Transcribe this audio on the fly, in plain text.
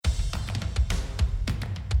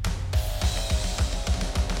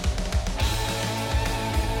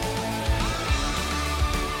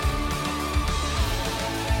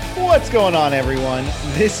What's going on, everyone?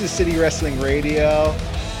 This is City Wrestling Radio,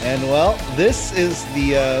 and well, this is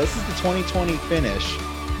the 2020 finish.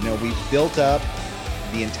 You know, we've built up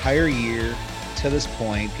the entire year to this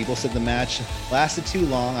point. People said the match lasted too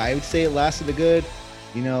long. I would say it lasted a good,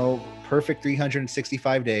 perfect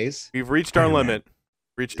 365 days. We've reached our limit.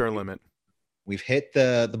 We've hit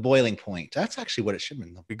the boiling point. That's actually what it should have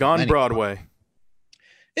been. We've gone Broadway.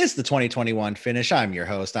 It's the 2021 finish. I'm your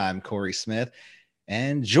host. I'm Corey Smith.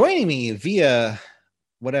 And joining me via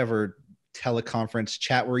whatever teleconference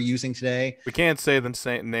chat we're using today. We can't say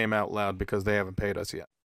the name out loud because they haven't paid us yet.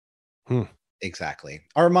 Exactly.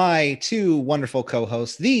 Are my two wonderful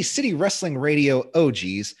co-hosts, the City Wrestling Radio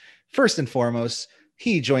OGs. First and foremost,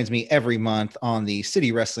 he joins me every month on the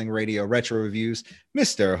City Wrestling Radio Retro Reviews,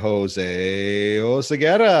 Mr. Jose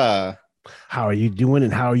Oseguera. How are you doing?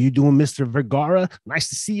 And how are you doing, Mr. Vergara? Nice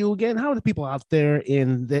to see you again. How are the people out there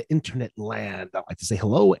in the internet land? I'd like to say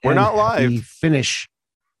hello. We're not live. Finish.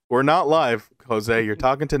 We're not live, Jose. You're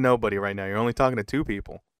talking to nobody right now. You're only talking to two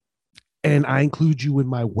people. And I include you in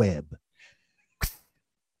my web.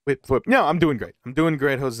 Wait. No, I'm doing great. I'm doing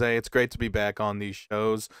great, Jose. It's great to be back on these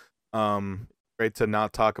shows. Great to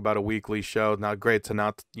not talk about a weekly show. Not great to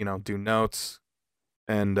not, do notes.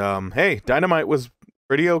 And hey, Dynamite was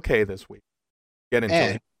pretty okay this week. Get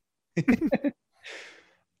into it.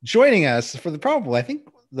 Joining us for I think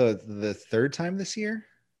the third time this year.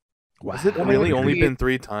 Wow. Has it really only been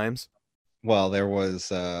 3 times? Well, there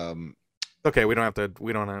was okay, we don't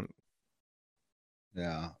have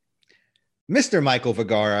yeah. Mr. Michael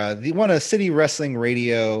Vergara, one of City Wrestling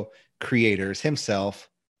Radio creators himself.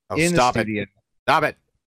 In Stop the studio. it. Stop it.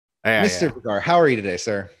 Mr. Vergara, how are you today,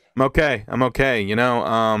 sir? I'm okay.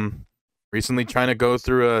 Recently trying to go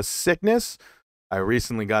through a sickness. I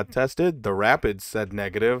recently got tested. The Rapids said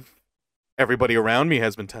negative. Everybody around me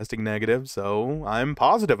has been testing negative, so I'm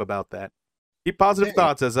positive about that. Keep positive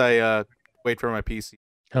thoughts as I wait for my PC.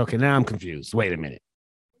 Okay, now I'm confused. Wait a minute.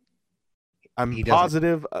 I'm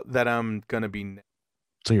positive that I'm going to be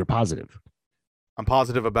So you're positive? I'm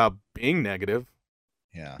positive about being negative.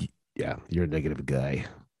 Yeah. Yeah, you're a negative guy.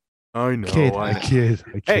 I know. Kid.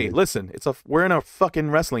 Hey, listen, we're in a fucking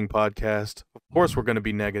wrestling podcast. Of course we're going to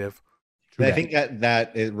be negative. I think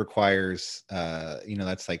that it requires,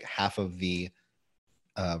 that's like half of the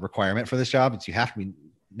requirement for this job. It's you have to be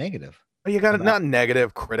negative. Oh, you got it. Not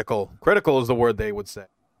negative, critical. Critical is the word they would say.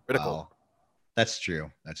 Critical. Oh, that's true.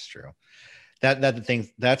 That's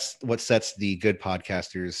what sets the good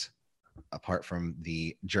podcasters apart from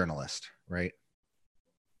the journalist, right?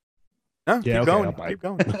 No, keep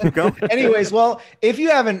going. Anyways, well, if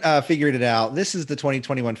you haven't figured it out, this is the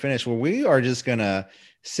 2021 finish where we are just gonna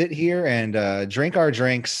sit here and drink our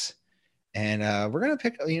drinks, and we're gonna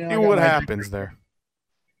pick. See what happens there.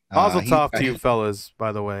 Mazel tov to you fellas,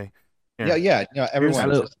 by the way. Here. Yeah.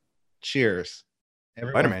 Everyone, cheers.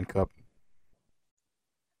 Spider-Man cup.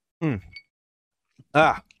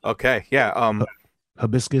 Okay. Yeah.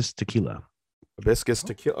 Hibiscus tequila. Hibiscus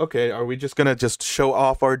tequila. Okay, are we just gonna show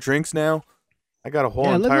off our drinks now? I got a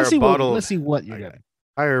whole entire bottle. Let's see what you got.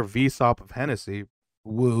 Entire VSOP of Hennessy.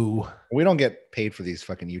 Woo. We don't get paid for these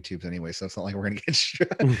fucking YouTubes anyway, so it's not like we're gonna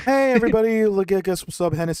get Hey everybody, look at us. What's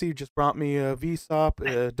up, Hennessy? You just brought me a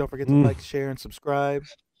VSOP. Don't forget to like, share, and subscribe.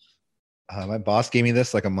 My boss gave me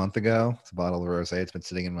this like a month ago. It's a bottle of rosé. It's been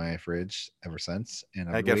sitting in my fridge ever since, and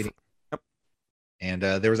I'm waiting. And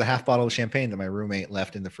there was a half bottle of champagne that my roommate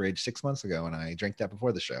left in the fridge 6 months ago, and I drank that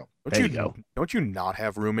before the show. Don't you not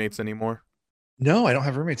have roommates anymore? No, I don't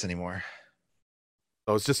have roommates anymore.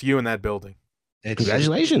 So it's just you in that building.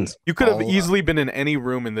 Congratulations. You could have easily been in any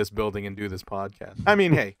room in this building and do this podcast. I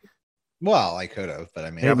mean, hey. Well, I could have, but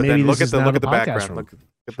I mean, yeah, but then look at the background. Look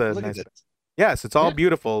at the nice. Yes, it's all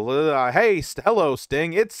beautiful. Hey, hello,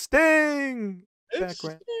 Sting. It's Sting.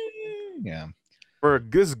 Sting. Yeah.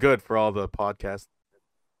 This is good for all the podcasts.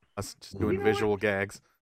 Us just doing visual gags.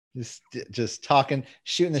 Just talking,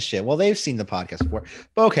 shooting the shit. Well, they've seen the podcast before.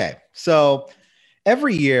 But okay, so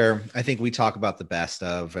every year, I think we talk about the best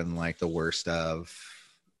of and like the worst of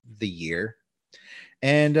the year.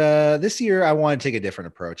 And this year, I want to take a different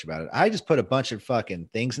approach about it. I just put a bunch of fucking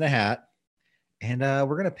things in a hat, and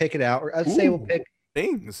we're gonna pick it out. I'd say we'll pick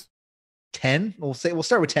things. 10. We'll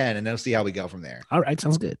start with 10, and then we'll see how we go from there. All right,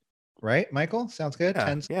 sounds good. Right, Michael? Sounds good. Yeah,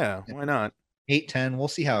 10. Yeah, why not? 8, 10. We'll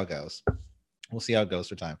see how it goes. We'll see how it goes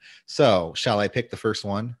for time. So, shall I pick the first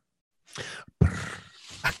one?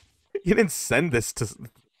 You didn't send this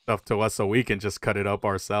stuff to us so we can just cut it up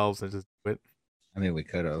ourselves and just do it. I mean, we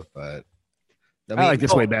could have, but I like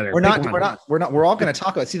this way better. We're all going to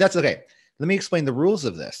talk about. See, that's okay. Let me explain the rules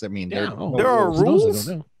of this. I mean, there are rules.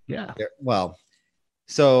 Yeah. Well,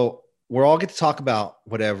 So we're all get to talk about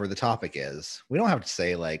whatever the topic is. We don't have to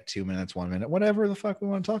say like 2 minutes, 1 minute, whatever the fuck we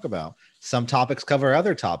want to talk about. Some topics cover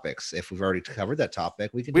other topics. If we've already covered that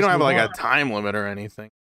topic, we can. We just don't have move like on. a time limit or anything.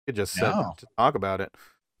 You could just sit No. to talk about it.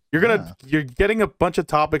 Yeah. You're getting a bunch of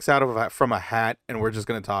topics out of from a hat, and we're just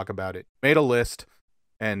gonna talk about it. Made a list,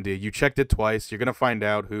 and you checked it twice. You're gonna find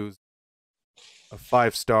out who's a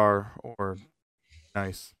 5-star or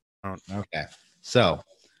nice. Okay. So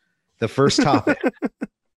the first topic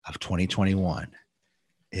of 2021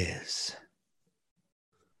 is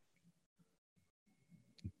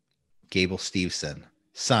Gable Steveson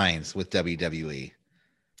signs with WWE.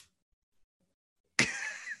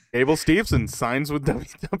 Gable Steveson signs with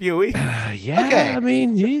WWE. Yeah, Okay. I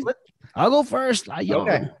mean, I'll go first. I yawn.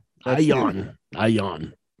 Okay. I yawn. I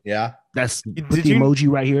yawn. Yeah. That's Did put the you- emoji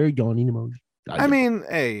right here. Yawning emoji. I mean,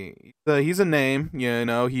 hey, he's a name. You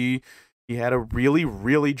know, he had a really,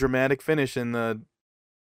 really dramatic finish in the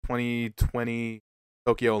 2020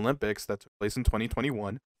 Tokyo Olympics that took place in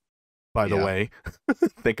 2021. By the Yeah. way,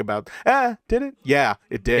 think about did it? Yeah,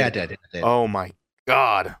 it did. Yeah, it did. It did. Oh my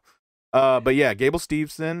god. But yeah, Gable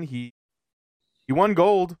Steveson, he won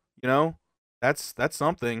gold. You know, that's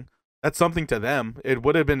something. That's something to them. It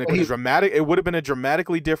would have been Well, he- dramatic. It would have been a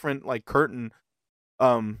dramatically different like curtain.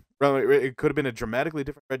 It could have been a dramatically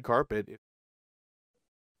different red carpet. You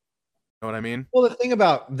know what I mean? Well, the thing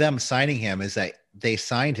about them signing him is that they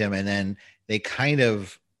signed him and then they kind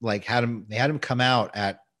of like had him come out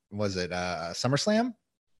at, was it SummerSlam?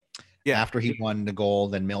 Yeah. After he won the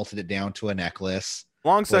gold and melted it down to a necklace.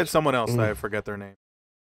 Alongside Which- someone else, I forget their name.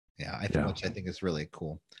 Yeah, I think Yeah. which I think is really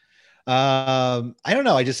cool. I don't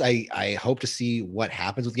know. I hope to see what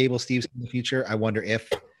happens with Gable Steveson in the future. I wonder if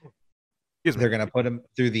Excuse me. they're gonna put him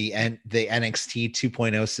through the NXT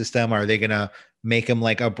 2.0 system. Are they gonna make him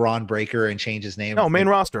like a Braun Breaker and change his name? No, main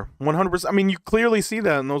roster, 100%. I mean, you clearly see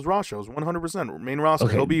that in those Raw shows, 100%. Main roster.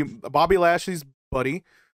 Okay. He'll be Bobby Lashley's buddy.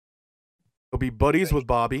 He'll be buddies with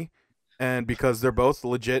Bobby, and because they're both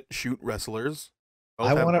legit shoot wrestlers. both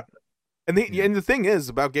I have- want to. And the thing is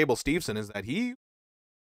about Gable Steveson is that he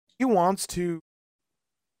wants to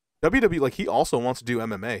WWE, like he also wants to do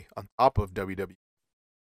MMA on top of WWE. You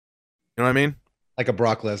know what I mean? Like a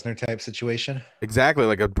Brock Lesnar type situation. Exactly,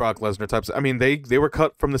 like a Brock Lesnar type. I mean, they were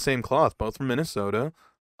cut from the same cloth, both from Minnesota.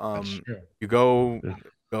 That's true. You go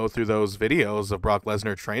through those videos of Brock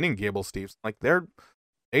Lesnar training Gable Steveson, like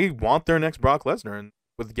they want their next Brock Lesnar, and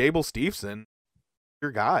with Gable Steveson,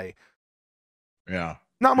 your guy. Yeah.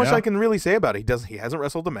 Not much Yeah. I can really say about it. He hasn't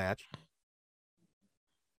wrestled a match.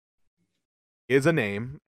 He is a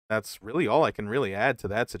name. That's really all I can really add to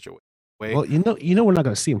that situation. Wait, well, you know, we're not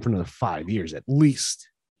going to see him for another 5 years at least.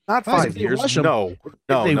 not Well, 5 if they years. rush him- No, If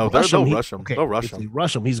no. they They'll rush him, rush him. okay, They'll rush if they him.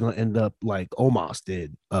 rush him, he's going to end up like Omos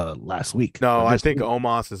did last week. No, Or I this think week.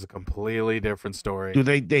 Omos is a completely different story.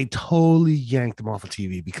 Dude, they totally yanked him off of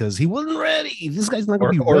TV because he wasn't ready. This guy's not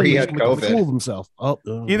going to be Or ready. he He's had gonna make a COVID. fool of himself. Oh,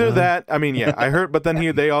 Either that, I mean, yeah, I heard, but then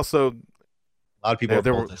they also A lot of people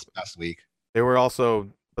There were were- this past week. they were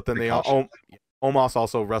also, but then Precaution. Omos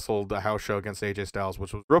also wrestled a house show against AJ Styles,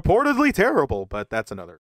 which was reportedly terrible, but that's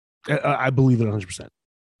another. I believe it 100%.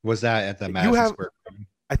 Was that at the You Madison have- Square Garden?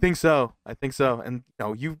 I think so. And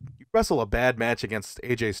you wrestle a bad match against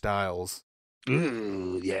AJ Styles.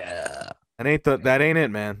 Yeah. That ain't it,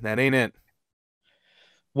 man. That ain't it.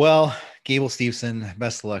 Well, Gable Steveson,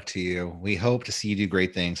 best of luck to you. We hope to see you do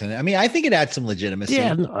great things. And I mean, I think it adds some legitimacy.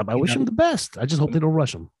 Yeah, no, I wish him the best. I just hope they don't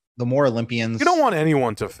rush him. The more Olympians. You don't want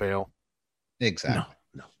anyone to fail. Exactly.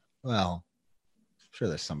 No. Well, I'm sure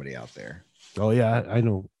there's somebody out there. Oh, yeah, I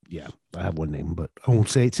know. Yeah, I have one name, but I won't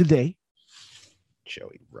say it today.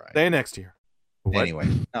 Joey, right. Day next year. What? Anyway,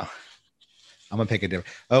 no, I'm gonna pick a different.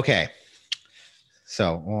 Okay.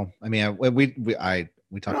 So, well, I mean,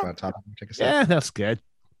 we talked about topic. Check us out. Yeah, that's good.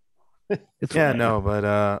 It's Yeah, fine. no,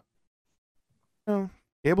 but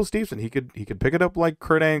Gable Steveson, he could pick it up like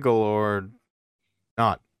Kurt Angle or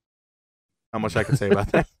not. How much I can say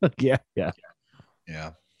about that? Yeah. Yeah.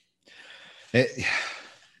 Yeah.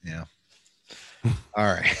 All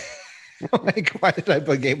right. Like, why did I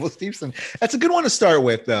put Gable Steveson? That's a good one to start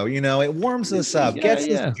with, though. You know, it warms us up, Yeah, gets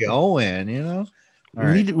yeah. us going. You know, all We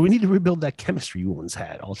right. need to rebuild that chemistry you once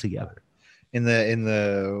had all together. In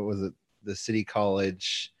the was it the City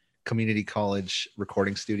College Community College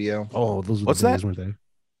recording studio? Oh, those were What's the days, that? weren't they?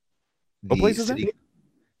 What place is that?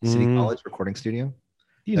 City Mm. College recording studio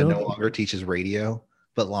You that know, no longer teaches radio,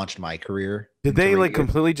 but launched my career. Did they into like radio.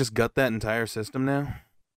 completely just gut that entire system now? At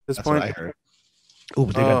this That's point, what I heard. oh,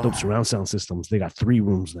 but they got Oh. dope surround sound systems. They got 3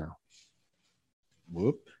 rooms now.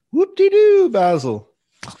 Whoop de doo, Basil.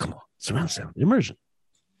 Oh, come on, surround sound immersion.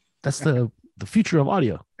 That's the the future of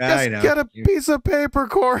audio. I Just know. get a piece of paper,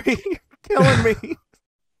 Corey. You're killing me.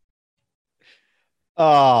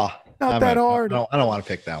 Oh, Not that hard. I don't want to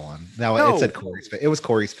pick that one. No, No. it said Corey's pick. It was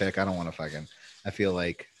Corey's pick. I don't want to fucking. I feel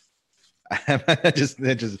like it just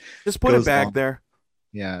Just put it goes back on. there.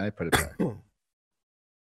 Yeah, I put it back.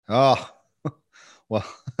 Oh, well,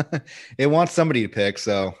 it wants somebody to pick.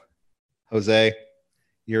 So, Jose,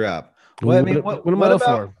 you're up. Well, I mean, what am I up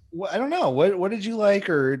for? I don't know. What did you like,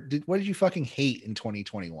 or what did you fucking hate in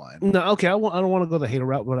 2021? No, okay. I don't want to go the hater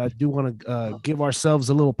route, but I do want to give ourselves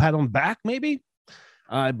a little pat on the back, maybe.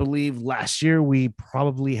 I believe last year we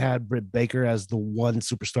probably had Britt Baker as the one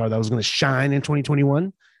superstar that was going to shine in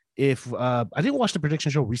 2021. If I didn't watch the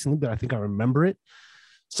prediction show recently, but I think I remember it.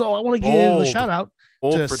 So I want to give a shout out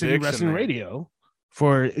to City Wrestling Radio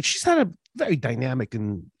for she's had a very dynamic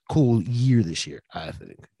and cool year this year. I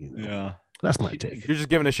think. Yeah, that's my take. You're just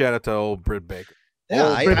giving a shout out to old Britt Baker.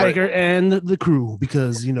 Yeah, Britt Baker and the crew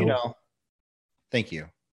because you know. Thank you.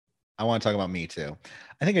 I want to talk about me too.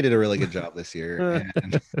 I think I did a really good job this year.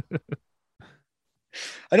 And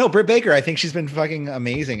I know Britt Baker. I think she's been fucking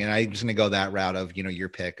amazing, and I'm just gonna go that route of your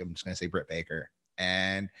pick. I'm just gonna say Britt Baker,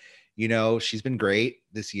 and she's been great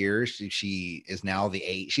this year. She is now the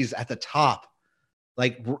 8. She's at the top,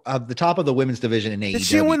 like the top of the women's division in AEW. Did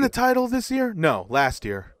she win the title this year? No, last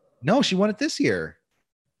year. No, she won it this year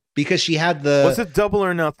because she had the. Was it Double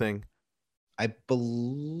or Nothing? I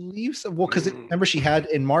believe so. Well, because remember she had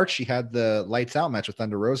in March she had the Lights Out match with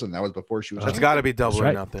Thunder Rosa, and that was before she was. It's got to be Double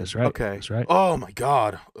or Nothing. That's right. Okay. That's right. Oh my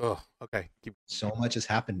God. Ugh. Okay. So much has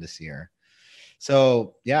happened this year.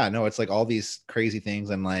 So yeah, no, it's like all these crazy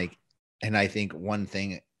things, and I think one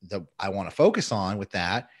thing that I want to focus on with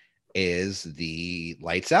that is the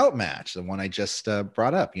Lights Out match, the one I just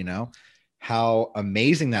brought up. How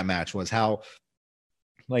amazing that match was. How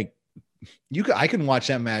I can watch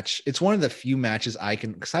that match. It's one of the few matches I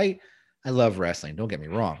can, because I love wrestling. Don't get me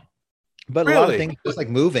wrong, but a lot of things, just like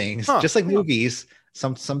just like movies,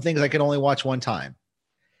 some things I can only watch one time.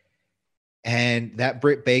 And that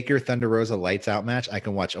Britt Baker Thunder Rosa Lights Out match, I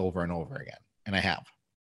can watch over and over again, and I have.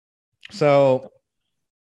 So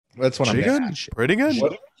that's what I'm good. Pretty good.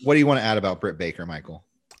 What do you want to add about Britt Baker, Michael?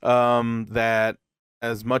 That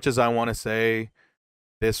as much as I want to say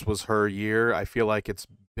this was her year, I feel like it's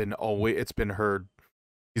been her.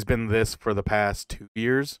 She's been this for the past 2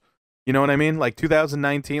 years. You know what I mean? Like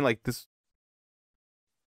 2019, like this.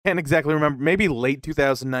 Can't exactly remember. Maybe late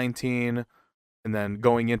 2019, and then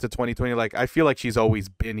going into 2020. Like I feel like she's always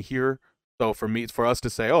been here. So for us to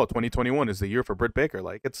say, oh, 2021 is the year for Britt Baker,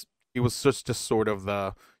 like she was just sort of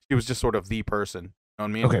the person. You know what I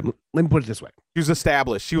mean? Okay, let me put it this way. She was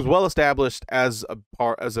established. She was well established as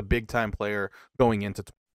a big time player going into.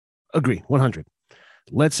 Agree, 100.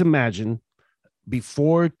 Let's imagine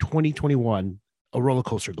before 2021, a roller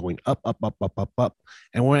coaster going up,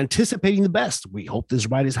 and we're anticipating the best. We hope this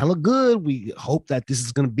ride is hella good. We hope that this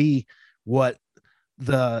is going to be what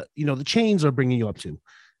the chains are bringing you up to.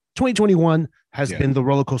 2021 has been the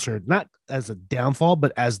roller coaster, not as a downfall,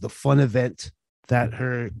 but as the fun event that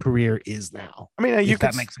her career is now. I mean,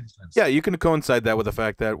 that makes sense. Yeah, you can coincide that with the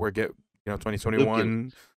fact that we're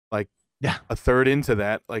 2021, like a third into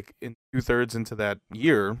that, like in 2/3 into that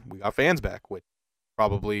year, we got fans back, which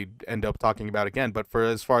probably end up talking about again. But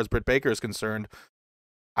as far as Britt Baker is concerned,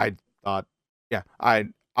 I thought,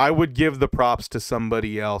 I would give the props to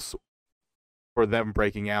somebody else for them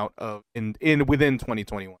breaking out of within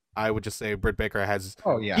 2021. I would just say Britt Baker has.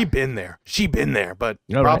 Oh yeah, she been there. But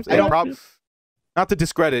props, not to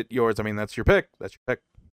discredit yours. I mean, that's your pick.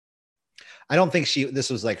 I don't think this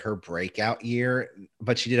was like her breakout year,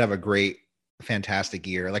 but she did have a fantastic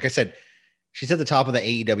year. Like I said, she's at the top of the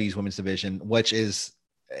AEW's women's division, which is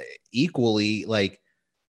equally like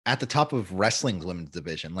at the top of wrestling's women's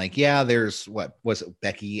division. Like, yeah, there's what was it,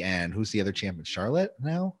 Becky, and who's the other champion? Charlotte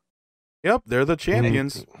now? Yep, they're the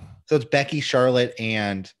champions. So it's Becky, Charlotte,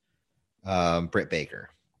 and Britt Baker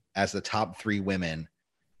as the top 3 women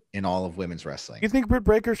in all of women's wrestling. You think Britt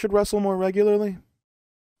Baker should wrestle more regularly?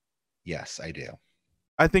 Yes, I do.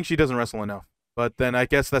 I think she doesn't wrestle enough, but then I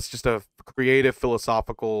guess that's just a creative,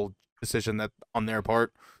 philosophical decision that on their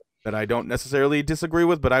part that I don't necessarily disagree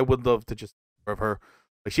with. But I would love to just of her.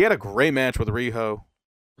 Like she had a great match with Riho.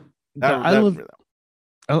 I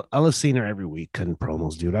love seeing her every week cutting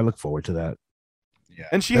promos, dude. I look forward to that. Yeah,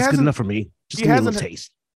 and that's good enough for me. Just give me a little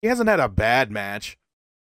taste. He hasn't had a bad match.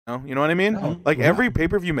 No, you know what I mean? No, like every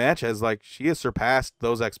pay-per-view match she has surpassed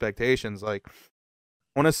those expectations. Like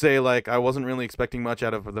I want to say, like I wasn't really expecting much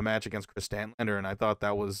out of the match against Chris Stanlander, and I thought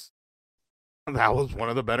that was one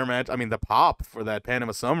of the better matches. I mean, the pop for that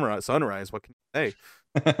Panama Sunrise. What can you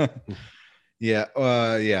say? Yeah.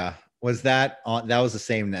 Yeah. Was that on? That was the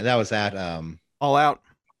same. That was at All Out.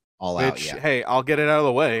 All Which, Out. Yeah. hey, I'll get it out of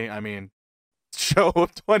the way. I mean, show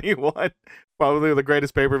of 21, probably the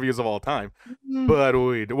greatest pay-per-views of all time. But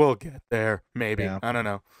we'll get there, maybe. Yeah. I don't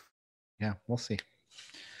know. Yeah, we'll see.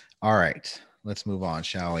 All right, let's move on,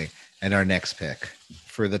 shall we? And our next pick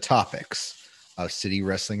for the topics of City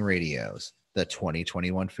Wrestling Radio's the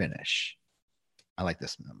 2021 finish. I like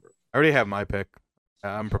this number. I already have my pick.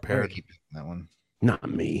 I'm I'm gonna prepared. keep picking that one. Not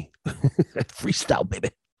me. Freestyle,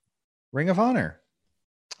 baby. Ring of Honor.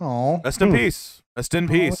 Oh, Rest in peace. Rest in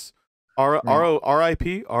peace.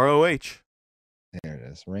 R.I.P. R.O.H. there it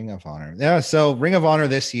is. Ring of Honor. Yeah. So Ring of Honor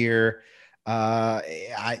this year.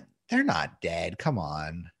 They're not dead. Come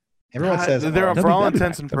on. Everyone says they're they'll for be all back.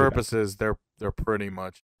 intents and They'll be back. purposes, they're pretty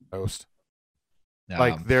much toast. Um,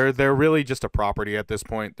 Like they're really just a property at this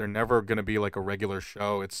point. They're never gonna be like a regular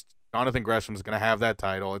show. It's Jonathan Gresham's gonna have that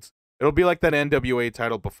title. It'll be like that NWA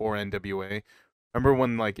title before NWA. Remember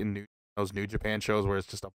when like in those New Japan shows where it's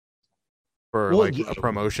just a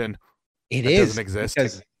promotion it that is doesn't exist.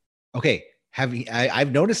 because okay.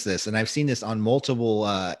 I've noticed this, and I've seen this on multiple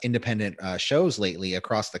independent shows lately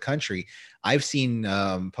across the country. I've seen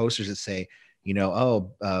posters that say,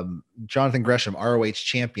 Jonathan Gresham, ROH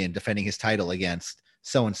champion, defending his title against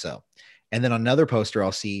so and so, and then on another poster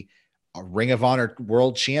I'll see a Ring of Honor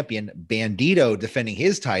world champion Bandito defending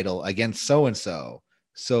his title against so and so.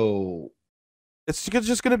 So It's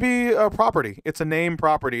just going to be a property. It's a name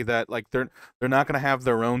property that like they're not going to have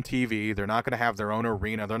their own TV. They're not going to have their own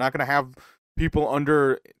arena. They're not going to have people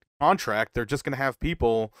under contract. They're just going to have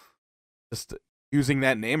people just using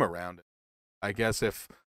that name around it. I guess if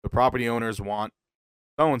the property owners want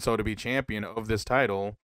so and so to be champion of this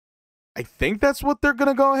title, I think that's what they're going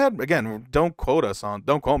to go ahead. Again, don't quote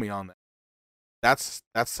me on that.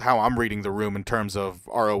 That's how I'm reading the room in terms of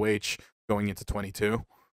ROH going into 22.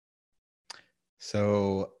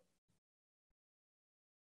 So,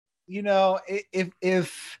 if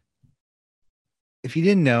you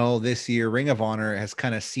didn't know, this year Ring of Honor has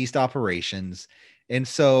kind of ceased operations, and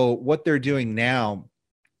so what they're doing now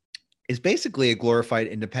is basically a glorified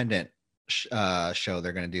independent show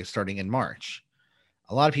they're going to do starting in March.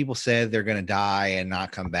 A lot of people said they're going to die and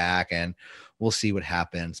not come back, and we'll see what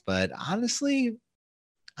happens. But honestly,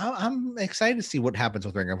 I'm excited to see what happens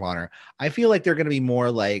with Ring of Honor. I feel like they're going to be more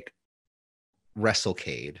like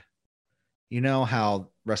WrestleCade. You know how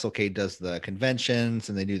WrestleCade does the conventions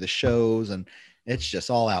and they do the shows, and it's just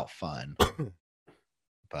all out fun.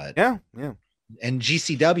 But yeah. And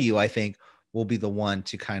GCW, I think, will be the one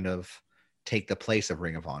to kind of take the place of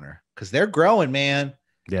Ring of Honor because they're growing, man.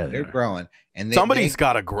 Yeah, they're growing, and somebody's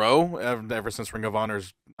got to grow. Ever since Ring of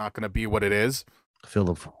Honor's not going to be what it is, fill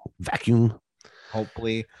of vacuum.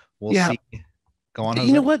 Hopefully, we'll see. Go on.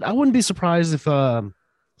 You know what? I wouldn't be surprised if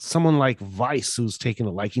someone like Vice, who's taking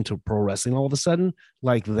a liking to pro wrestling, all of a sudden,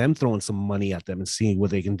 like them throwing some money at them and seeing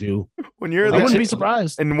what they can do. I wouldn't be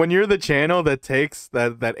surprised. And when you're the channel that takes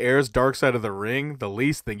that airs Dark Side of the Ring, the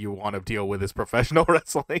least thing you want to deal with is professional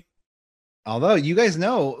wrestling. Although you guys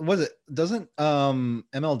know, doesn't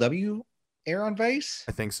MLW air on Vice?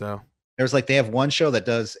 I think so. There's they have one show that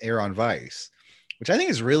does air on Vice, which I think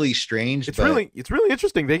is really strange. It's really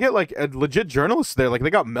interesting. They get like a legit journalists there. Like they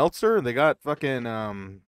got Meltzer and they got fucking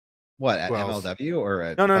what at MLW or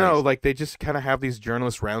at no. Like they just kind of have these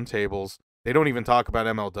journalist roundtables. They don't even talk about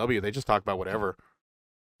MLW. They just talk about whatever.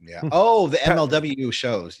 Yeah. Oh, the MLW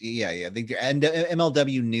shows. Yeah. They do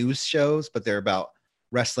MLW news shows, but they're about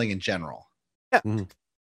wrestling in general. Yeah. Mm.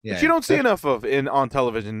 Yeah. But you don't see enough of on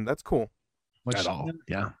television. That's cool. At all.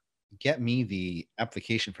 Yeah. Get me the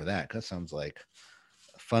application for that. That sounds like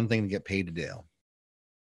a fun thing to get paid to do.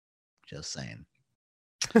 Just saying.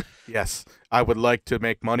 Yes, I would like to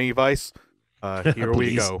make money, Vice. Here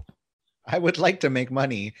we go. I would like to make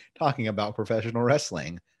money talking about professional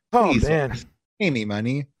wrestling. Oh, Please, man. pay me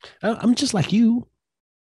money. I'm just like you.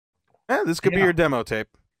 Yeah, this could be your demo tape.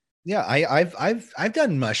 Yeah, I've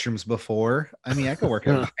done mushrooms before. I mean, I could work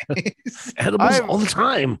at Vice. Edibles all the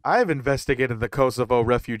time. I've investigated the Kosovo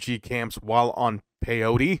refugee camps while on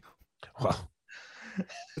peyote. Well,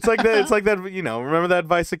 It's like that. It's like that. Remember that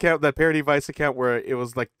Vice account, that parody Vice account, where it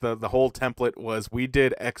was like the whole template was we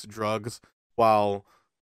did X drugs while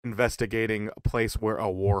investigating a place where a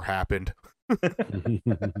war happened.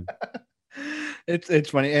 It's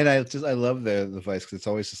funny, and I love the Vice because it's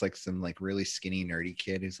always just like some really skinny nerdy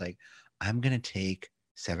kid who's like, I'm gonna take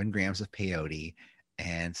 7 grams of peyote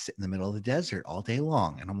and sit in the middle of the desert all day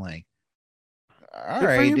long, and I'm like, all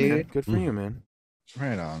right, dude, man. Good for you, man.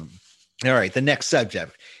 Right on. All right, the next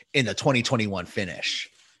subject in the 2021 finish.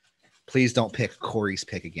 Please don't pick Corey's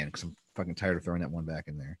pick again because I'm fucking tired of throwing that one back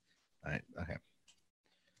in there. All right. Okay.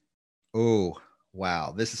 Oh,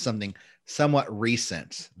 wow. This is something somewhat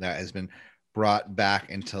recent that has been brought back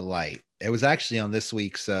into light. It was actually on this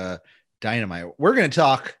week's Dynamite. We're going to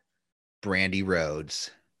talk Brandy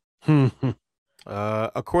Rhodes.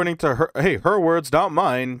 According to her, her words, not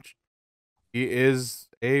mine. She is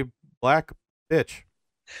a black bitch.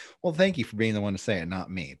 Well, thank you for being the one to say it,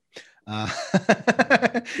 not me.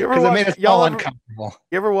 Because it made us all uncomfortable.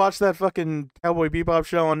 You ever watch that fucking Cowboy Bebop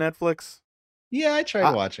show on Netflix? Yeah, I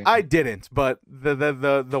tried watching. I didn't, but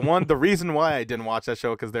the reason why I didn't watch that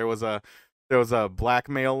show because there was a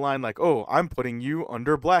blackmail line like, "Oh, I'm putting you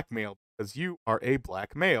under blackmail because you are a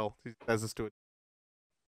black male." He says this to a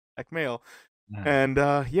black male, and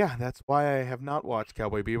yeah, that's why I have not watched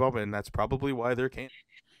Cowboy Bebop, and that's probably why they're canceled.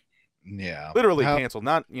 Yeah, literally canceled.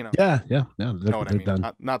 Not Yeah. You know what I mean?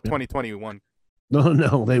 Done. Not 2021.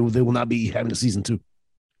 No, they will not be having a season 2.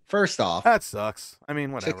 First off, that sucks. I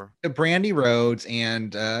mean, whatever. To Brandy Rhodes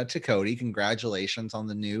and to Cody, congratulations on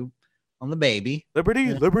the baby. Liberty,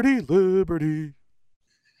 yeah. Liberty.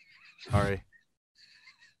 Sorry.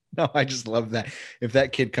 No, I just love that. If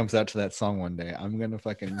that kid comes out to that song one day, I'm gonna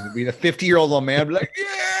fucking be the 50-year-old old man, be like,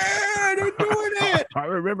 yeah, they're doing it. I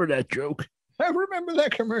remember that joke. I remember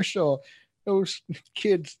that commercial. Those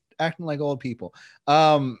kids acting like old people.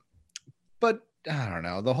 But I don't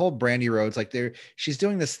know. The whole Brandy Rhodes, like she's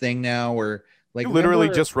doing this thing now where like you literally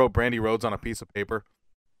just wrote Brandy Rhodes on a piece of paper.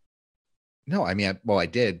 No, I mean, I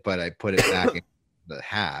did, but I put it back in the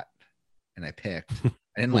hat and I picked.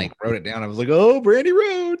 I didn't like wrote it down. I was like, oh, Brandy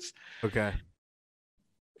Rhodes. Okay.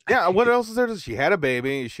 Yeah. What else is there? She had a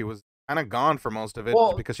baby. She was kind of gone for most of it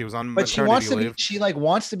because she was on maternity leave. She like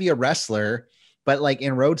wants to be a wrestler, but like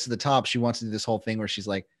in Roads to the Top, she wants to do this whole thing where she's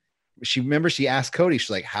like, she asked Cody, she's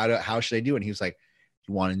like, how should I do it? And he was like,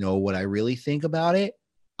 you want to know what I really think about it?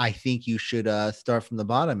 I think you should start from the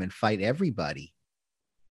bottom and fight everybody.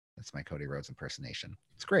 That's my Cody Rhodes impersonation.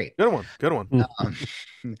 It's great. Good one. You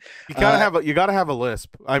gotta have a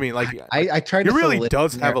lisp. I mean, like I tried. He really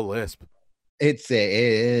does have a lisp. It's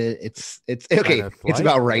okay. It's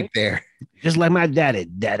about right there. Just like my daddy.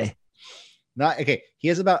 Not okay. He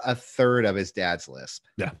has about a third of his dad's lisp.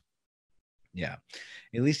 Yeah.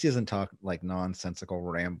 At least he doesn't talk like nonsensical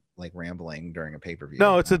rambling during a pay-per-view.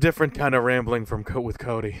 No, it's a different kind of rambling with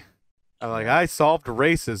Cody. I solved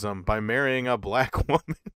racism by marrying a black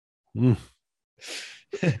woman.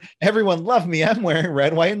 Everyone love me. I'm wearing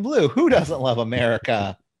red, white, and blue. Who doesn't love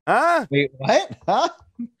America? Huh? Wait, what? Huh?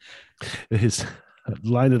 His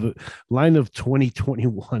line of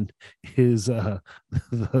 2021 is when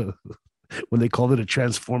they called it a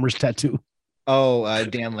Transformers tattoo. Oh,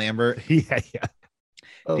 Dan Lambert. Yeah.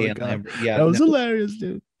 Oh, Dan Lambert. Yeah, that was hilarious,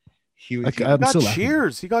 dude. He got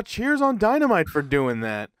cheers. He got cheers on Dynamite for doing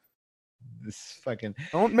that. This fucking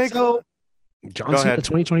don't make John Cena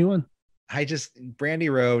 2021. Brandy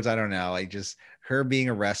Rhodes. I don't know. Her being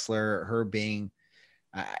a wrestler, her being.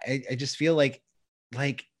 I just feel like.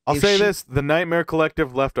 I'll say this: the Nightmare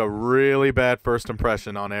Collective left a really bad first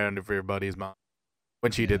impression on everybody's mind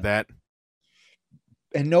when she did that.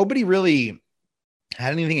 And nobody really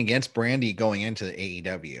had anything against Brandy going into the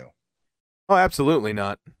AEW. Oh, absolutely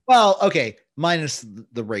not. Well, okay, minus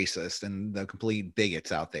the racist and the complete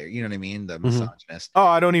bigots out there. You know what I mean? The misogynist. Oh,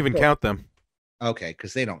 I don't even count them. Okay,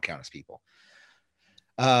 because they don't count as people.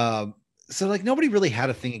 So like nobody really had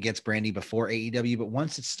a thing against Brandy before AEW, but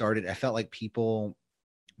once it started, I felt like people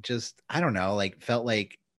just, I don't know, like felt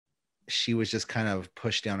like she was just kind of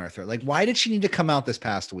pushed down our throat. Like, why did she need to come out this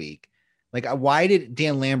past week? Like, why did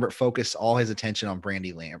Dan Lambert focus all his attention on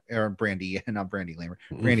Brandy Rhodes?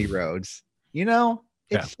 You know,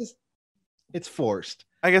 it's just, it's forced.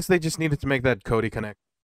 I guess they just needed to make that Cody connect.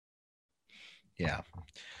 Yeah.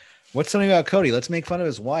 What's something about Cody? Let's make fun of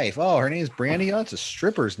his wife. Oh, her name's Brandy. Oh, that's a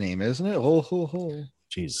stripper's name, isn't it? Oh.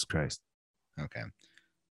 Jesus Christ. Okay.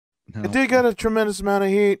 No. It did get a tremendous amount of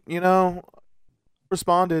heat,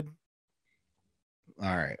 responded.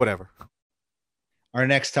 All right. Whatever. Our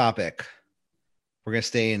next topic. We're going to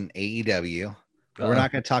stay in AEW. But we're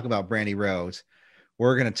not going to talk about Brandy Rhodes.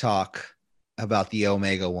 We're going to talk about the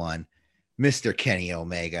Omega one, Mr. Kenny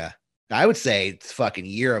Omega. I would say it's fucking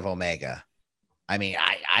year of Omega. I mean,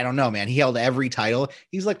 I don't know, man. He held every title.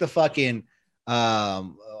 He's like the fucking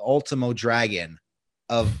Ultimo Dragon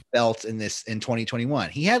of belts in 2021.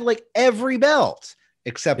 He had like every belt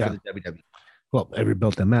except for the WWE. Well, every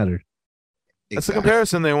belt that mattered. That's the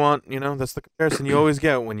comparison they want. That's the comparison you always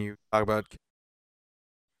get when you talk about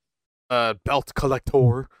belt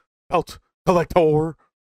collector.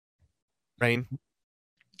 Rain.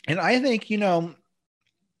 And I think,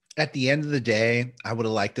 at the end of the day, I would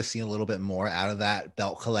have liked to see a little bit more out of that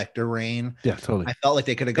belt collector reign. Yeah, totally. I felt like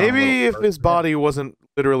they could have gone a Maybe if little his further. body wasn't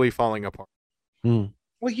literally falling apart. Hmm.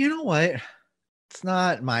 Well, you know what? It's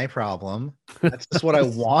not my problem. That's just what I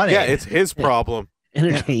wanted. Yeah, it's his Yeah. problem.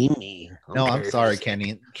 Entertain me. No, I'm Okay. sorry,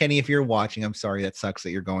 Kenny. Kenny, if you're watching, I'm sorry. That sucks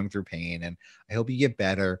that you're going through pain, and I hope you get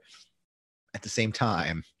better. At the same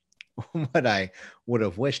time, what I would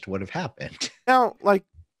have wished would have happened. Now, like,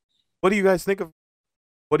 what do you guys think of?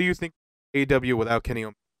 What do you think AEW without Kenny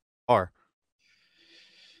Omega are?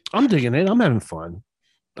 I'm digging it. I'm having fun.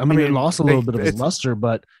 I mean, it mean, lost a little bit of his it's- luster,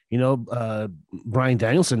 but Brian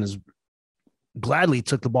Danielson is gladly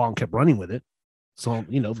took the ball and kept running with it. So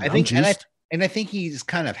I think, and I think he's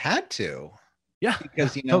kind of had to, yeah,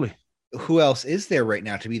 because totally. who else is there right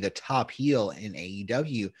now to be the top heel in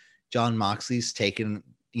AEW? John Moxley's taken,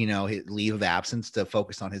 his leave of absence to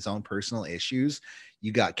focus on his own personal issues.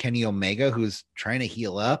 You got Kenny Omega, who's trying to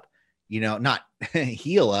heal up, not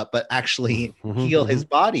heal up, but actually heal his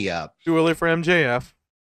body up. Too early for MJF.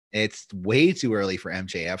 It's way too early for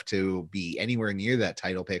MJF to be anywhere near that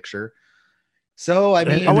title picture. So, I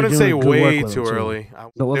mean, And I wouldn't they're say doing good work way with too him, too. early. I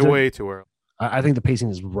would So say was it- way too early. I think the pacing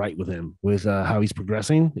is right with him with how he's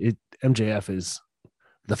progressing. MJF is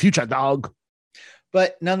the future dog.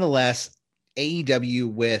 but nonetheless,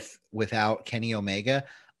 AEW without Kenny Omega,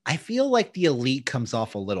 I feel like the Elite comes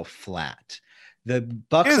off a little flat. The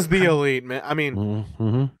Bucks Is have the kind of- elite, man. I mean,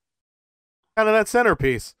 Mm-hmm. kind of that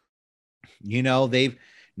centerpiece. they've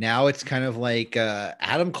now it's kind of like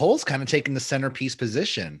Adam Cole's kind of taking the centerpiece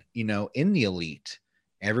position, in the Elite.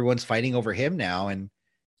 Everyone's fighting over him now, and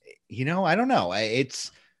I don't know.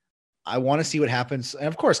 I want to see what happens, and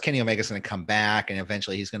of course, Kenny Omega's going to come back, and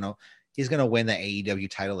eventually he's going to win the AEW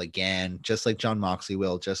title again, just like John Moxley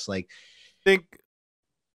will, just like think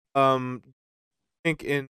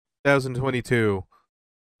in 2022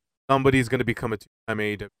 somebody's going to become a two-time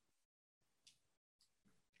AEW.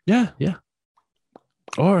 Yeah.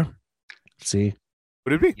 Or see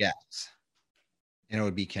Would it be? yes, and it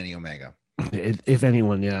would be Kenny Omega. if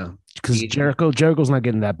anyone, yeah, because Beating- Jericho's not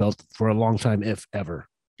getting that belt for a long time, if ever.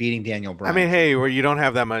 Beating Daniel Bryan. I mean, hey, where you don't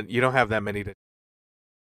have that many,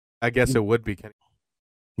 I guess it would be Kenny.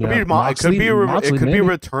 It could be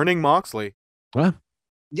returning Moxley. Yeah,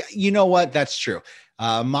 you know what? That's true.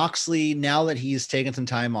 Moxley, now that he's taken some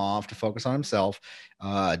time off to focus on himself,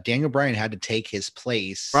 Daniel Bryan had to take his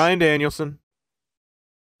place. Bryan Danielson.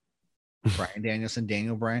 Bryan Danielson,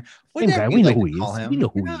 Daniel Bryan. Same guy. We know who he is. Call him. We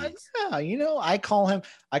know who he is. Yeah, I call him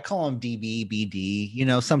DB,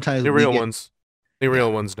 BD. Sometimes The we real get- ones. The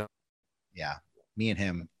real ones know. Yeah, me and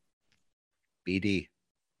him, BD.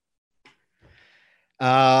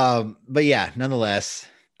 But yeah, nonetheless,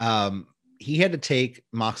 he had to take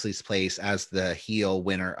Moxley's place as the heel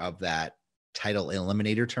winner of that title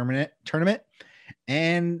eliminator tournament.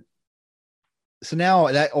 And so now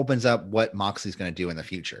that opens up what Moxley's going to do in the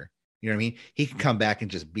future. You know what I mean? He can come back and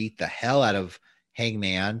just beat the hell out of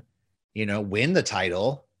Hangman, win the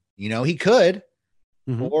title. He could,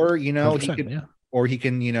 Mhm. or, he 100%, could, yeah. or he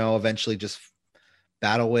can, eventually just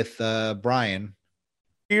battle with Bryan.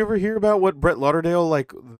 Do you ever hear about what Brett Lauderdale,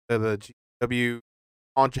 like the GW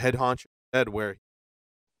head honcho, said, where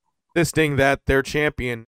insisting that their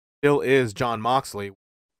champion still is John Moxley?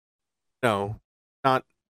 No, not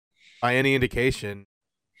by any indication.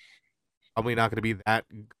 Probably not going to be that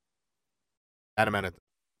amount of.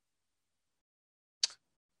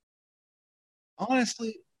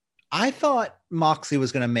 Honestly, I thought Moxley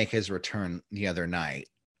was going to make his return the other night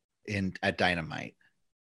at Dynamite,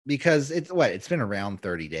 because it's been around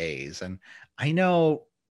 30 days, and I know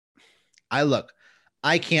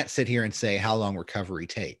I can't sit here and say how long recovery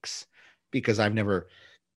takes, because I've never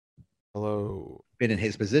Hello, been in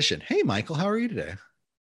his position. Hey, Michael, how are you today?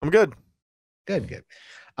 I'm good. Good.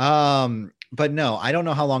 But no, I don't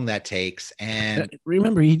know how long that takes, and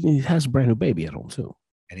Remember, he has a brand new baby at home too.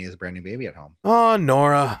 he has a brand new baby at home. Oh,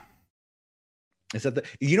 Nora. Is that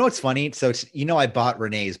what's funny? So I bought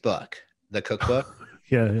Renee's book, the cookbook.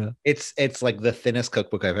 Yeah. It's like the thinnest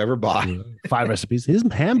cookbook I've ever bought. 5 recipes. His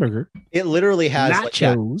hamburger, It literally has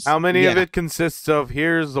nachos. How many of Yeah. it consists of,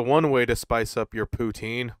 here's the one way to spice up your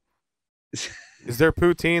poutine? Is there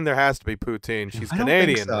poutine? There has to be poutine. She's I don't think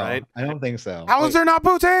Canadian, so. right? I don't think so. How is there not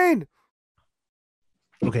poutine?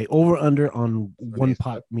 Okay, over under on one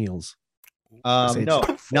pot meals. Say No,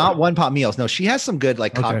 it's- not one pot meals. No, she has some good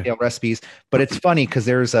like Okay. cocktail recipes, but it's funny because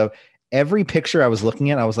there's every picture I was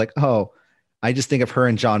looking at, I was like, oh, I just think of her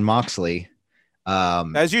and John Moxley.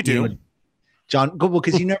 As you do. John,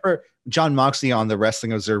 because John Moxley on the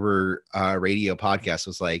Wrestling Observer radio podcast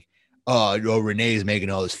was like, oh, Renee's making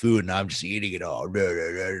all this food and I'm just eating it all.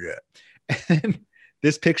 And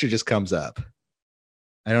this picture just comes up.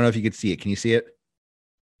 I don't know if you could see it. Can you see it?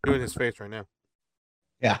 Doing his face right now.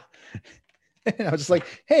 Yeah. And I was just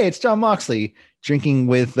like, hey, it's John Moxley drinking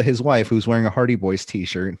with his wife who's wearing a Hardy Boys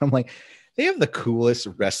t-shirt. And I'm like, they have the coolest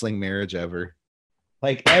wrestling marriage ever.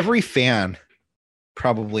 Like every fan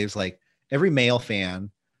probably is like, every male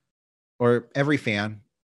fan or every fan,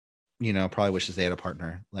 you know, probably wishes they had a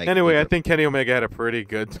partner. Like anyway, I think Kenny Omega had a pretty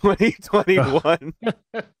good 2021.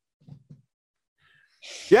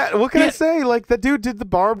 Yeah, what can I say? Like the dude did the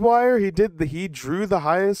barbed wire. He drew the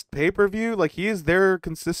highest pay-per-view. Like he is their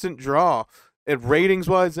consistent draw at ratings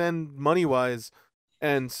wise and money wise.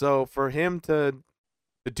 And so for him to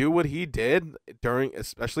do what he did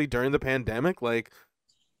especially during the pandemic, like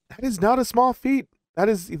that is not a small feat. There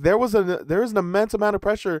is an immense amount of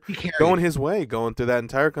pressure going his way, going through that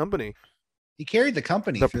entire company. He carried the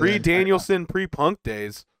company. The pre-Danielson, pre-Punk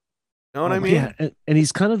days. You know what I mean? Yeah, and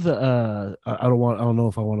he's kind of the I don't know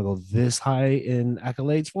if I want to go this high in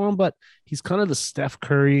accolades for him, but he's kind of the Steph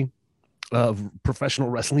Curry of professional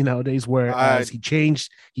wrestling nowadays. Whereas he changed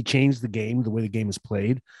the game, the way the game is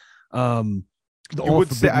played. The all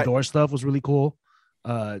Forbidden Door stuff was really cool.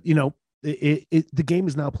 You know, the game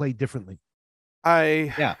is now played differently.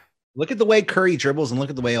 Look at the way Curry dribbles and look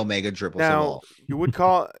at the way Omega dribbles. Now you would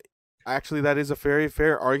call. Actually, that is a very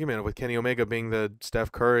fair argument with Kenny Omega being the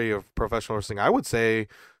Steph Curry of professional wrestling. I would say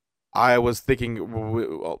I was thinking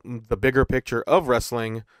the bigger picture of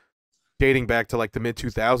wrestling dating back to like the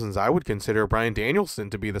mid-2000s. I would consider Bryan Danielson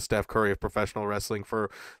to be the Steph Curry of professional wrestling for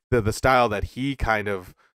the style that he kind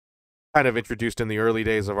of introduced in the early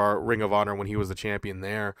days of our Ring of Honor when he was the champion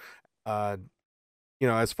there. You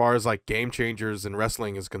know, as far as like game changers in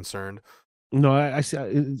wrestling is concerned. No, I see.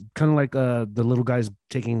 Kind of like the little guys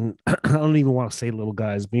taking. I don't even want to say little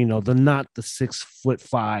guys, but you know, they're not the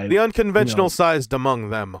 6'5", the unconventional sized among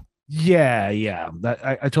them. Yeah. That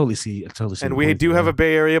I totally see. And we do have a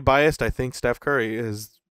Bay Area bias. I think Steph Curry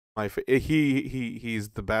is he's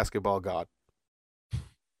the basketball god.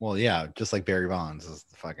 Well, yeah, just like Barry Bonds is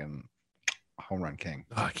the fucking home run king.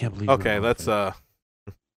 Oh, I can't believe. Okay, let's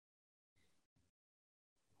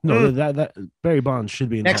No, that Barry Bonds should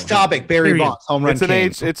be in next topic. Barry Bonds, home run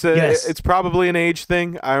king. It's probably an age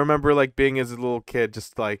thing. I remember like being as a little kid,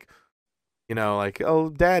 just like, you know, like, oh,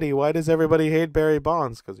 Daddy, why does everybody hate Barry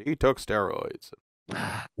Bonds? Because he took steroids.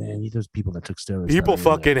 Man, there's people that took steroids. People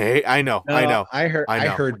fucking hate. I know. I heard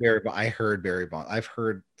Barry Bonds.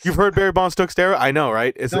 You've heard Barry Bonds took steroids? I know,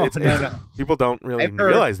 right? No. People don't really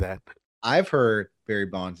realize that. I've heard Barry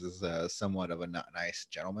Bonds is somewhat of a not nice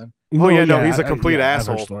gentleman. Oh yeah, no, he's a complete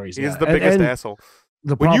asshole. He's the biggest asshole.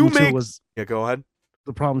 The problem go ahead.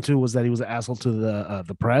 The problem too was that he was an asshole to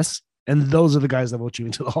the press, and those are the guys that vote you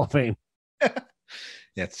into the Hall of Fame.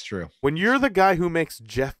 That's true. When you're the guy who makes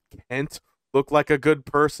Jeff Kent look like a good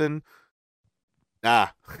person, nah.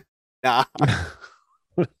 Let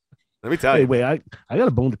me tell you. Wait, I got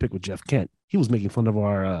a bone to pick with Jeff Kent. He was making fun of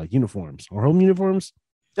our uniforms, our home uniforms.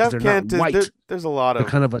 Jeff Kent, there's a lot of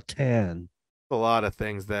kind of a tan. A lot of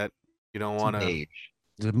things that you don't want to.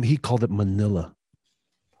 He called it Manila.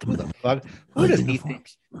 Who does he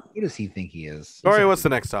think he is? Sorry, what's the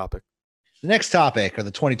next topic? The next topic of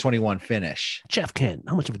the 2021 finish. Jeff Kent.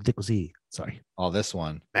 How much of a dick was he? Sorry. Oh, this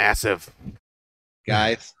one. Massive.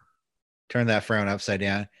 Guys, turn that frown upside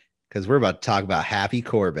down because we're about to talk about Happy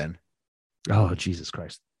Corbin. Oh, Jesus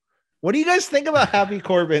Christ. What do you guys think about Happy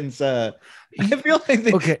Corbin's? I feel like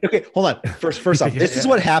okay, hold on. First off, this is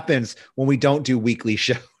what happens when we don't do weekly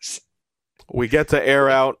shows. We get to air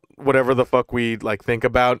out whatever the fuck we like think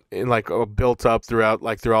about in like built up throughout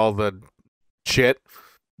all the shit.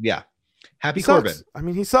 Yeah, Happy Corbin. I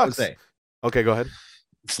mean, he sucks. Okay, go ahead.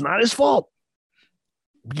 It's not his fault.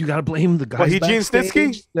 You got to blame the guys. Gene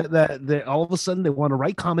Snitsky? That all of a sudden they want to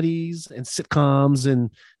write comedies and sitcoms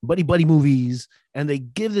and buddy movies, and they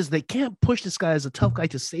can't push this guy as a tough guy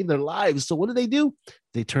to save their lives. So what do?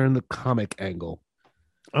 They turn the comic angle.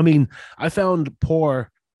 I mean, I found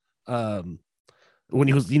poor when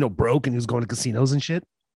he was broke and he was going to casinos and shit.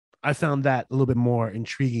 I found that a little bit more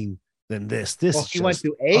intriguing than this. He went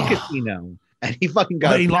to a casino and he fucking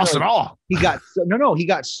got. He lost it all. He got he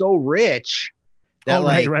got so rich. That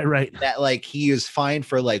right. That like he is fined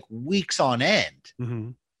for like weeks on end.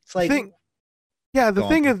 Mm-hmm. It's like,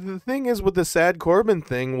 the thing is with the Sad Corbin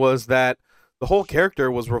thing was that the whole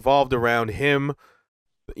character was revolved around him.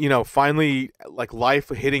 Finally, like life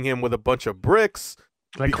hitting him with a bunch of bricks.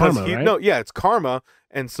 Like karma, right? It's karma,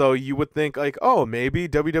 and so you would think like, oh, maybe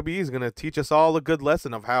WWE is gonna teach us all a good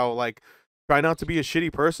lesson of how like try not to be a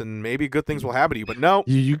shitty person. Maybe good things will happen to you. But no,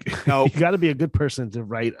 You No. you got to be a good person to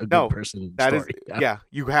write a good No, person that is story.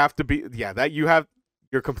 you have to be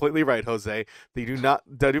you're completely right, Jose. They do not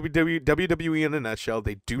WWE in a nutshell.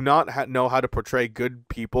 They do not know how to portray good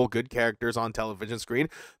people, good characters on television screen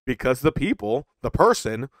because the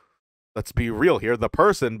person, let's be real here, the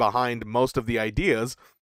person behind most of the ideas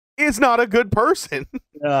is not a good person.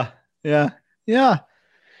 Yeah.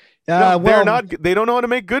 They're Well, not. They don't know how to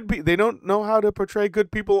make good. They don't know how to portray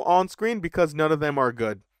good people on screen because none of them are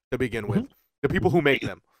good to begin with. The people who make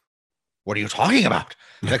them. what are you talking about?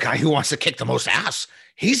 The guy who wants to kick the most ass,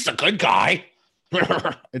 he's the good guy.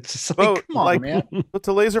 It's just like, Well, come on, like- man. But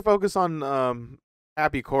to laser focus on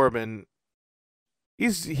Happy Corbin,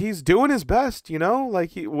 he's doing his best. You know,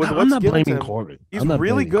 like with I'm what's not given to blaming him. Corbin. He's I'm not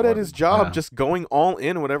really blaming good at Corbin. his job, Yeah. just going all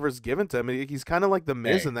in whatever's given to him. He's kind of like the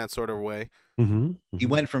Miz Hey. in that sort of way. Mhm, He mhm.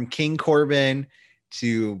 went from King Corbin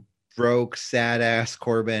to broke, sad ass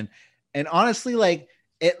Corbin. And honestly, like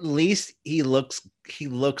at least he looks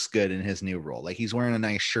good in his new role. Like he's wearing a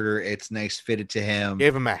nice shirt. It's nice fitted to him.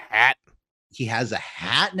 Gave him a hat. He has a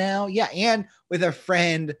hat now. Yeah. And with a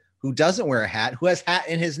friend who doesn't wear a hat, who has hat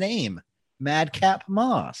in his name, Madcap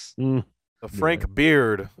Moss. Mm. The Frank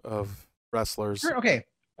Beard of wrestlers. Okay.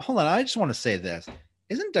 Hold on. I just want to say this.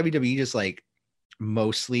 Isn't WWE just like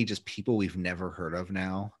mostly just people we've never heard of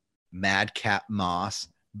now? Madcap Moss,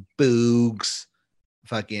 Boogs,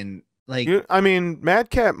 fucking like I mean,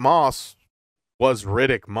 Madcap Moss was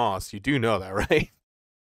Riddick Moss. You do know that, right?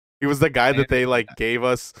 He was the guy that they like gave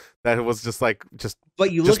us that was just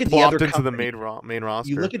but you just look at the other plopped into the company. main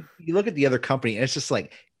roster. You look at the other company and it's just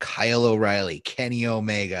like Kyle O'Reilly, Kenny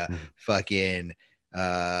Omega, fucking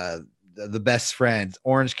the best friends,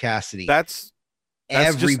 Orange Cassidy. that's just-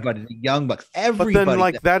 everybody, the Young Bucks, but everybody. then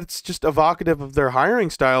like that's just evocative of their hiring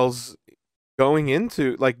styles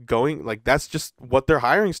that's just what their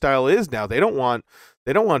hiring style is now. They don't want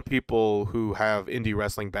people who have indie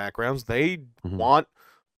wrestling backgrounds. They Mhm. want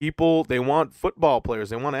people, they want football players,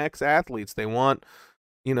 they want ex-athletes, they want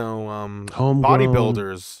Homegrown.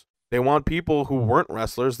 bodybuilders. They want people who weren't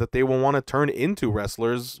wrestlers that they will want to turn into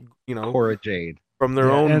wrestlers, Cora Jade. from their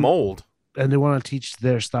Yeah, own and- mold. and they want to teach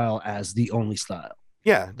their style as the only style.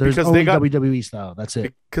 Yeah, There's because only they got WWE style. That's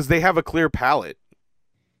it. because they have a clear palette.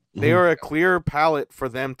 They Mhm. are a clear palette for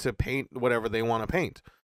them to paint whatever they want to paint.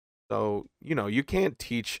 So, you can't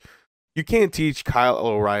teach Kyle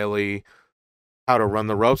O'Reilly how to run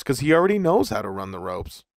the ropes because he already knows how to run the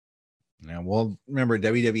ropes. Yeah, well, remember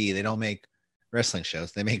WWE, they don't make wrestling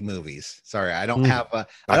shows, they make movies. Sorry, I don't Mm. have a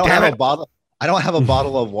God damn it. bottle. I don't have a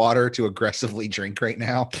bottle of water to aggressively drink right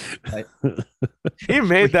now. He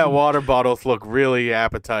made that water bottle look really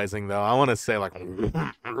appetizing, though. I want to say, like,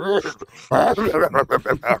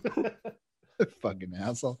 Fucking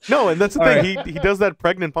asshole. no, and that's the All thing. right. He does that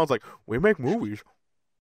pregnant pause, like, we make movies.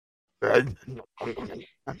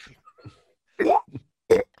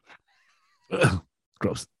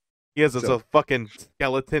 Gross. He has So- a fucking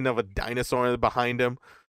skeleton of a dinosaur behind him.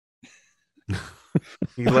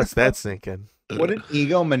 He lets that sink in. What an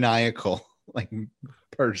egomaniacal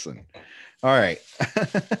person. All right.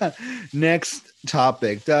 Next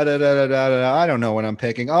topic. I don't know what I'm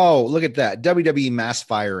picking. Oh, look at that. WWE mass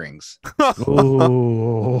firings. Oh,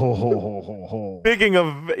 Speaking of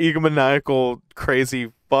egomaniacal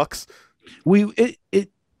crazy fucks,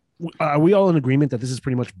 are we all in agreement that this is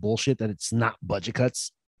pretty much bullshit? That it's not budget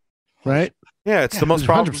cuts, right? yeah, it's Yeah, the most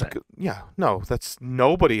problem. 100%. Yeah, no, that's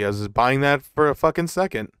nobody is buying that for a fucking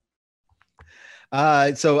second.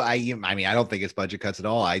 So I mean, I don't think it's budget cuts at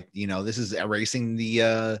all. This is erasing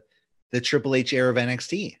the Triple H era of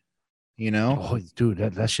NXT. Oh, dude,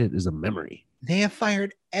 that shit is a memory. They have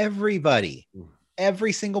fired everybody,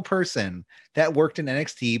 every single person that worked in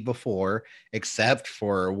NXT before, except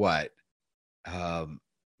for what?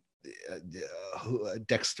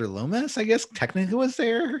 Dexter Lumis, I guess, technically was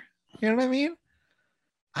there. You know what I mean?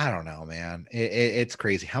 I don't know, man. It's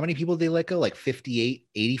crazy. How many people did they let go? Like 58,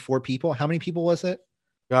 84 people? How many people was it?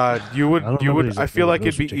 God, I don't know what I feel exactly, like but it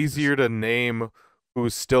was it'd be ridiculous. easier to name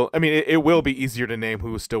who's still. I mean, it will be easier to name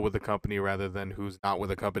who's still with the company rather than who's not with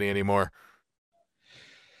the company anymore.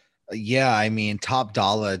 Yeah, I mean, Top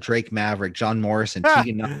Dollar, Drake Maverick, John Morrison, Ah!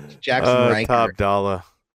 Tegan Knox, Jackson Riker, Top dollar.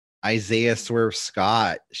 Isaiah Swerve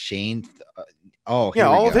Scott, Shane. Yeah, here we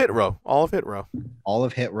all of go. Hit Row. All of Hit Row. All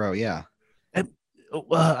of Hit Row. Yeah.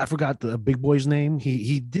 I forgot the big boy's name.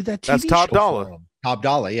 He did that TV That's Top show Dollar. for him. Top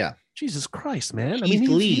Dollar. Yeah. Jesus Christ, man! Keith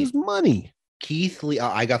Lee. He was money, Keith Lee.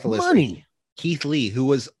 I got the list. money. Keith Lee, who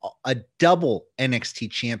was a double NXT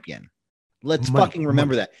champion. Let's Money, fucking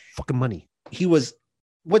remember money. that. Fucking money. He was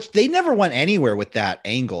which they never went anywhere with that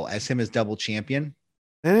angle as him as double champion.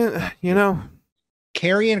 And, you know,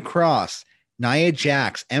 Karrion Kross, Nia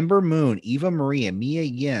Jax, Ember Moon, Eva Marie, Mia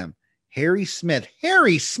Yim, Harry Smith.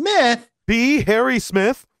 Harry Smith? B. Harry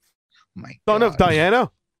Smith, Oh my son of God.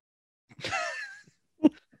 Diana.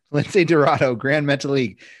 Lindsay Dorado, Grand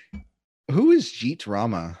Metalik. Who is Jeet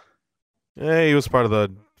Rama? Hey, he was part of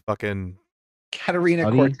the fucking Katarina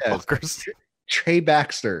Buddy. Cortez. fuckers. Trey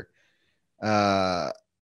Baxter.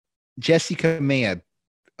 Jessica Maya.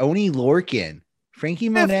 Oni Lorkin. Frankie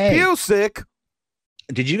Monet. Music.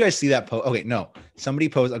 Did you guys see that post? Okay, no. Somebody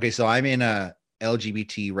posted. Okay, so I'm in a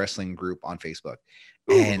LGBT wrestling group on Facebook.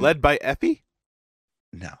 Ooh, And led by Effie.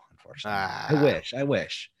 no, unfortunately. Ah. I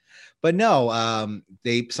wish. But no,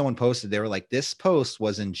 someone posted, they were like, this post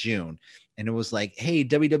was in June, and it was like, hey,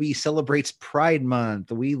 WWE celebrates Pride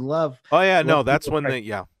Month. We love, Oh yeah, no, Well, that's people when are- they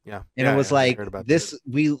yeah. and Yeah, it was yeah, I like heard about this.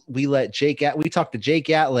 We let we talked to Jake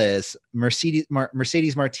Atlas, Mercedes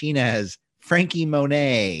Martinez, Frankie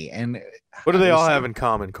Monet, and What do they it was all so- have in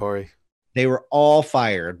common, Corey? They were all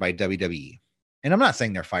fired by WWE, and I'm not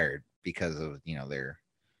saying they're fired because of their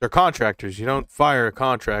They're contractors. You don't fire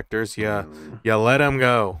contractors. You let them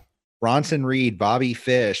go. Bronson Reed, Bobby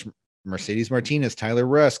Fish, Mercedes Martinez, Tyler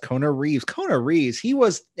Russ, Kona Reeves. Kona Reeves, he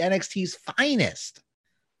was NXT's finest.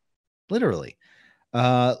 Literally.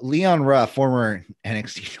 Leon Ruff, former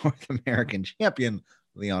NXT North American champion,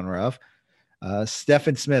 Leon Ruff.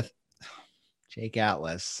 Stephen Smith, Jake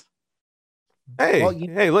Atlas. Hey, Well,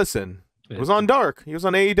 hey, listen. It was on Dark. He was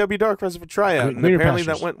on AEW Dark for a tryout, and Greener apparently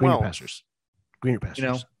pastures, that went greener well. Pastures. Greener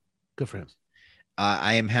pastures. Good for him.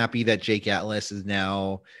 I am happy that Jake Atlas is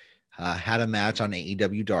now had a match on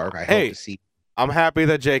AEW Dark. I Hey. hope to see. I'm happy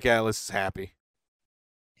that Jake Atlas is happy.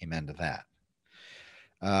 Amen to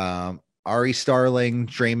that. Ari Starling,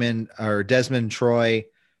 Desmond Troy,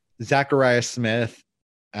 Zachariah Smith,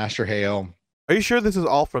 Asher Hale. Are you sure this is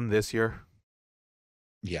all from this year?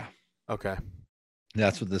 Yeah, Okay.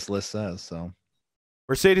 that's what this list says. So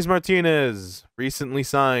Mercedes Martinez recently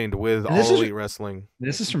signed with And this All is- Elite Wrestling.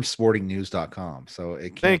 this is from sportingnews.com. So it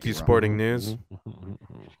can't Thank be you, wrong. Sporting News.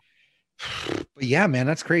 But yeah, man,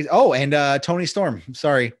 that's crazy. Oh, and Tony Storm.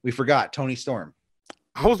 Sorry, we forgot Tony Storm.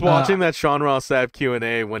 I was watching that Sean Ross Sapp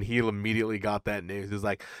Q&A when he immediately got that news. He was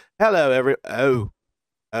like, hello, oh.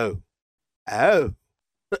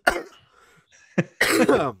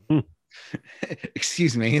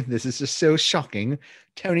 Excuse me, this is just so shocking.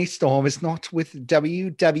 Tony Storm is not with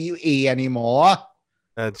WWE anymore.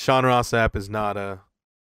 Sean Ross Sapp is not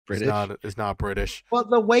British. Is not British. Well,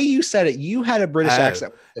 the way you said it, you had a British Oh.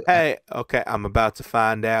 accent. Hey, okay, I'm about to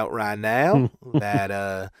find out right now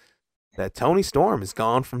that Tony Storm is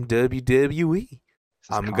gone from WWE.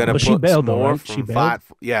 I'm gonna Well, she put bailed some though, more right? from She bailed? fight.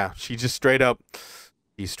 Yeah, she just straight up.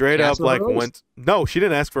 He straight She up asked for a like release? went. No, she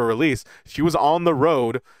didn't ask for a release. She was on the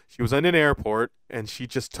road. She was in an airport, and she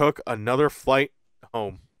just took another flight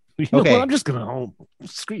home. You know Okay. what? I'm just gonna home.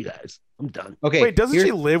 Screw you guys. I'm done. Okay, Wait, doesn't here-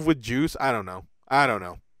 she live with Juice? I don't know. I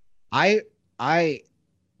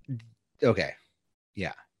okay.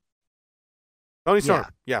 Tony Storm.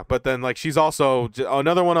 Yeah, but then like she's also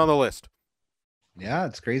another one on the list. Yeah,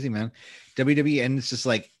 it's crazy, man. WWE, and it's just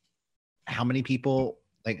like how many people?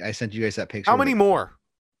 Like I sent you guys that picture. How many more?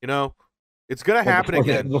 You know, it's gonna happen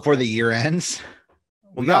again. before the year ends.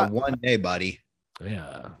 Well, We got not- one day, buddy.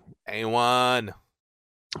 Yeah. A1.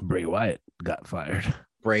 Bray Wyatt got fired.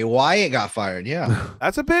 Bray Wyatt got fired. Yeah,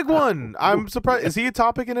 That's a big one. I'm surprised. Is he a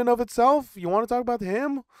topic in and of itself? You want to talk about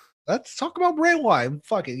him? let's talk about Bray Wyatt.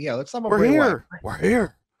 Fuck it. Yeah, let's talk about We're Bray here. We're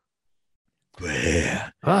here.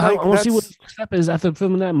 Wyatt. I Like, want to see what that's- the next step is after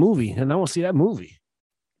filming that movie, and I want to see that movie.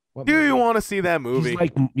 What Do you movie? want to see that movie? He's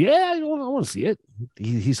like, yeah, I want to see it.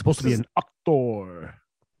 He's supposed to be This an actor.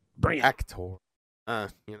 Brilliant. actor.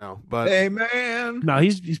 You know, but Hey man. No,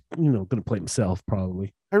 he's gonna play himself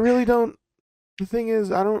probably. I really don't. The thing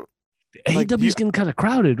is, I don't Like, AEW's getting kind of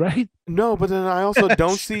crowded, right? know. But then I also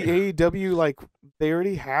don't see AEW like they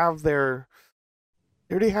already have their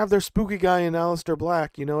spooky guy in Aleister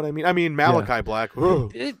Black. You know what I mean? I mean Malachi Black.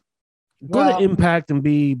 Ugh. Go Well- to Impact and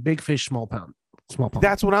be big fish, small pond. Small pond.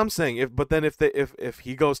 That's what I'm saying. If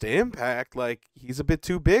he goes to Impact, like he's a bit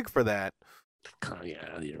too big for that.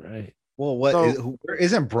 Yeah, you're right. Well, what So-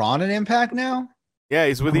 isn't Braun an Impact now? Yeah,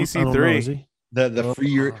 he's with I don't know, is EC3. he?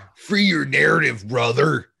 The free your narrative,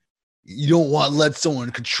 brother. You don't want to let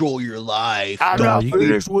someone control your life. I'm No, not you-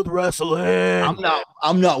 finished with wrestling.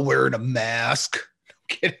 I'm not wearing a mask. I'm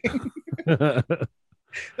kidding.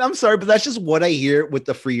 I'm sorry, but that's just what I hear with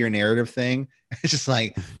the free your narrative thing. It's just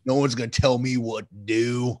like no one's gonna tell me what to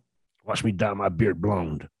do. Watch me dye my beard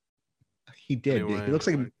blonde. He did. Anyway, He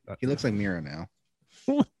looks like Mira now.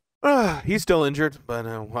 He's still injured, but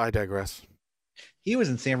I digress. He was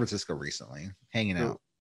in San Francisco recently, hanging Who? out.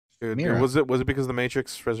 Dude, Mira. was it because of the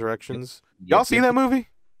Matrix Resurrections? Yep, Y'all seen that movie?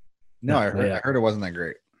 No, I Yeah. heard it wasn't that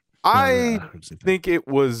great. I think it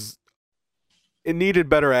needed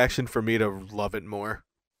better action for me to love it more.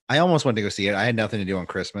 I almost went to go see it. I had nothing to do on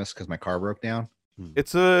Christmas because my car broke down.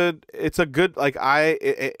 It's a good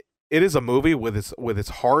it is a movie with its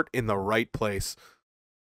heart in the right place.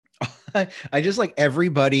 I just like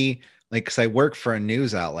everybody, like, because I work for a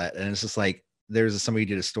news outlet, and it's just like there's somebody who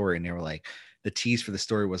did a story, and they were like, the tease for the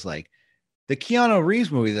story was like the Keanu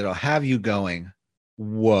Reeves movie that'll have you going,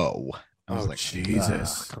 whoa. I was like,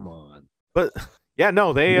 Jesus, come on. But yeah,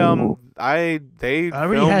 no, they I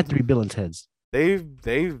already had 3 Bill and Ted's. They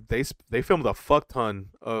filmed a fuck ton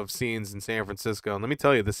of scenes in San Francisco, and let me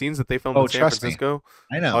tell you, the scenes that they filmed in San Francisco.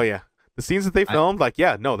 I know. Oh yeah, the scenes that they filmed,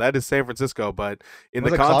 that is San Francisco. But in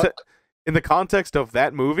Was the context of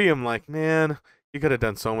that movie, I'm like, man, you could have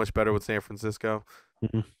done so much better with San Francisco.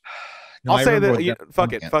 No, I'll say that.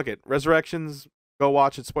 Fuck it. Resurrections. Go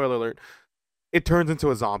watch it. Spoiler alert. It turns into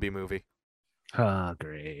a zombie movie. Ah,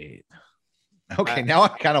 great. Okay, now I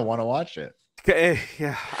kind of want to watch it.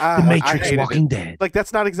 Yeah, The Matrix, Walking Dead. Like,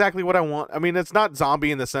 that's not exactly what I want. I mean, it's not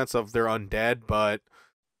zombie in the sense of they're undead, but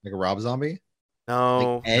Like a Rob Zombie?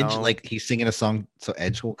 no, Like Edge, no. like he's singing a song so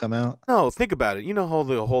Edge will come out? No, think about it. You know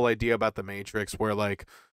the whole idea about the Matrix, where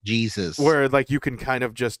Jesus. you can kind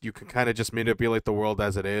of just manipulate the world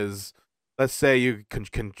as it is. Let's say you can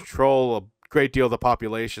control a great deal of the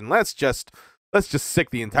population. Let's just sick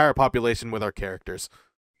the entire population with our characters.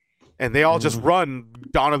 And they all just run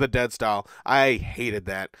Dawn of the Dead style. I hated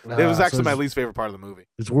that. It was actually my least favorite part of the movie.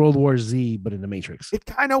 It's World War Z, but in the Matrix. It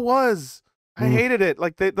kind of was. I hated it.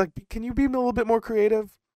 Can you be a little bit more creative?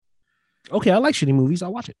 Okay, I like shitty movies.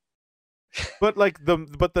 I'll watch it. But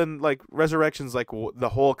then Resurrections, the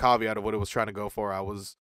whole caveat of what it was trying to go for, I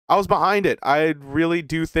was behind it. I really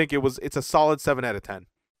do think it's a solid 7 out of 10.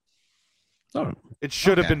 Oh, It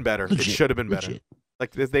should have been better. Legit. It should have been better. Legit.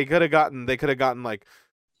 Like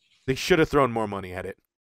they should have thrown more money at it.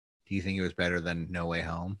 Do you think it was better than No Way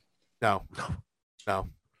Home? No.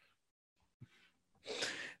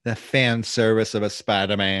 The fan service of a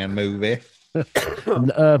Spider-Man movie.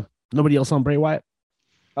 Nobody else on Bray Wyatt?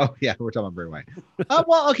 Oh yeah, we're talking about Bray Wyatt.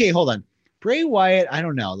 Well, okay, hold on. Bray Wyatt, I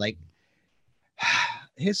don't know. Like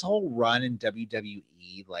his whole run in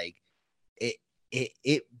WWE, like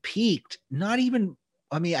it peaked. Not even.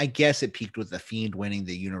 I mean, I guess it peaked with the Fiend winning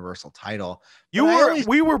the Universal title.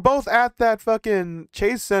 We were both at that fucking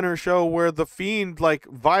Chase Center show where the Fiend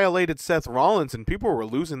violated Seth Rollins and people were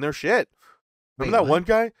losing their shit. Remember that one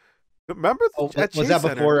guy? Remember was that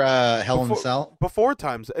before Hell in a Cell? Before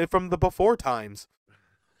times, from the before times.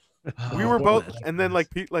 We were both, and then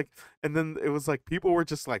and then it was people were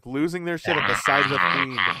just losing their shit at the sight of the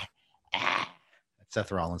Fiend.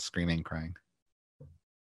 Seth Rollins screaming, crying.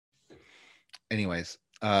 Anyways,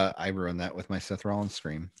 I ruined that with my Seth Rollins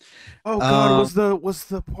scream. Oh God, was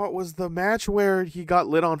the match where he got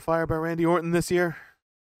lit on fire by Randy Orton this year?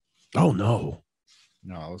 Oh no,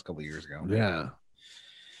 it was a couple years ago. Yeah.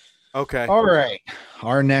 Okay. All right.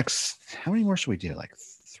 Our next. How many more should we do?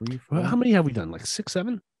 3, 4? Well, how many have we done? 6,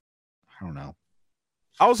 7? I don't know,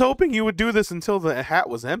 I was hoping you would do this until the hat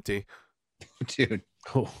was empty, dude.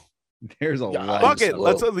 Oh, there's a lot. Fuck it.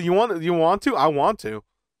 Let's. You want to? I want to.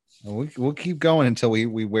 We'll keep going until we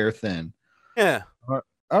wear thin. Yeah. All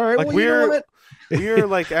right. We're at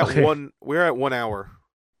Okay. We're at 1 hour.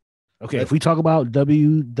 okay. If we talk about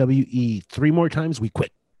WWE 3 more times, we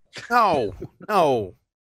quit. No.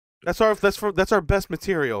 That's our best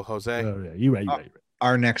material, Jose. Oh, yeah, you're right.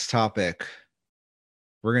 Our next topic.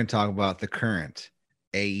 We're going to talk about the current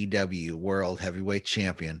AEW World Heavyweight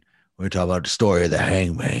Champion. We're going to talk about the story of the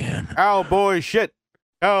Hangman. Cowboy shit.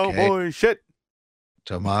 Shit.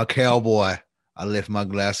 To my cowboy, I lift my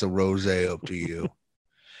glass of rosé up to you.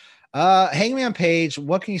 Hangman Page,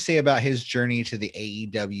 what can you say about his journey to the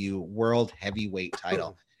AEW World Heavyweight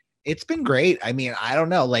title? It's been great. I mean, I don't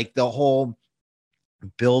know, the whole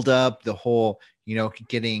build up, the whole,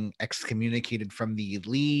 getting excommunicated from the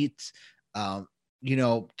elite,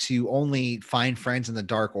 to only find friends in the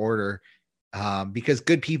Dark Order, because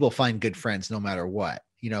good people find good friends no matter what.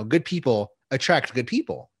 Good people attract good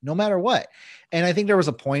people no matter what. And I think there was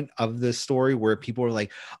a point of this story where people were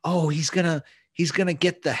like, oh, he's gonna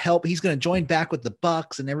get the help, he's gonna join back with the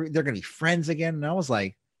Bucks and they're gonna be friends again. And I was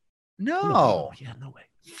like, no way,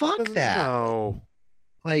 fuck that. No.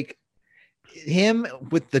 Him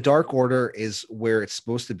with the Dark Order is where it's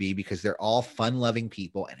supposed to be, because they're all fun-loving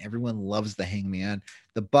people and everyone loves the Hangman.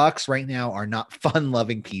 The Bucks right now are not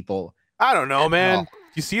fun-loving people. I don't know, man.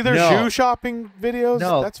 You see their shoe shopping videos?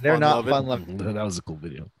 No, that's they're not fun. That was a cool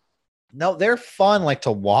video. No, they're fun like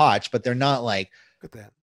to watch, but they're not like. Look at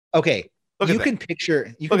that. Okay, Look you at can that.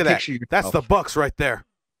 picture. You Look can at picture that. That's the Bucks right there.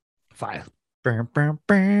 Fire. I'm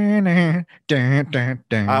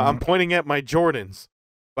I'm pointing at my Jordans.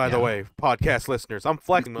 By the Yeah. way, podcast listeners, I'm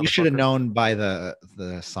flexing. You should have motherfucker. known by the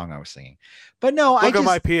song I was singing, but no, Look I at just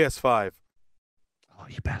my PS5. Oh,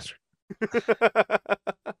 you bastard.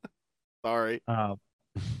 Sorry.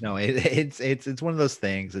 no. It's one of those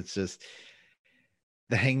things. It's just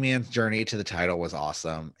the Hangman's journey to the title was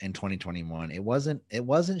awesome in 2021. It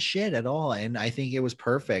wasn't shit at all, and I think it was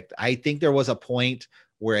perfect. I think there was a point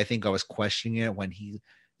where I think I was questioning it when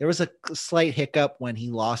there was a slight hiccup when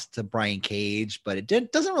he lost to Brian Cage, but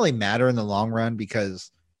it doesn't really matter in the long run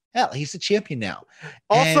because hell, he's the champion now.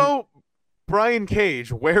 Also, Brian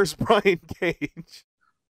Cage. Where's Brian Cage?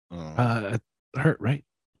 Hurt, right?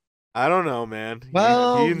 I don't know, man.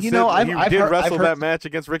 Well, he I've did heard- wrestle I've heard- that match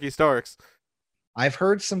against Ricky Starks. I've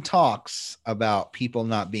heard some talks about people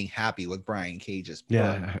not being happy with Brian Cage's book.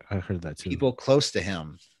 Yeah, I heard that too. People close to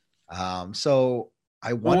him. So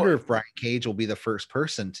I wonder if Brian Cage will be the first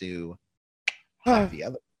person to have the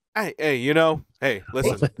other. Hey,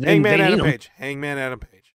 listen. Then Hangman they Adam need him. Page. Hangman Adam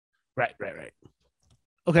Page. Right.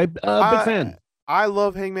 Okay, big fan. I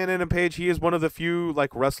love Hangman Adam Page. He is one of the few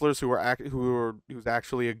like wrestlers who's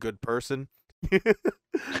actually a good person.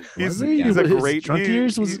 he's a great. Drunk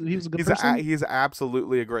years was he was a good person. He's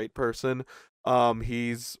absolutely a great person. I'm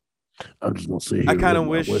just gonna say I kind of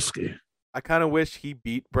with my wish. whiskey. I kind of wish he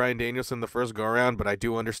beat Bryan Danielson the first go around, but I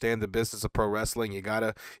do understand the business of pro wrestling. You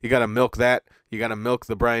gotta milk that. You gotta milk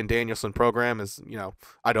the Bryan Danielson program.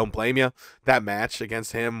 I don't blame you. That match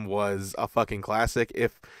against him was a fucking classic.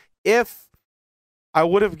 If I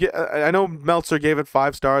would have, I know Meltzer gave it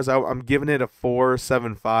 5 stars. I'm giving it a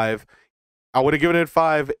 4.75. I would have given it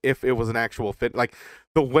 5 if it was an actual fit. Like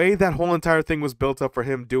the way that whole entire thing was built up for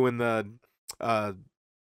him doing the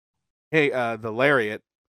lariat.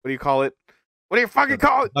 What do you call it? What do you fucking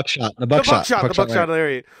call it? The buckshot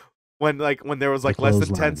lariat. When there was like The less than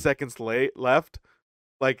 10 clothesline. seconds left,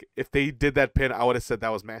 like if they did that pin, I would have said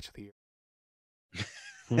that was match of the year.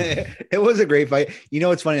 It was a great fight.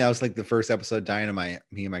 It's funny. I was like the first episode of Dynamite,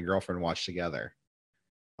 me and my girlfriend watched together.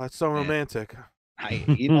 That's so romantic.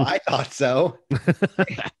 I thought so.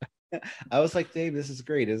 I was like, Dave, this is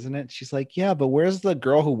great, isn't it? She's like, yeah, but where's the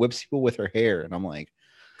girl who whips people with her hair? And I'm like,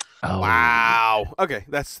 Oh, Wow. Okay,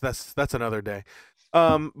 that's another day.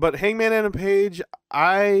 But Hangman Adam Page,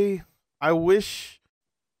 I wish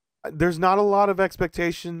there's not a lot of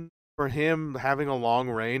expectation for him having a long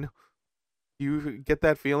reign. You get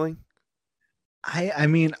that feeling? I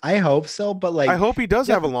mean, I hope so, but like, I hope he does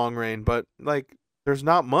yeah. have a long reign, but like there's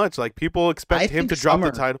not much. Like people expect I him to think drop the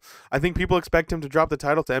Summer- title. I think people expect him to drop the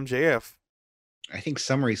title to MJF. I think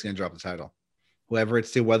Summary's gonna drop the title. Whoever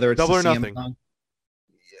it's to, whether it's Double to or CM Nothing. Punk.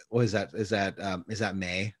 What is that? Is that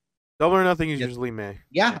May? Double or Nothing is Yeah. usually May.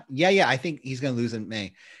 Yeah. I think he's gonna lose in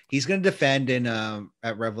May. He's gonna defend in is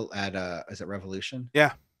it Revolution?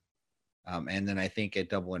 Yeah. And then I think at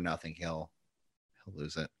Double or Nothing he'll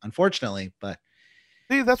lose it. Unfortunately, but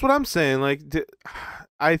See, that's what I'm saying. Like,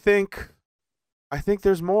 I think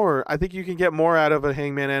there's more. I think you can get more out of a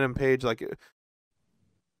Hangman Adam Page, like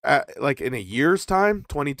in a year's time,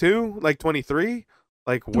 22, like 23.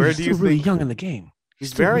 Like, Dude, where he's do you still really think young in the game? he's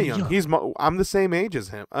still very really young? I'm the same age as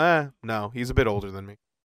him. No, he's a bit older than me.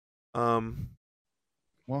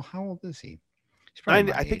 well, how old is he? He's probably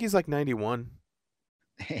my I think age. he's like 91,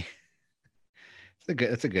 Hey, it's a good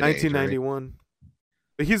age, right? 1991.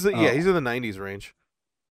 But he's in the 90s range.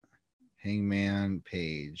 Hangman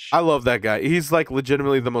Page. I love that guy. He's like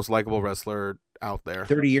legitimately the most likable wrestler out there.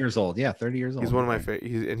 30 years old. Yeah, 30 years old. He's one of my favorite.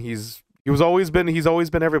 He's always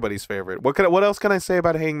been everybody's favorite. What else can I say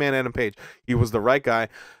about Hangman Adam Page? He was the right guy.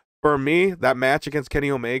 For me, that match against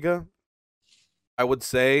Kenny Omega, I would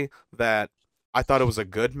say that I thought it was a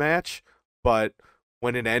good match, but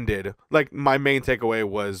when it ended, like my main takeaway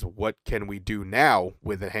was, what can we do now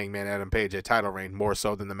with the Hangman Adam Page a title reign more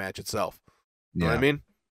so than the match itself? You know what I mean?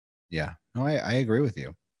 Yeah. No, I agree with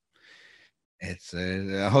you. It's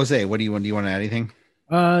Jose. What do you want? Do you want to add anything?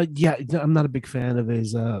 Yeah, I'm not a big fan of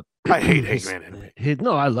his. I hate Hangman Adam Page.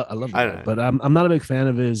 No, I love the I guy, know. but I'm not a big fan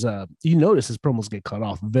of his. You notice his promos get cut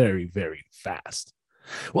off very, very fast.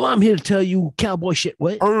 Well, I'm here to tell you cowboy shit.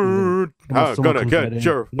 What? I'm Someone gonna comes get right in,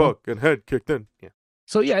 your you know? fucking head kicked in. Yeah.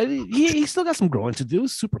 So yeah, he still got some growing to do.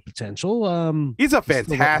 Super potential. He's a Still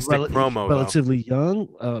fantastic promo, though. relatively young.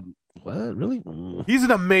 What really? He's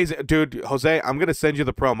an amazing dude. Jose, I'm gonna send you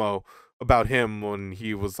the promo about him when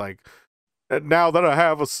he was like, "Now that I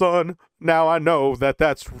have a son, Now I know that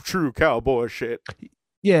that's true cowboy shit.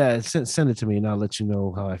 Yeah, send it to me, and I'll let you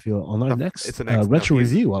know how I feel on our No, next, it's the next- retro no,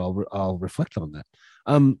 he's- review. I'll reflect on that.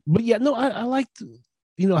 But yeah, no, I liked,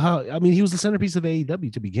 how, I mean, he was the centerpiece of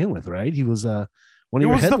AEW to begin with, right? He was one of He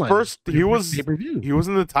your was the headliners first. for He your was. pay-per-view. He was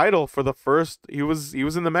in the title for the first. He was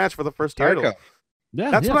in the match for the first title. Jericho.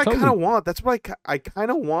 Yeah, That's yeah, what I totally. kind of want. That's what I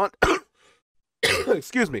kind of want.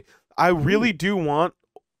 Excuse me. I really do want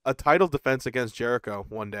a title defense against Jericho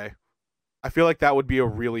one day. I feel like that would be a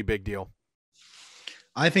really big deal.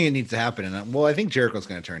 I think it needs to happen, and I think Jericho's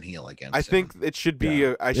going to turn heel again. I soon. think it should be.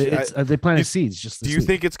 Yeah. I They planted do- seeds. Just do you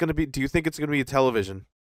think it's gonna be? Do you think it's gonna be a television?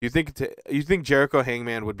 Do you think? You think Jericho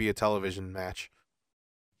Hangman would be a television match?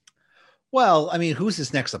 Well, I mean, who's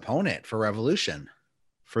his next opponent for Revolution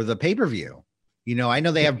for the pay-per-view? I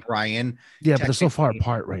know they have Brian. Yeah, but they're so far technically-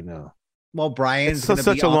 apart right now. Well, Brian's It's gonna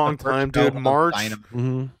such be a on the long first time, show dude. of March. Dynamite.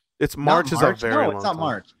 Mm-hmm. It's Not March is a very no, long it's not time.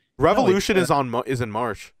 March. Revolution No, is is in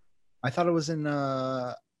March. I thought it was in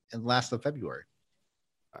last of February.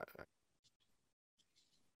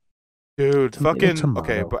 Dude, Tomato, fucking tomato.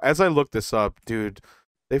 okay. But as I look this up, dude,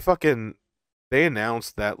 they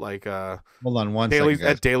announced that like Hold on one Daly's second,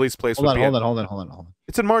 guys. at Daly's place. Hold would on, be hold at- on.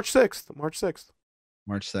 It's in March 6th. March 6th.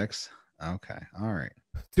 March 6th. Okay. All right.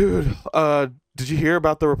 Dude, did you hear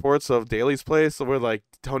about the reports of Daly's place where like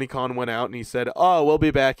Tony Khan went out and he said, "Oh, we'll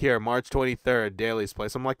be back here March 23rd, Daly's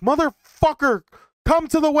place." I'm like, "Motherfucker, come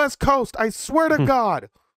to the West Coast. I swear to God."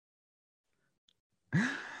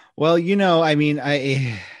 Well, I mean,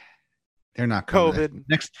 they're not coming. COVID.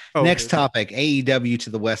 Next COVID. topic, AEW to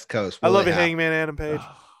the West Coast. I Will love it it, happen? Hangman Adam Page.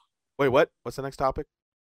 Wait, what? What's the next topic?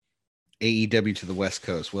 AEW to the West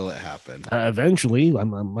Coast. Will it happen? Eventually, I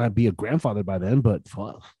might be a grandfather by then, but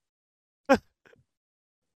fuck.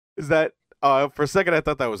 Is that for a second I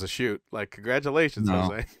thought that was a shoot. Like, congratulations, No.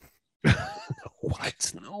 Jose.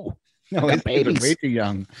 What? No. No, Got it's babies. way too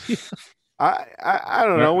young. I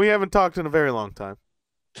don't know. We haven't talked in a very long time.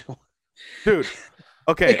 Dude.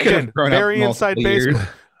 Okay, They could have again, grown up very inside multiple years.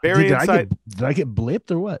 baseball. Very inside Did I get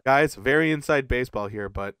blipped or what? guys, very inside baseball here,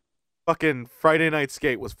 but fucking Friday Night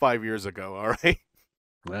Skate was 5 years ago, all right?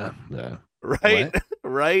 Yeah. Right?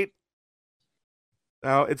 Right?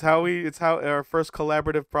 Now it's how our first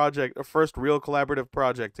collaborative project, our first real collaborative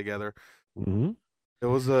project together. Mm-hmm. It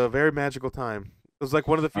was a very magical time. It was like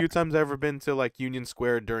one of the few times I've ever been to like Union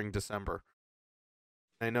Square during December.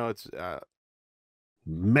 I know it's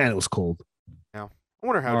Man, it was cold. I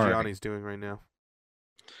wonder how All right. Gianni's doing right now.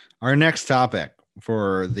 Our next topic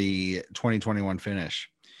for the 2021 finish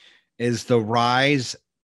is the rise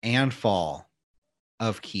and fall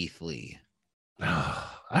of Keith Lee. I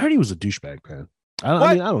heard he was a douchebag, man. I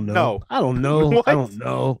What? mean, I don't know. No. I don't know. What? I don't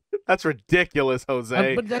know. That's ridiculous,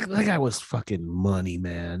 Jose. But that guy was fucking money,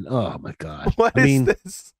 man. Oh my god. What I is mean,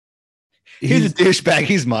 this? He's a douchebag.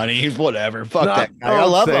 He's money. He's whatever. Fuck No, that guy. I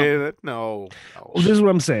Don't love him. say that. No. well, this is what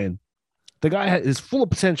I'm saying. The guy is full of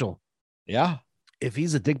potential. Yeah. If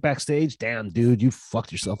he's a dick backstage, damn, dude, you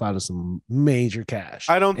fucked yourself out of some major cash.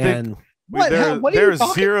 I don't think And What? What are you there's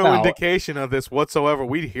talking zero about? indication of this whatsoever.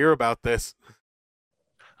 We'd hear about this.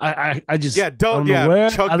 I just Yeah, I don't know yeah, where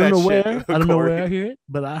chug I don't that know shit, where I don't know Corey. where I hear it,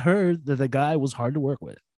 but I heard that the guy was hard to work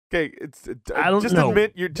with. Okay, it's I don't just know.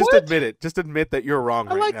 admit you just What? admit it. Just admit that you're wrong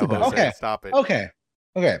I right like now. the guy. Jose. Okay. Stop it. Okay.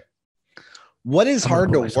 What is I'm gonna hard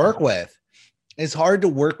put to myself work out. with? It's hard to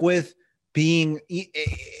work with being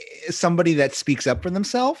somebody that speaks up for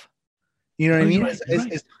themselves. You know what I Oh, mean? you're right, you're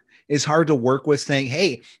right. It's hard to work with saying,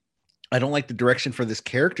 "Hey, I don't like the direction for this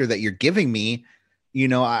character that you're giving me.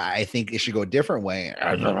 I think it should go a different way."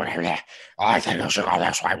 I think it should go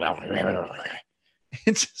this way.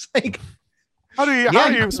 It's just like, How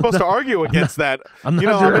are you supposed to argue against that? I'm not You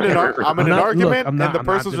know, I'm in denying- I'm in an not- argument, look, I'm not- and the I'm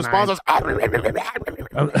not person's denying- response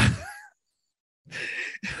is.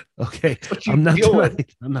 Okay, what you I'm not deal with. denying,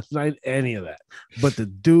 I'm not denying any of that. But the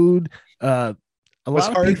dude, a It's lot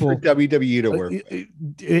of hard people, for WWE to work.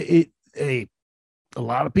 a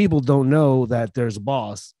lot of people don't know that there's a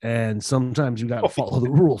boss, and sometimes you got to follow the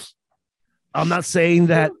rules. I'm not saying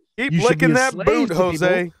that. Keep You should be licking a that slave boot, to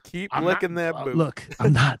Jose. people. Keep I'm licking not, that boot. Look,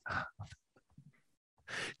 I'm not.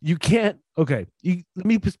 You can't. Okay, let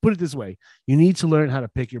me just put it this way: you need to learn how to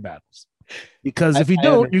pick your battles, because if you I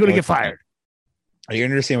don't, you're gonna understand get fired. You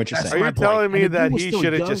understand what you're That's Are saying? my you telling point. me And the that dude was he still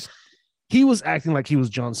should have young. just? He was acting like he was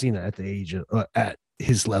John Cena at the age of, at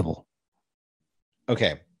his level.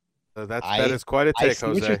 Okay. That I- is quite a I take, see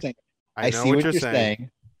what you're Jose. saying. I know see what you're saying.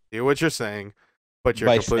 See what you're saying, but you're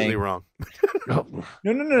By completely saying- wrong. No.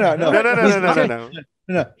 No,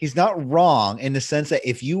 no. He's not wrong in the sense that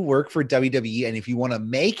if you work for WWE and if you want to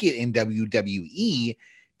make it in WWE,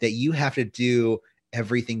 that you have to do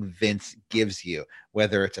everything Vince gives you,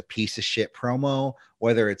 whether it's a piece of shit promo,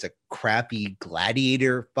 whether it's a crappy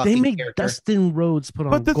gladiator fucking They make character. Dustin Rhodes put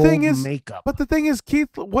on But the gold thing is- makeup. But the thing is,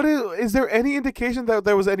 Keith, what is there any indication that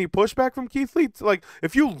there was any pushback from Keith Lee? Like,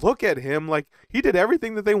 if you look at him, like he did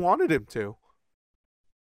everything that they wanted him to.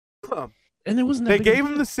 And it wasn't. They That big a gave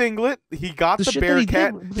him deal. the singlet. He got the shit that he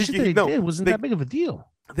Bearcat. did- The shit that he did wasn't that big of a deal.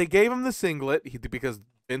 They gave him the singlet because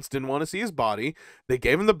Vince didn't want to see his body. They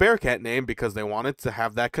gave him the Bearcat name because they wanted to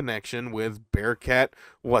have that connection with Bearcat.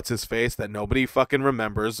 What's his face that nobody fucking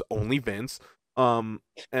remembers, only Vince. And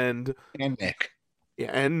Nick.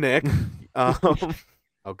 Yeah, and Nick.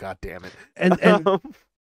 Oh god damn it. And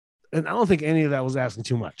I don't think any of that was asking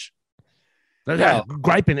too much. No.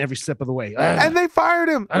 Griping every step of the way. And they fired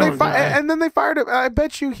him. I don't know. And then they fired him. I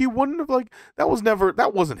bet you he wouldn't have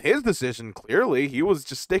that wasn't his decision. Clearly, he was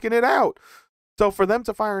just sticking it out. So for them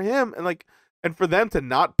to fire him and for them to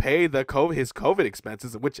not pay his COVID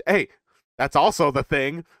expenses, which that's also the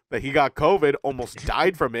thing that he got COVID, almost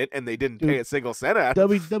died from it, and they didn't pay a single cent out.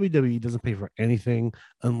 WWE doesn't pay for anything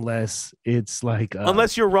unless it's like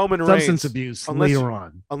unless you're Roman substance Reigns, abuse unless later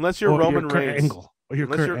on. unless you're Or Roman your Kurt Reigns. Angle, or your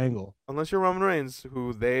Unless Kurt you're- Angle. Unless you're Roman Reigns,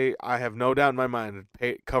 who I have no doubt in my mind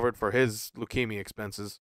covered for his leukemia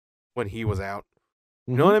expenses when he was out.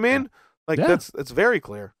 You know what I mean? Like Yeah. that's very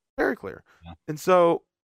clear, very clear. Yeah. And so,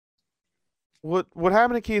 what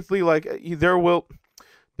happened to Keith Lee? Like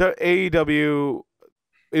the AEW,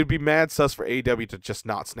 it'd be mad sus for AEW to just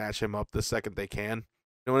not snatch him up the second they can. You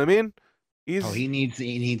know what I mean? He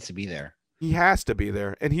needs to be there. He has to be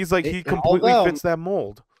there, and he's like he And completely although- fits that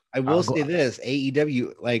mold. I will say this: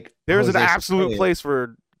 AEW, like There's an Jose said absolute earlier, place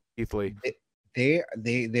for Keith Lee.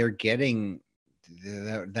 they're getting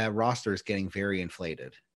that roster is getting very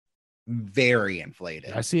inflated, very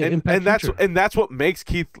inflated. I see it. And that's what makes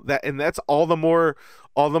Keith and that's all the more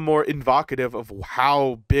evocative of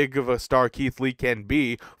how big of a star Keith Lee can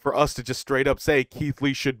be for us to just straight up say Keith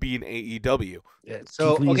Lee should be in AEW.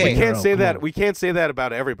 So, Keith Lee is okay. a We can't hero, say come that. on. We can't say that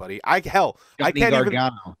about everybody. I Johnny can't even.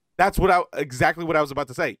 Gargano. That's exactly what I was about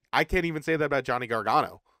to say. I can't even say that about Johnny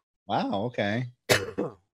Gargano. Wow. Okay.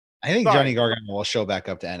 I think Sorry. Johnny Gargano will show back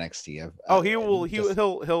up to NXT. Oh, he will. He'll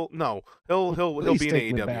Please be in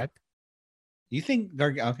take me AEW. back. You think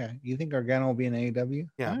Okay. You think Gargano will be in AEW?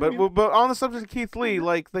 Yeah, All right. but on the subject of Keith Lee,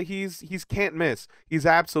 like he's can't miss. He's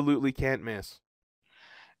absolutely can't miss.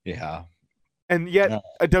 Yeah. And yet No.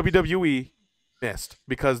 a WWE missed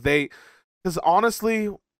because honestly,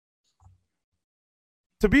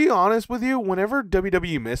 to be honest with you, whenever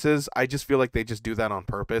WWE misses, I just feel like they just do that on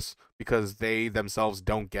purpose because they themselves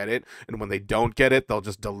don't get it, and when they don't get it, they'll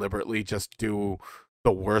just deliberately just do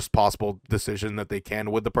the worst possible decision that they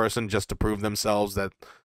can with the person just to prove themselves that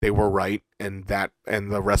they were right and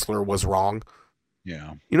the wrestler was wrong.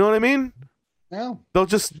 Yeah. You know what I mean? No.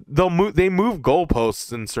 They move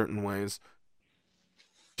goalposts in certain ways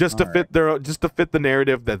just to All fit the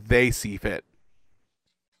narrative that they see fit.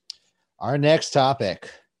 Our next topic.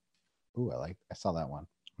 Ooh, I saw that one.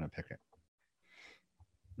 I'm gonna pick it.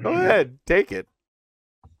 Go ahead, take it.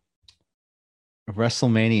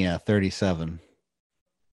 WrestleMania 37.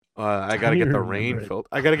 I How gotta do you get the remember rain it? filter.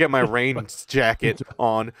 I gotta get my rain jacket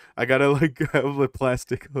on. I gotta have the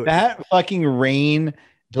plastic hood. That fucking rain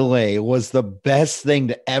delay was the best thing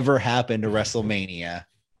to ever happen to WrestleMania.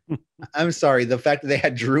 I'm sorry, the fact that they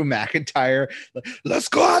had Drew McIntyre, let's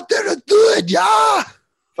go out there and do it, yeah,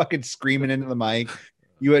 fucking screaming into the mic.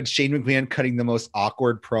 You had Shane McMahon cutting the most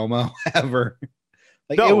awkward promo ever.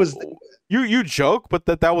 Like No, it was. you joke, but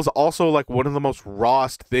that was also like one of the most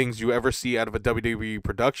rawest things you ever see out of a WWE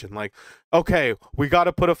production. Like, okay, we got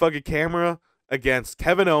to put a fucking camera against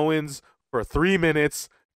Kevin Owens for 3 minutes.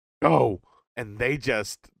 Go. And it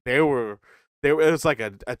was like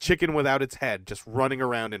a chicken without its head just running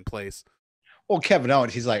around in place. Well, Kevin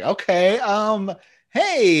Owens, he's like, okay,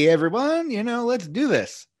 hey everyone, let's do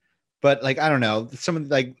this. But like, I don't know,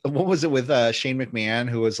 what was it with Shane McMahon,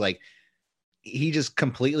 who was like, he just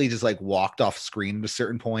completely just like walked off screen at a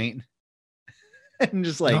certain point and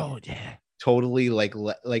just like, Oh yeah. totally like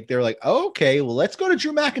they're like, oh, okay, well, let's go to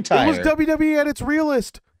Drew McIntyre. It was WWE at its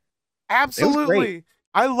realest. Absolutely. great.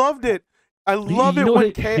 I loved it. I love You it know when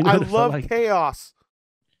what- you know I what it felt love like? chaos.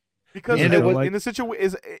 Because And it was- in a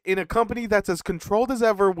situation in a company that's as controlled as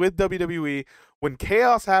ever with WWE, when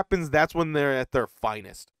chaos happens, that's when they're at their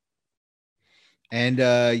finest. And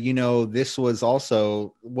this was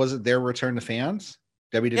it their return to fans?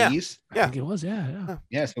 WWE's? Yeah. I think it was. Yeah.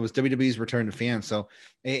 Yes, it was WWE's return to fans. So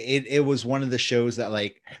it was one of the shows that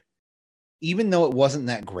like even though it wasn't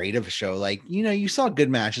that great of a show, like, you saw good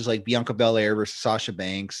matches like Bianca Belair versus Sasha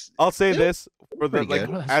Banks. I'll say It this for the pretty like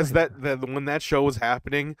good. as that when that show was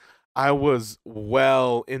happening, I was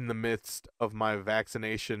well in the midst of my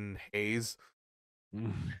vaccination haze.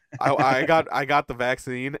 I got the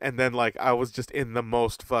vaccine, and then like I was just in the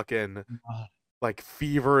most fucking like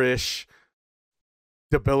feverish,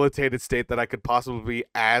 debilitated state that I could possibly be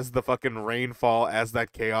as the fucking rainfall, as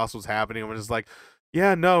that chaos was happening. I'm just like,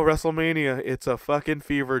 yeah, no, WrestleMania, it's a fucking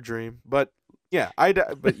fever dream. But yeah,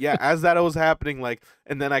 as that was happening, like,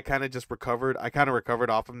 and then I kind of just recovered. I kind of recovered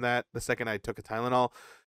off from that the second I took a Tylenol.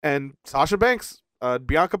 And Sasha Banks,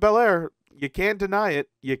 Bianca Belair, you can't deny it.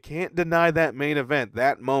 You can't deny that main event,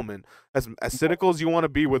 that moment. As cynical as you want to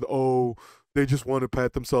be with, oh, they just want to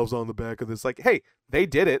pat themselves on the back of this. Like, hey, they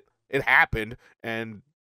did it. It happened, and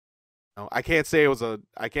I can't say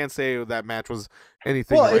that match was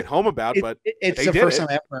anything to write home about. But it's the first time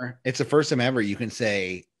ever. It's the first time ever you can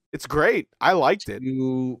say it's great. I liked it.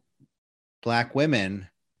 Two black women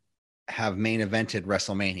have main evented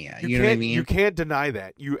WrestleMania. You know what I mean? You can't deny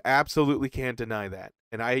that. You absolutely can't deny that.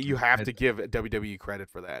 And you have to give WWE credit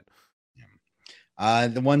for that.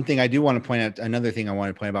 The one thing I do want to point out, another thing I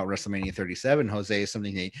want to point out about WrestleMania 37, Jose, is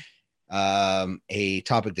something that a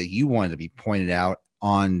topic that you wanted to be pointed out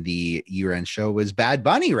on the year-end show was Bad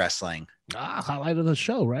Bunny wrestling. Highlight of the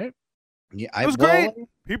show, right? Yeah, it was great.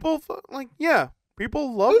 People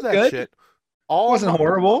people love that good. shit. It wasn't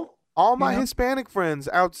horrible. All my Hispanic friends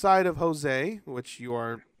outside of Jose, which you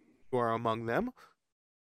are among them,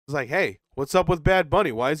 was like, hey, what's up with Bad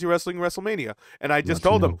Bunny? Why is he wrestling WrestleMania? And I just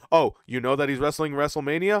told them, oh, you know that he's wrestling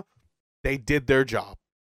WrestleMania? They did their job.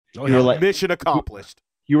 Mission accomplished.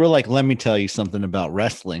 You were like, let me tell you something about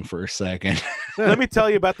wrestling for a second. Let me tell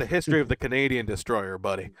you about the history of the Canadian Destroyer,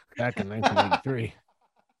 buddy. Back in 1983.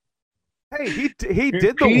 Hey, he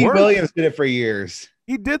did the Pete work. Williams did it for years.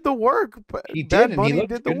 He did the work. He did, Bad and Bunny he looked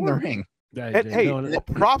did good the in the work. ring. And,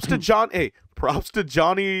 props to John. Hey, props to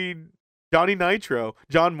Johnny Nitro,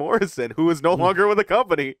 John Morrison, who is no longer with the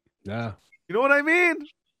company. Yeah, you know what I mean.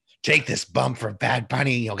 Take this bump for Bad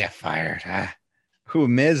Bunny, you'll get fired. Who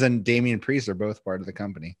Miz and Damian Priest are both part of the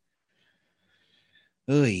company.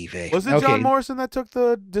 Was it John Morrison that took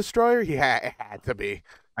the Destroyer? It had to be.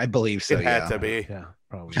 I believe so. It had to be. Yeah,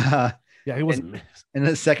 probably. Yeah, he wasn't. And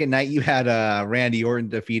the second night, you had Randy Orton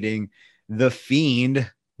defeating The Fiend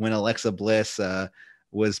when Alexa Bliss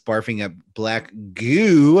was barfing up black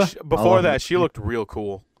goo. Before that, she looked real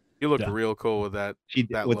cool. She looked real cool with that. She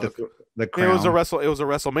did that with look. The crown. It was a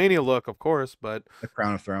WrestleMania look, of course, but the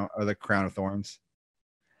crown of thorns.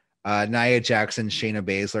 Nia Jackson, Shayna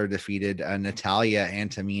Baszler defeated Natalya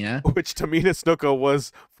and Tamina. Which Tamina Snuka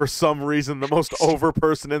was, for some reason, the most over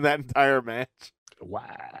person in that entire match.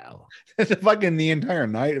 Wow. Fucking the entire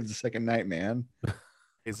night of the second night, man.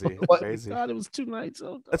 Crazy. God, it was 2 nights.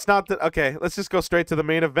 That's not that. Okay, let's just go straight to the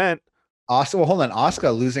main event. Asuka, well, hold on.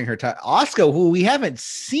 Asuka losing her title. Asuka, who we haven't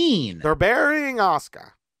seen. They're burying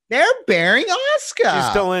Asuka. They're burying Asuka. She's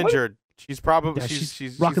still injured. She's probably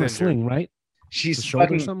she's rocking a sling, right? She's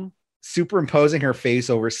shoulder or something. Superimposing her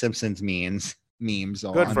face over Simpsons memes.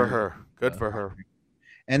 Good for her. Good for her.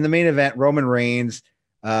 And the main event, Roman Reigns,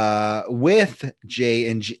 with Jey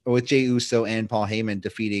Uso and Paul Heyman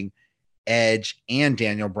defeating Edge and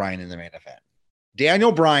Daniel Bryan in the main event.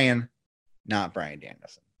 Daniel Bryan, not Bryan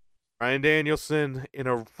Danielson. Bryan Danielson in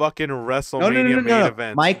a fucking WrestleMania main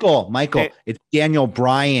event. Michael, it's Daniel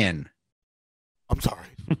Bryan. I'm sorry.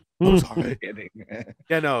 I'm sorry.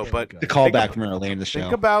 Yeah, no, but the callback from earlier in the show.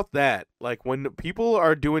 Think about that. Like when people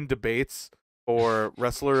are doing debates for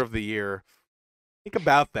Wrestler of the Year, think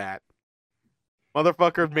about that.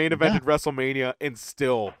 Motherfucker main evented WrestleMania and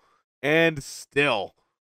still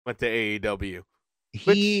went to AEW.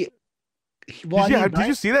 Did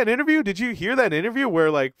you see that interview? Did you hear that interview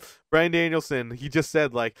where like Bryan Danielson, he just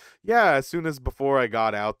said like, yeah, as soon as before I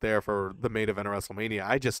got out there for the main event of WrestleMania,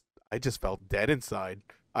 I just felt dead inside.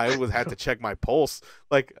 I had to check my pulse.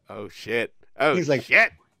 Like, oh shit. Oh, he's like,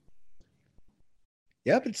 shit.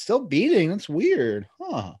 Yep, it's still beating. That's weird.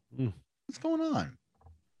 Huh. What's going on?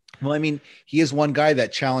 Well, I mean, he is one guy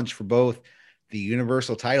that challenged for both the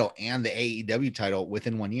Universal title and the AEW title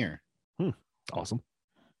within 1 year. Awesome.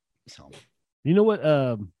 So, you know what?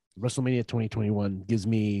 WrestleMania 2021 gives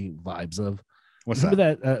me vibes of. What's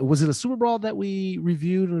Remember that? Was it a Super Brawl that we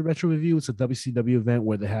reviewed in a retro review? It's a WCW event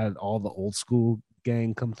where they had all the old school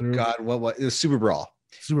gang come through. God, what? It was Super Brawl.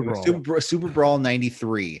 Super Brawl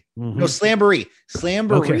 93. Mm-hmm. No,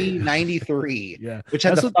 Slamboree 93. Yeah, which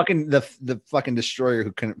had the fucking destroyer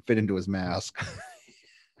who couldn't fit into his mask.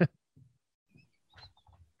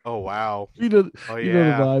 Oh wow. You know the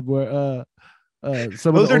vibe where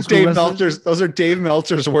Some of Those the are old school Dave wrestlers. Meltzer's. Those are Dave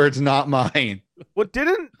Meltzer's words, not mine. What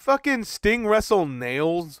didn't fucking Sting wrestle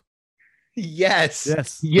Nails? Yes.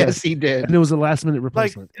 Yes, Yes, he did. and it was a last minute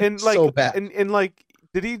Like replacement. and like So bad. and like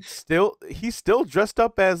did he still dressed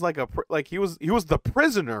up as like like he was the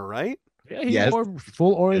prisoner, right? Yeah, he Yes. wore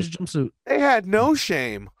full orange jumpsuit. They had no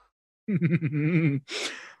shame.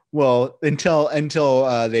 Well, until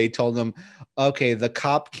they told him, okay,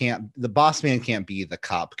 the boss man can't be the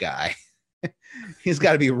cop guy. He's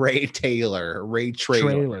got to be Ray Trailer.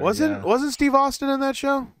 Wasn't Steve Austin in that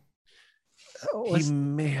show? He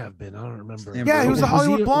may have been. I don't remember. Yeah, he was the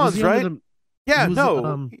Hollywood Blondes, right? Yeah, was,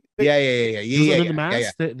 no. Yeah. The mask.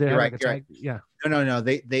 Yeah. They had You're like a right, tag. Yeah. No.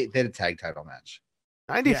 They had a tag title match.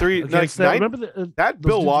 93. Yeah, like, remember that those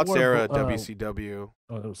Bill dudes Watts wore, era WCW.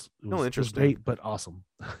 Oh, it was interesting. great, but awesome.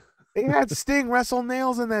 They had Sting wrestle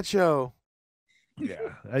Nails in that show. Yeah.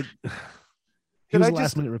 He was a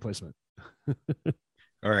last minute replacement.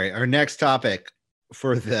 All right. Our next topic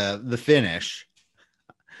for the finish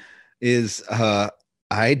is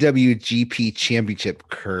IWGP Championship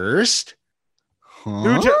cursed.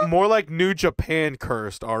 Huh? More like New Japan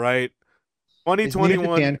cursed, all right? Is New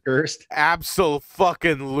 2021 Japan cursed.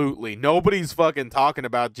 Absolutely. Nobody's fucking talking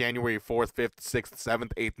about January 4th, 5th, 6th,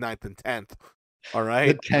 7th, 8th, 9th, and 10th. All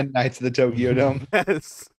right. The 10 nights of the Tokyo Dome.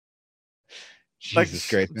 Yes. Jesus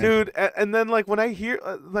Christ, man. Dude, and then like when I hear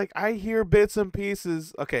I hear bits and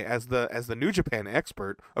pieces, okay, as the New Japan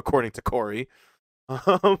expert, according to Corey,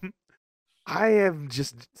 I have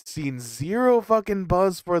just seen zero fucking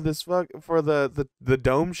buzz for this for the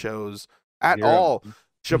dome shows at Zero. all.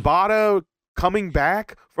 Shibata coming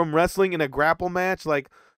back from wrestling in a grapple match, like,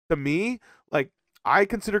 to me, like, I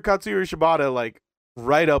consider Katsuyori Shibata like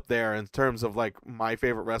right up there in terms of like my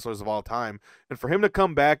favorite wrestlers of all time, and for him to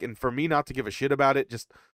come back and for me not to give a shit about it, just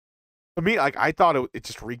to me, like, I thought it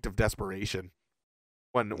just reeked of desperation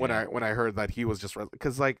when I heard that he was just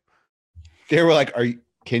because like They were like,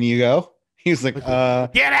 can you go? He was like,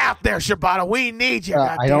 get out there, Shibata, we need you.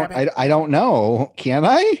 I don't know. Can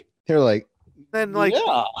I? They're like, then like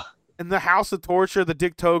yeah. and the House of Torture, the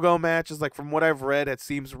Dick Togo match is like, from what I've read, it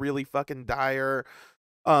seems really fucking dire.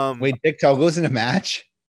 Wait, Dick Togo's in a match?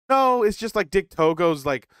 No, it's just like Dick Togo's,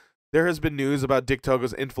 like, there has been news about Dick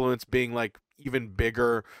Togo's influence being like even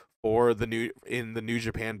bigger for the New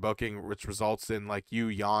Japan booking, which results in like you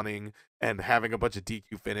yawning and having a bunch of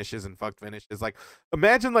DQ finishes and fucked finishes. Like,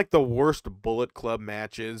 imagine like the worst Bullet Club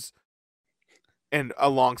matches and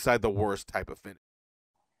alongside the worst type of finish.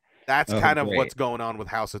 That's kind of what's going on with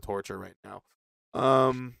House of Torture right now.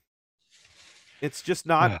 It's just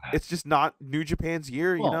not New Japan's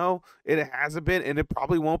year, you know? It hasn't been, and it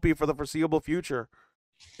probably won't be for the foreseeable future.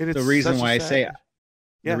 And it's the reason why I say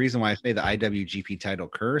the reason why I say the IWGP title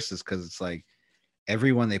curse is because it's like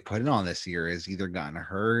everyone they put it on this year has either gotten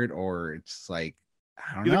hurt or it's like,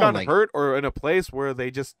 I don't know, gotten hurt or in a place where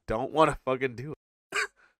they just don't want to fucking do it.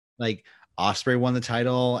 Like Ospreay won the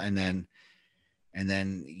title and then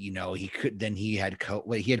you know he had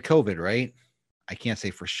COVID, right? I can't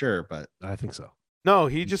say for sure, but I think so. No,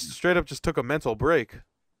 he just straight up just took a mental break.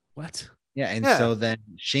 What? Yeah, and so then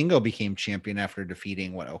Shingo became champion after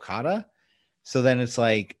defeating Okada. So then it's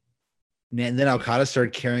like, and then Okada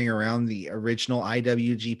started carrying around the original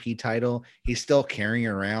IWGP title. He's still carrying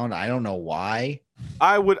around. I don't know why.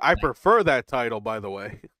 I prefer that title, by the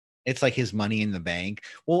way. It's like his Money in the Bank.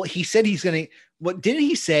 Well, he said he's gonna. What didn't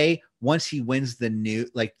he say? Once he wins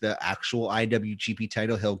the actual IWGP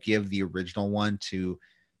title, he'll give the original one to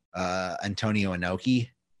Antonio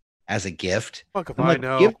Inoki as a gift. Fuck if I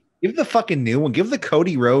know. Give the fucking new one. Give the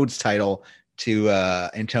Cody Rhodes title to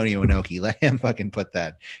Antonio Inoki. Let him fucking put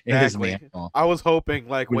that in his mantle. I was hoping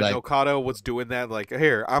like when Okada was doing that, like,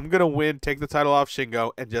 here, I'm gonna win, take the title off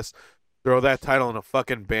Shingo, and just throw that title in a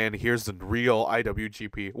fucking bin. Here's the real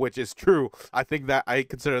IWGP, which is true. I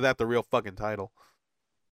consider that the real fucking title.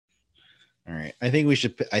 All right. I think we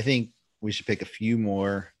should pick a few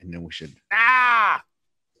more and then we should. I'm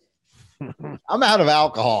out of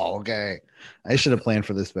alcohol. Okay. I should have planned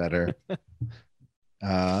for this better.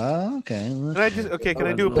 Okay. Can I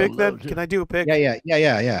do a pick then? Can I do a pick? Yeah.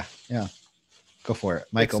 Go for it.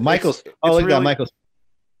 Michael's. Michael's.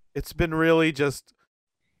 It's been really just.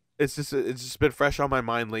 It's just been fresh on my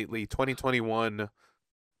mind lately. 2021.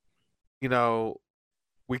 You know,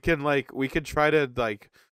 we could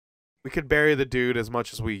bury the dude as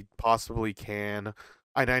much as we possibly can.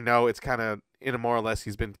 And I know it's kind of, in a more or less,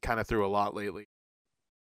 he's been kind of through a lot lately.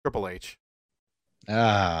 Triple H.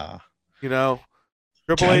 You know,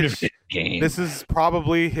 Triple H. This is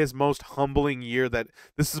probably his most humbling year.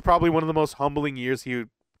 This is probably one of the most humbling years he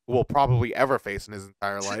will probably ever face in his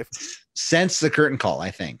entire life. Since the curtain call,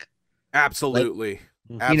 I think. Absolutely.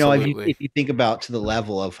 You know, if you think about to the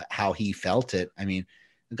level of how he felt it, I mean,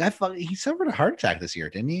 the guy he suffered a heart attack this year,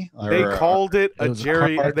 didn't he? They called it a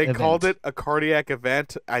They called it a cardiac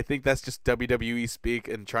event. I think that's just WWE speak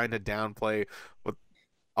and trying to downplay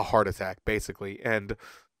a heart attack, basically. And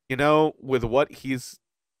you know, with what NXT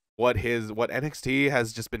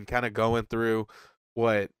has just been kind of going through,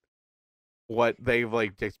 what they've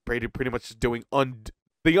like pretty much doing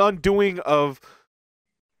the undoing of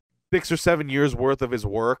 6 or 7 years worth of his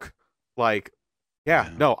work. Like,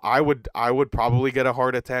 no, I would probably get a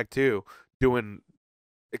heart attack too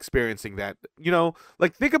experiencing that. You know,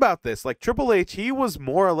 like think about this. Like Triple H, he was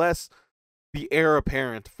more or less the heir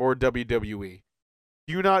apparent for WWE.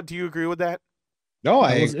 Do you agree with that? No,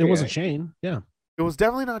 it wasn't Shane. Yeah. It was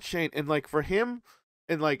definitely not Shane. And like for him,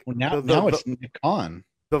 and like now it's Nick Khan.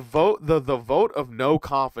 The vote of no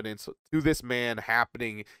confidence to this man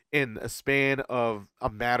happening in a span of a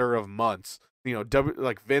matter of months. You know,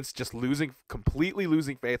 like Vince just completely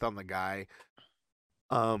losing faith on the guy.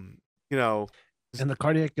 You know, and the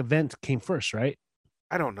cardiac event came first, right?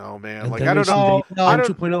 I don't know, man. And like I don't know.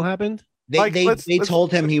 2.0 happened. They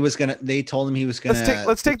told him he was gonna.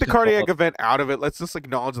 Let's take the cardiac event out of it. Let's just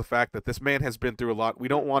acknowledge the fact that this man has been through a lot. We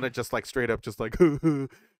don't want to just like straight up just like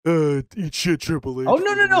eat shit, Triple H. Oh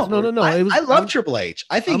no! I love Triple H.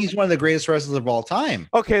 I think I'm- he's one of the greatest wrestlers of all time.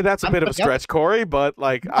 Okay, that's a bit of a stretch, Corey, but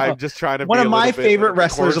like I'm just trying to One be of a my little bit favorite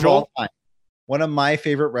wrestlers of cordial. all time. One of my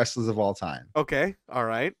favorite wrestlers of all time. Okay, all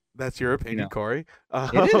right, that's your opinion, Corey.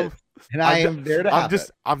 It is. And I am there to have it.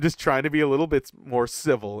 I'm just trying to be a little bit more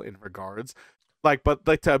civil in regards. But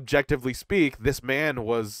to objectively speak, this man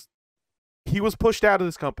was pushed out of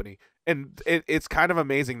this company, and it's kind of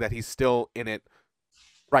amazing that he's still in it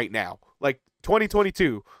right now. Like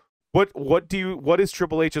 2022, what is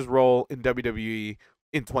Triple H's role in WWE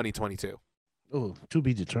in 2022? Oh, to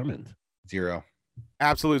be determined. 0.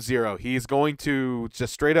 Absolute 0. He's going to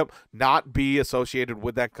just straight up not be associated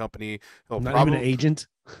with that company. Not even an agent.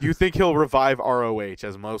 You think he'll revive ROH,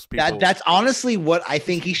 as most people? That's honestly what I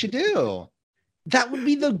think he should do. That would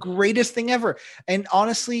be the greatest thing ever. And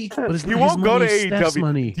honestly, he won't go to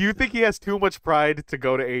AEW. Do you think he has too much pride to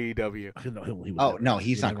go to AEW? No,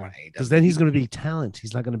 he's not going to AEW. Because then he's going to be talent.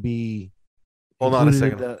 He's not going to be. Hold on a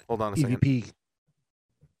second. EVP.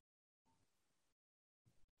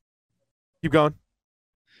 Keep going.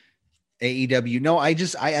 AEW. No, I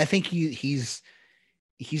think he's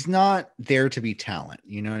not there to be talent.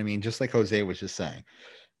 You know what I mean? Just like Jose was just saying.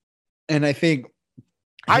 And I think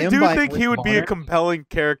I do think he would be a compelling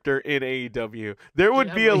character in AEW. There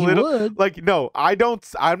would be a little no,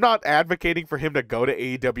 I'm not advocating for him to go to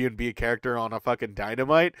AEW and be a character on a fucking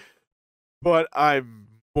Dynamite, but I'm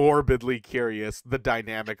morbidly curious the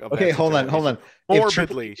dynamic of hold on.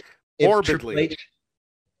 Morbidly.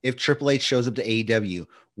 If Triple H shows up to AEW,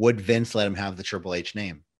 would Vince let him have the Triple H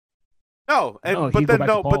name? No,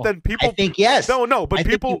 but then people I think yes. But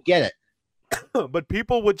people get it. But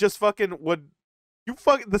people would just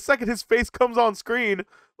the second his face comes on screen,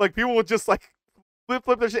 like people would just like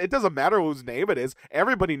flip their shit. It doesn't matter whose name it is.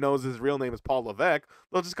 Everybody knows his real name is Paul Levesque.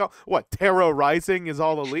 They'll just call Terra Rising is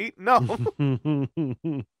All Elite. No.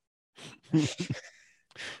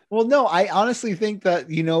 Well, no, I honestly think that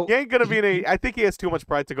he ain't gonna be I think he has too much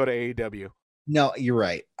pride to go to AEW. No, you're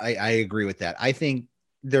right. I agree with that. I think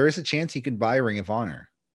there is a chance he could buy Ring of Honor.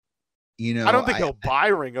 I don't think he'll buy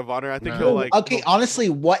Ring of Honor. I think he'll honestly,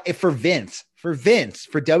 what if for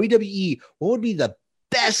WWE, what would be the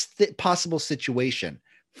best possible situation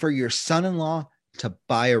for your son-in-law to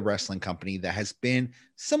buy a wrestling company that has been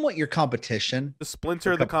somewhat your competition? To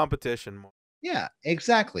splinter the competition. Yeah,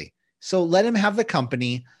 exactly. So let him have the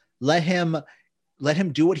company. Let him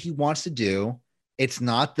do what he wants to do. It's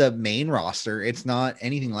not the main roster. It's not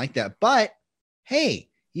anything like that. But hey,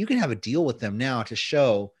 you can have a deal with them now to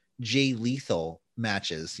show Jay Lethal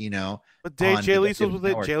matches, But Jay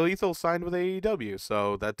Lethal signed with AEW,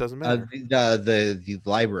 so that doesn't matter. The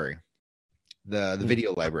library, the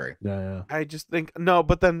video library. Yeah. I just think no,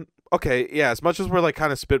 but then okay, yeah. As much as we're like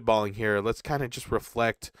kind of spitballing here, let's kind of just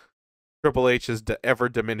reflect Triple H's ever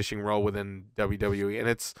diminishing role within WWE, and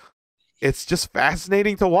it's just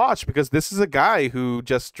fascinating to watch because this is a guy who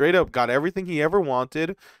just straight up got everything he ever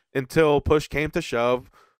wanted until push came to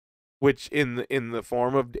shove. Which in the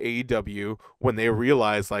form of AEW, when they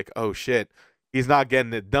realize like, oh shit, he's not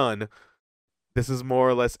getting it done. This is more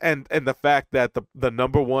or less, and the fact that the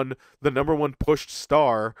number one pushed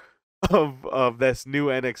star of this new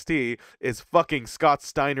NXT is fucking Scott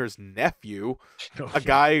Steiner's nephew, a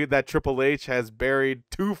guy that Triple H has buried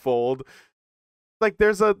twofold. like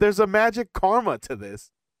there's a magic karma to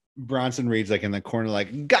this. Bronson Reed's like in the corner,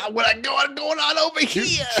 like, God, what I got going on over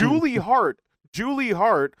here? Julie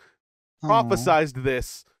Hart Aw. prophesized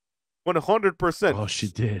this 100%. Oh, she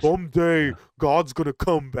did. Someday God's gonna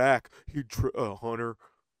come back. Hunter,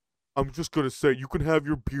 I'm just gonna say you can have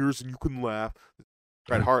your beers and you can laugh.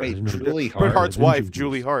 Bret Hart, Wait, Julie Bret Hart. Hart's wife,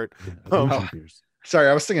 Julie Hart. Oh. Sorry,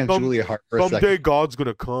 I was thinking Julia Hart for a second. Someday God's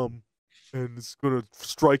gonna come and it's gonna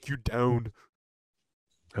strike you down.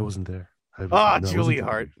 I wasn't there. Julie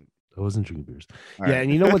Hart. I wasn't drinking beers. All Yeah, right.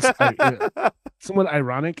 and you know what's somewhat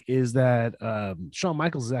ironic is that Shawn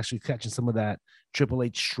Michaels is actually catching some of that Triple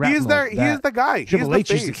H shrapnel. He is the guy. Triple He's the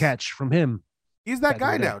H used to face. catch from him. He's that back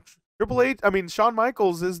guy in the now. Triple H. I mean, Shawn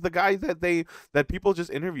Michaels is the guy that people just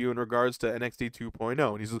interview in regards to NXT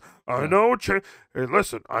 2.0, and he says, "I know, hey,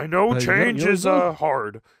 listen, I know change is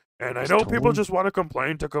hard, and I know people just want to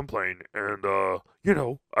complain, and I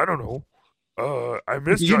don't know, I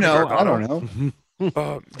miss Johnny Gargano. I don't know.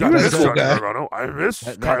 I miss cool Johnny guy. Gargano. I miss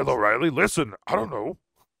Kyle O'Reilly. Listen, I don't know.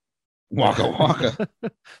 Waka waka.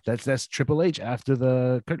 That's Triple H after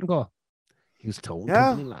the curtain call. He was told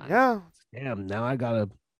company line. Yeah. Damn, now I gotta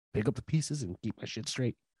pick up the pieces and keep my shit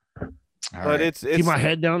straight. All But right. it's Keep my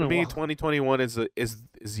head down to and me, walk. 2021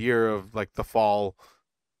 is year of like the fall,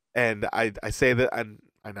 and I say that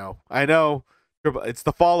I know it's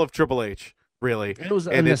the fall of Triple H, really. It was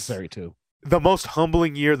And unnecessary too. The most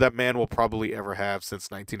humbling year that man will probably ever have since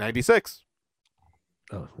 1996.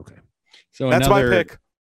 Oh, okay. So That's my pick.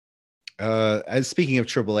 As speaking of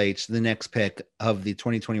Triple H, the next pick of the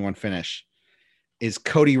 2021 finish is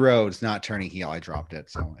Cody Rhodes not turning heel. I dropped it,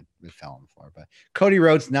 so it fell on the floor. But Cody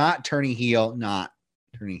Rhodes not turning heel.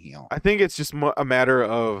 I think it's just a matter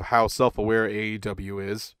of how self-aware AEW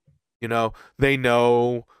is. You know, they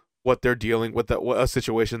know what they're dealing with, what a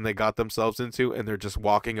situation they got themselves into, and they're just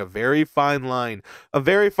walking a very fine line, and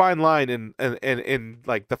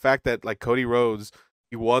like the fact that like Cody Rhodes,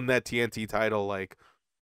 he won that TNT title. Like,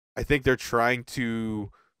 I think they're trying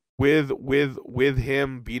to, with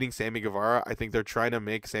him beating Sammy Guevara, I think they're trying to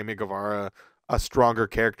make Sammy Guevara a stronger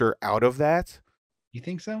character out of that. You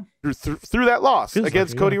think so? Through that loss Feels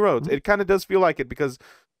against like it, Cody yeah. Rhodes, it kind of does feel like it because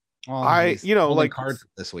Well, he's holding like cards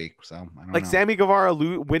this week, so I don't know. Sammy Guevara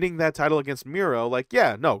winning that title against Miro,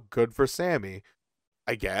 good for Sammy,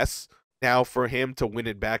 I guess. Now for him to win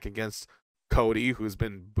it back against Cody, who's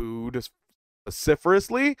been booed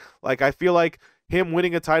vociferously, I feel like him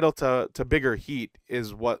winning a title to bigger heat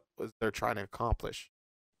is what they're trying to accomplish.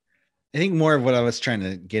 I think more of what I was trying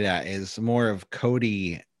to get at is more of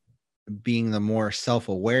Cody being the more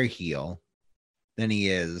self-aware heel than he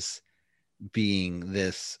is being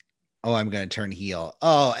this, oh, I'm going to turn heel.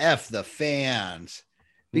 Oh, F the fans.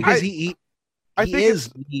 Because he think is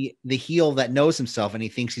the heel that knows himself and he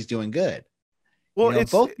thinks he's doing good. Well,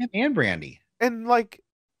 it's both him and Brandy. And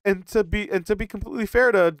to be completely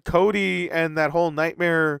fair to Cody and that whole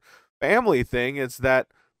Nightmare family thing, is that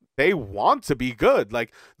they want to be good.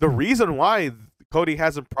 Like, the reason why Cody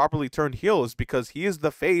hasn't properly turned heel is because he is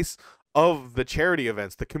the face of the charity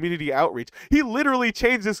events, the community outreach. He literally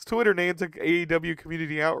changed his Twitter name to AEW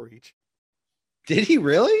Community Outreach. Did he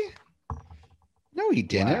really? No, he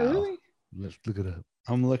didn't. Wow. Really? Let's look it up.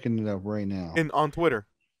 I'm looking it up right now. On Twitter.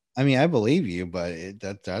 I mean, I believe you, but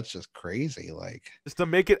that's just crazy. Like, Just to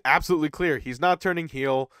make it absolutely clear, he's not turning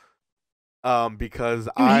heel because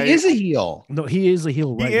dude, he is a heel. No, he is a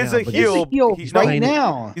heel right He is now. a but heel. He's right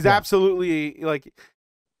now. He's absolutely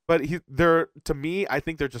but they're, to me, I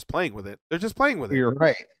think they're just playing with it. They're just playing with it. You're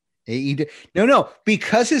right. AEW. No,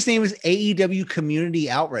 because his name is AEW Community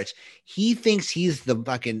Outreach. He thinks he's the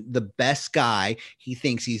best guy. He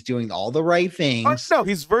thinks he's doing all the right things. No,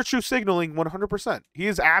 he's virtue signaling 100%. He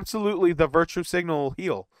is absolutely the virtue signal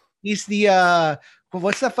heel. He's the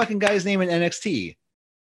what's that fucking guy's name in NXT?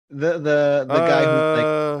 The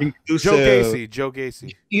guy who's like inclusive. Joe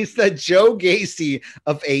Gacy. He's the Joe Gacy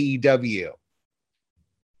of AEW.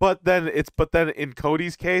 But then in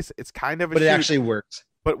Cody's case, it's kind of a But shoot. it actually works.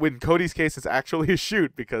 But in Cody's case, it's actually a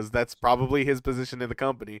shoot because that's probably his position in the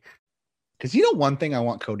company. Because you know one thing I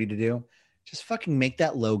want Cody to do? Just fucking make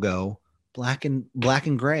that logo black and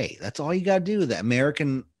gray. That's all you gotta do. The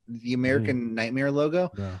American Nightmare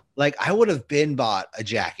logo. Yeah. Like, I would have bought a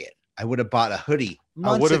jacket. I would have bought a hoodie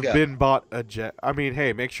months I would have ago. been bought a jet. I mean,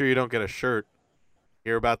 hey, make sure you don't get a shirt.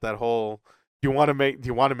 Hear about that whole? Do you want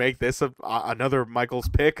to make this another Michael's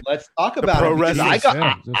pick? Let's talk The about pro it. Because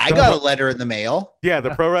wrestling- I got a letter in the mail. Yeah,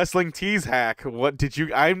 the pro wrestling tees hack. What did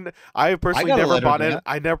you? I personally got a never letter bought in it. the mail.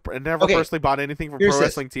 I never Okay, personally bought anything from here's pro this.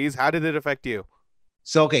 wrestling tees. How did it affect you?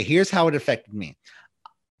 So, okay, here's how it affected me.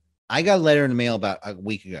 I got a letter in the mail about a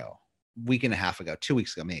week ago. week and a half ago, 2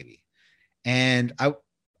 weeks ago, maybe. And I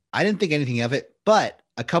didn't think anything of it, but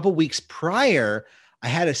a couple weeks prior, I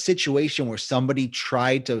had a situation where somebody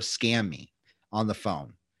tried to scam me on the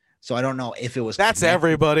phone. So I don't know if it was. That's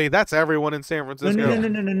everybody. That's everyone in San Francisco.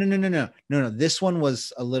 No. This one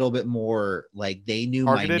was a little bit more like they knew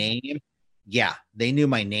my name. Yeah, they knew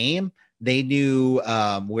my name. They knew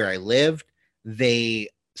where I lived. They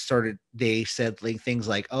said things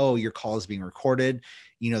like, "Oh, your call is being recorded.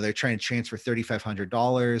 They're trying to transfer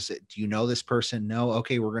 $3,500. Do you know this person? No.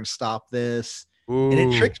 Okay, we're going to stop this." Ooh. And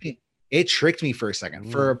it tricked me. It tricked me for a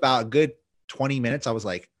second. For about a good 20 minutes, I was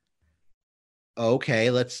like, "Okay,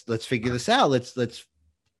 let's figure this out. Let's."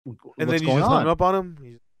 And then you just hung up on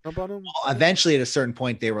him. Well, eventually, at a certain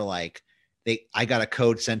point, they were like, I got a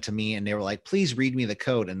code sent to me, and they were like, "Please read me the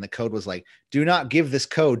code." And the code was like, "Do not give this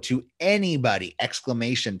code to anybody!" !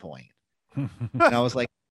 And I was like,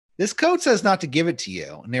 "This code says not to give it to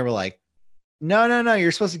you." And they were like, No,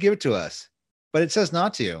 you're supposed to give it to us, but it says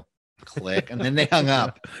not to. Click, and then they hung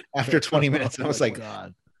up after 20 minutes. And I was like,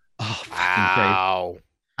 God. "Oh, wow!"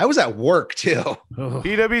 I was at work too.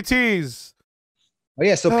 PWTs. Oh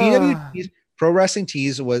yeah, so PWTs, Pro Wrestling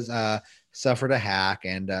Tees, was suffered a hack,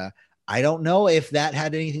 and I don't know if that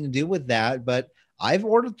had anything to do with that, but I've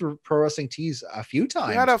ordered through Pro Wrestling Tees a few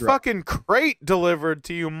times. You had a fucking crate delivered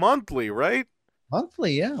to you monthly, right?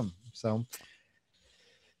 Monthly, yeah. So,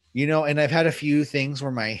 and I've had a few things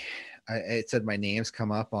where it said my name's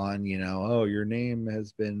come up on, "Oh, your name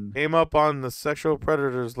has been came up on the sexual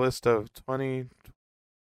predators list of 20."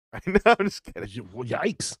 I know, I'm just kidding.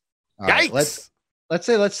 Yikes! Right, let's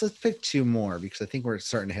pick two more because I think we're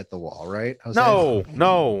starting to hit the wall, right? Jose?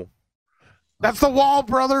 No, that's the wall,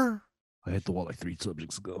 brother. I hit the wall like 3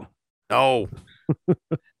 subjects ago. No.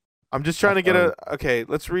 I'm just trying to get okay,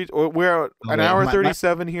 let's read. We're an hour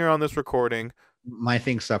 37 here on this recording. My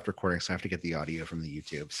thing stopped recording, so I have to get the audio from the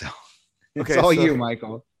YouTube. So it's okay, all you,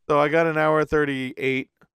 Michael. So I got an hour 38.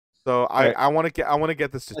 So I want to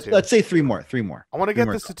get this to 2. Let's say 3 more. I want to get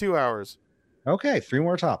this to 2 hours. Okay, 3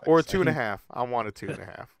 more topics. Or 2.5. I want a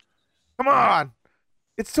 2.5. Come on.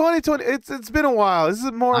 It's 2020. It's been a while. This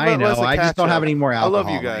is more. I know. I just don't have any more alcohol. I love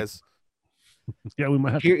you guys. Yeah, we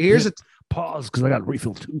might have here's a pause because I got a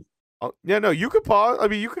refill too. Oh, yeah, no, you could pause. I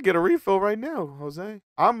mean, you could get a refill right now, Jose.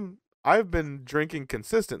 I've been drinking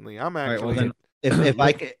consistently. I'm actually. Right, well then, if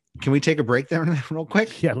I can we take a break there real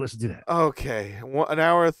quick? Yeah, let's do that. Okay, an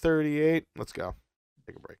hour 38. Let's go.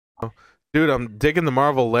 Take a break. Oh, dude, I'm digging the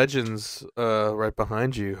Marvel Legends right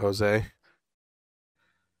behind you, Jose.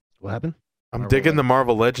 What happened? I'm digging the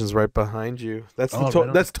Marvel Legends right behind you. That's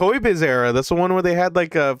that's Toy Biz era. That's the one where they had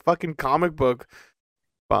like a fucking comic book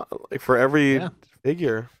for every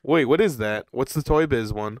figure. Wait, what is that? What's the Toy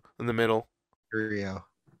Biz one in the middle? Curio.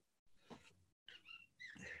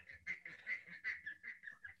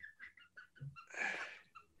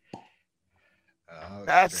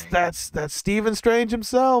 That's Stephen Strange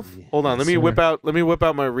himself. Hold on, let me whip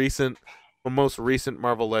out my most recent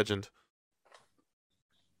Marvel Legend.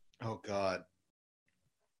 Oh God.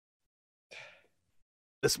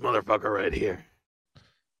 This motherfucker right here.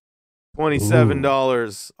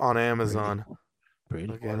 $27 on Amazon.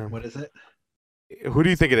 What is it? Who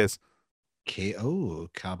do you think it is? Cable.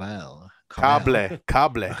 Cable.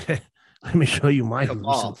 Let me show you my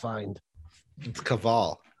recent find. It's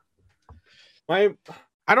Caval. I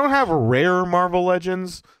don't have rare Marvel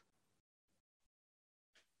Legends.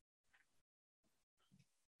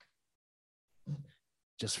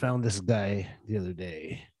 Just found this guy the other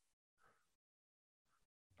day.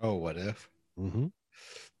 Oh, what if? Mm-hmm.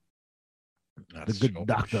 The good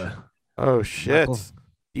doctor. Oh shit! Michael.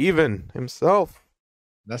 Steven himself.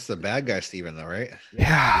 That's the bad guy, Steven, though, right?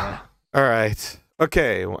 Yeah. All right.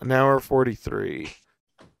 Okay. An hour 43.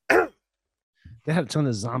 They had a ton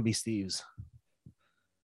of zombie Steves.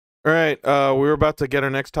 All right. We're about to get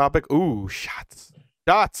our next topic. Ooh, shots.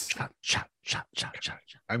 Shot.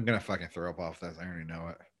 I'm gonna fucking throw up off this. I already know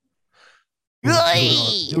it.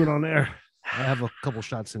 Do it on there. I have a couple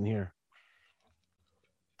shots in here.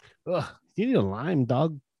 Ugh, you need a lime,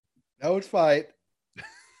 dog. No, it's fine.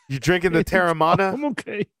 You drinking the Terramana? I'm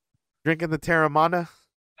okay. Drinking the Terramana?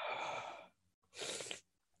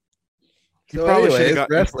 You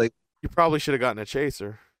probably should have gotten a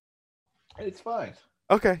chaser. It's fine.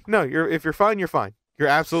 Okay, no, if you're fine, you're fine. You're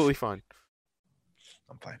absolutely fine.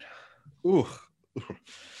 I'm fine. Ooh.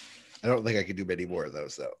 I don't think I can do many more of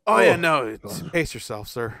those though. Oh yeah, no, pace yourself,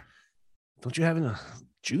 sir. Don't you have a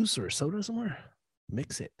juice or a soda somewhere?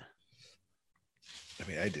 Mix it. I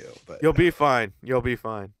mean, I do, but you'll be fine. You'll be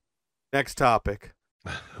fine. Next topic.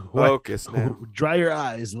 Focus now. Dry your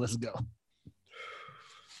eyes and let's go.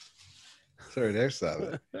 Sorry, there's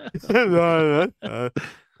something.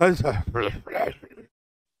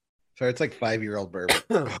 Sorry, it's like 5-year-old bourbon.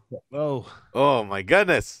 Oh, Oh my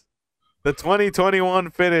goodness. The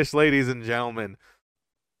 2021 finish, ladies and gentlemen.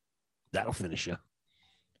 that'll finish you.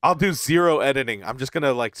 I'll do 0 editing. I'm just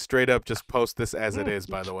gonna like straight up just post this as it is,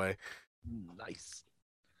 by the way. Nice.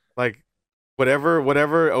 Like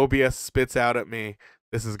whatever OBS spits out at me,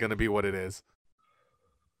 this is gonna be what it is.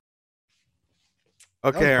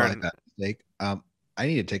 That was Okay, probably Aaron. a bad mistake. I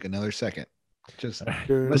need to take another second. Just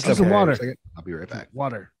Sure. let's Have some step away for a water. second. I'll be right back.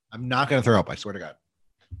 Water. I'm not gonna throw up. I swear to God.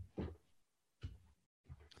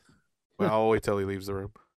 Well, I'll wait till he leaves the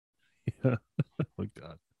room. Oh my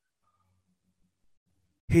God.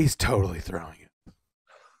 He's totally throwing it.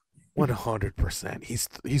 100%. He's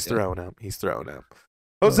throwing up. He's throwing up.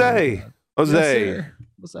 Jose. God. Jose. Yes, sir.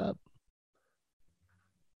 What's up?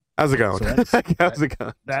 How's it going? So that's- How's it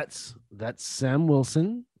going? That's Sam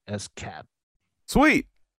Wilson as Cap, Sweet.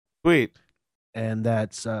 Sweet. and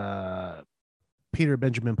that's Peter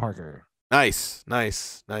Benjamin Parker. Nice.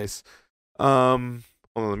 Nice. Nice. Hold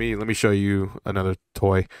on, let me show you another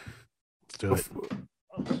toy. Let's do it.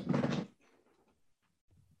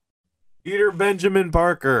 Peter Benjamin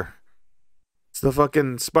Parker. It's the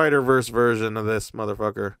fucking Spider-Verse version of this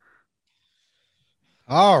motherfucker.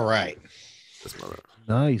 All right. This mother.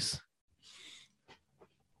 Nice.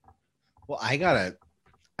 Well, I got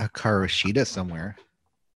a Karashida somewhere.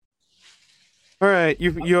 All right,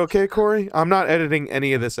 you okay, Corey? I'm not editing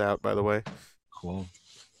any of this out, by the way. Cool.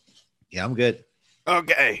 Yeah, I'm good.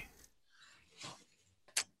 Okay.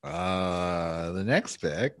 The next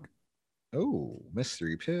pick. Oh,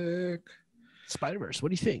 mystery pick. Spider-Verse. What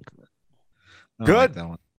do you think? I don't Good. like that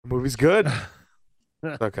one. The movie's good.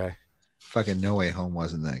 Okay. Fucking No Way Home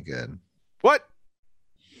wasn't that good. What?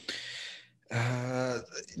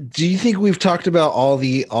 Do you think we've talked about all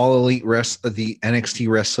the the NXT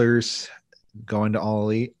wrestlers going to All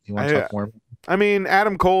Elite? You want to talk more? I mean,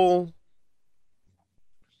 Adam Cole.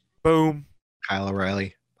 Boom. Kyle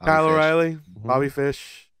O'Reilly. Bobby Kyle Fish. O'Reilly. Bobby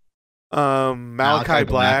Fish. Malachi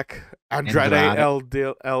Black. Andrade El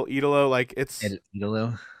Idolo. Like it's Ed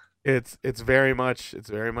Idolo. it's very much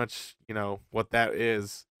you know what that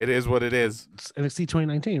is. It is what it is. It's NXT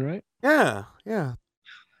 2019, right? Yeah, yeah.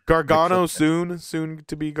 Gargano Excellent. soon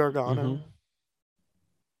to be Gargano. Mhm.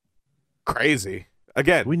 Crazy.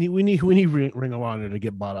 Again, We need Ring of Honor to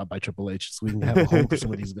get bought out by Triple H so we can have a home for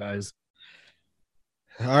some of these guys.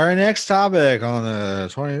 Our next topic on the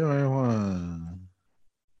 2021.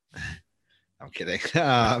 I'm kidding.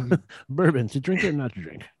 Bourbon, to drink it or not to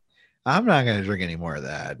drink? I'm not going to drink any more of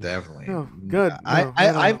that. Definitely. No, good.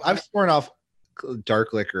 I've sworn off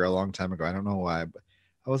dark liquor a long time ago. I don't know why, but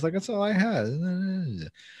I was like, that's all I had.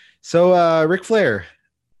 So, Ric Flair,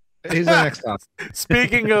 he's the next topic.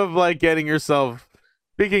 Speaking of like getting yourself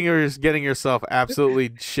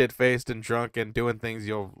absolutely shit faced and drunk and doing things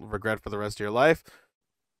you'll regret for the rest of your life,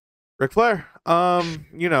 Ric Flair.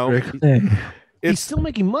 You know, He's it's still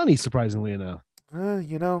making money, surprisingly enough.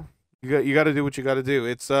 you know, you got to do what you got to do.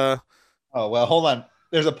 It's Oh, well, hold on.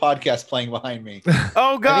 There's a podcast playing behind me.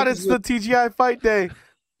 oh god, think it's the TGI Fight Day.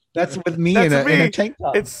 That's with me, That's in, a, me. in a tank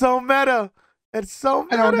top. It's so meta. It's so I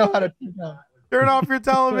meta. don't know how to do that. Turn off your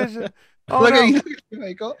television. Oh, Look no. at you,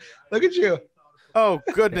 Michael. Look at you. Oh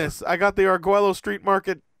goodness, I got the Arguello Street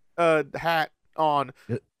Market hat on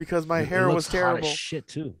because my It hair looks was hot as terrible. shit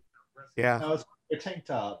too. Yeah. That was your tank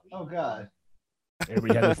top. Oh, God.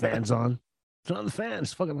 Everybody had the fans on. Turn on the fans.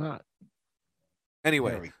 It's fucking hot.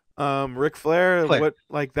 Anyway, Ric Flair, Flair. what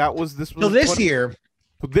like that was this was So this 20 year,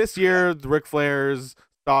 This year, Ric Flair's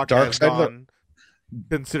stock Dark has side of the- gone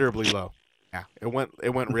considerably low. Yeah, it went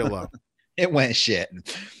real low. it went shit.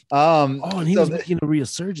 Oh, and he so was the- making a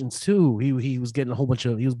resurgence too. He was getting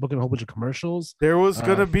he was booking a whole bunch of commercials. There was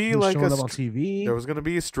gonna He be was like showing up on TV. there was gonna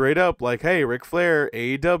be straight up like, hey, Ric Flair,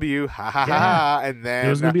 AEW, ha ha ha, Yeah. ha, and then There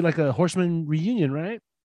was gonna be like a Horseman reunion, right?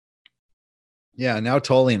 Yeah, now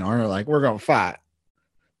Tully and Arn are like, we're going to fight.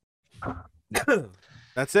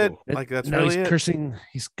 that's it. Like that's now really he's it. cursing.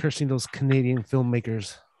 He's cursing those Canadian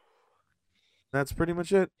filmmakers. That's pretty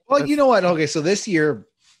much it. Well, That's- you know what? Okay, so this year,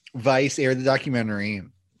 Vice aired the documentary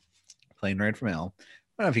Plane Ride from Hell.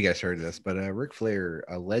 I don't know if you guys heard of this, but Ric Flair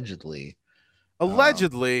allegedly.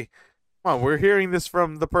 Allegedly, come on, we're hearing this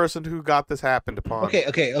from the person who got this happened upon.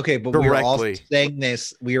 Okay, but we're also Directly. saying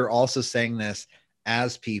this. We are also saying this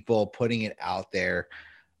as people putting it out there.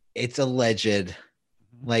 It's alleged.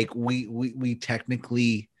 Like we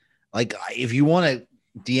technically, like, if you want to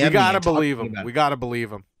DM, we gotta me and talk believe to me him. about We it, gotta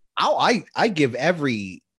believe him. I give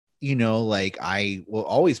every, like, I will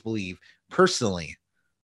always believe personally.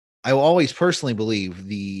 I will always personally believe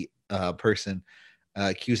the person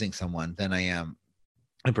accusing someone than I am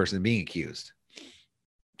a person being accused.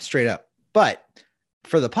 Straight up. But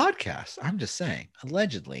for the podcast, I'm just saying,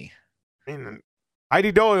 allegedly. I mean,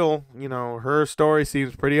 Heidi Doyle, her story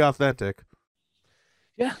seems pretty authentic.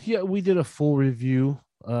 Yeah, we did a full review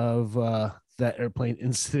of that airplane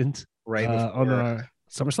incident Right on our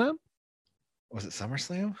SummerSlam. Was it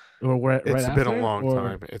SummerSlam? Or right It's after, been a long or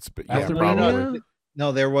time. It's been, after probably. Mania?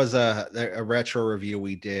 No, there was a retro review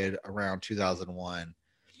we did around 2001.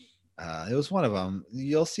 It was one of them.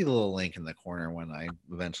 You'll see the little link in the corner when I'm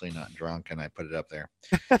eventually not drunk and I put it up there.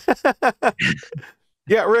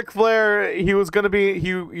 Yeah, Ric Flair, he was gonna be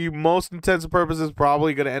he most intents and purposes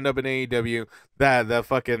probably gonna end up in AEW. That the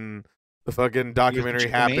fucking documentary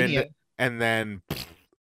happened, and then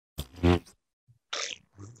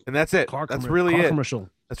that's it. That's really it. Commercial.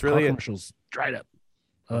 That's really it. Commercials dried up.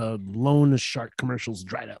 Loan shark commercials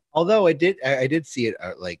dried up. Although I did see it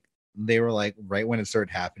like they were like right when it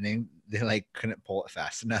started happening, they like couldn't pull it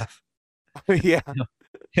fast enough. Yeah,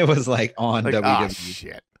 it was like on like, WWE. Oh,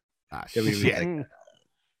 shit. WWE Shit.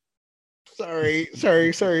 like,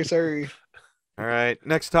 sorry. All right,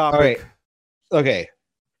 next topic. All right. Okay.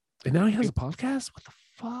 And now he has a podcast. What the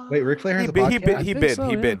fuck? Wait, Ric Flair has a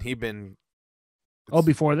podcast? He been. Oh,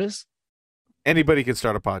 before this? Anybody can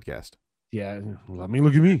start a podcast. Yeah. Let me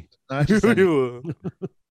look at me. Not just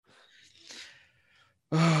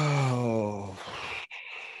oh.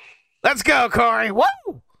 Let's go, Corey. Woo!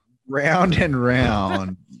 Round and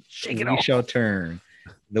round. Shake it we off. shall turn.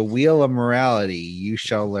 The wheel of morality you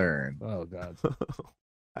shall learn. Oh God.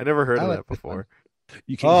 I never heard I of like that before.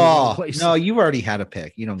 You can Oh no, you've already had a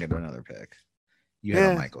pick. You don't get another pick. You had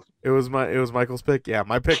Yeah. a Michael. It was Michael's pick. Yeah,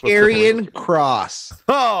 my pick was Karrion Cross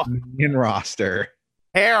Oh, in roster.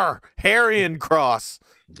 Harrion Cross.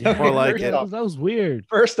 More like First it. off- That was weird.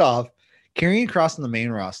 First off, Karrion Cross in the main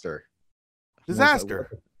roster. Disaster.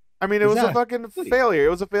 I mean, it was a Disaster. fucking failure. It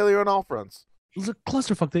was a failure on all fronts. It was a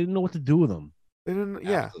clusterfuck. They didn't know what to do with him. They didn't.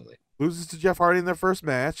 Yeah, Absolutely. loses to Jeff Hardy in their first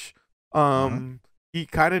match. He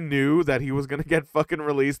kind of knew that he was gonna get fucking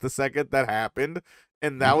released the second that happened,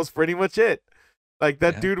 and that was pretty much it. Like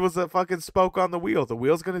that dude was a fucking spoke on the wheel. The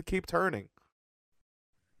wheel's gonna keep turning.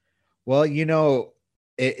 Well, it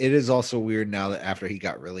is also weird now that after he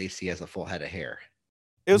got released, he has a full head of hair.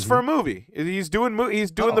 It was for a movie. He's doing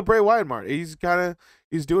the Bray Wyatt mark. He's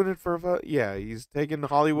doing it for he's taking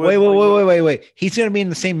Hollywood. Wait. He's gonna be in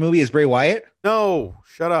the same movie as Bray Wyatt? No,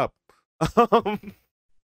 shut up.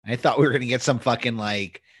 I thought we were gonna get some fucking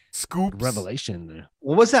like Scoops. Revelation.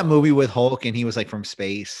 what was that movie with Hulk and he was like from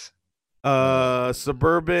space?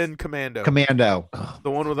 Suburban Commando. Commando.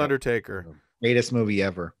 The one with Undertaker. Greatest movie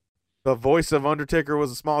ever. The voice of Undertaker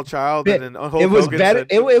was a small child, It- and then Hulk It was Hogan better. said-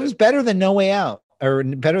 It was better than No Way Out, or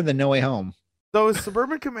better than No Way Home. So is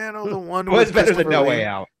Suburban Commando the one It was with better than Christopher No Lee? Way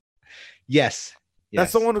Out. Yes.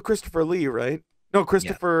 That's the one with Christopher Lee, right? No,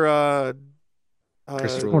 Christopher.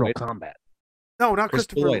 Christopher Mortal Lloyd. Kombat. No, not Chris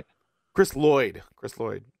Christopher. Lloyd. Chris Lloyd. Chris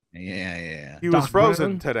Lloyd. Yeah. He was Doc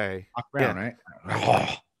frozen Brown? today. Doc Brown, right?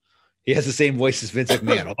 Oh, he has the same voice as Vince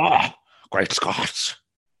McMahon. Oh, great Scots.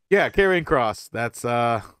 Yeah, Karrion Cross. That's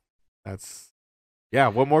yeah.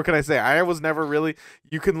 What more can I say? I was never really.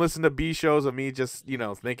 You can listen to B shows of me just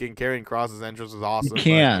thinking Karrion Cross's entrance was awesome. You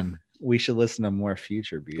can. We should listen to more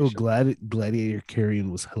future beats. Oh, Gladiator Carrion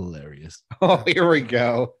was hilarious. Oh, here we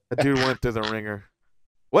go. That dude went to the ringer.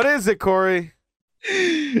 What is it, Corey?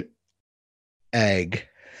 Egg.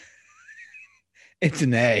 It's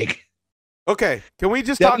an egg. Okay, can we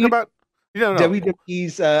just talk about? No.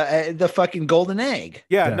 WWE's the fucking golden egg.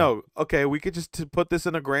 Yeah, Yeah. no. Okay, we could just put this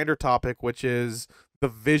in a grander topic, which is the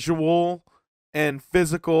visual and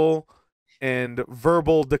physical and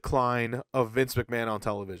verbal decline of Vince McMahon on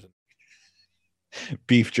television.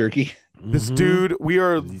 Beef jerky. This Mhm. dude, we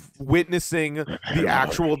are witnessing the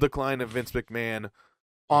actual decline of Vince McMahon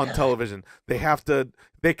on television.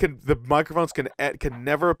 The microphones can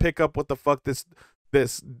never pick up what the fuck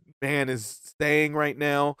this man is saying right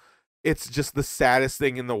now. It's just the saddest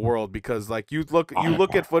thing in the world because like you look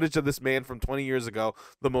at footage of this man from 20 years ago,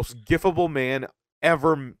 the most gifable man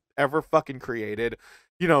ever fucking created.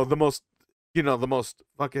 The most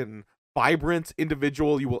fucking vibrant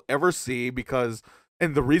individual you will ever see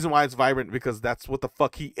and the reason why it's vibrant because that's what the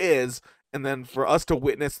fuck he is. And then for us to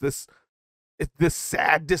witness this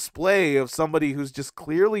sad display of somebody who's just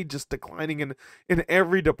clearly just declining in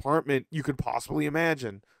every department you could possibly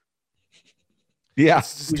imagine. Yeah.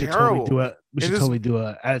 It's just We should terrible. totally do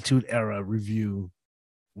a Attitude Era review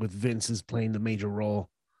with Vince is playing the major role.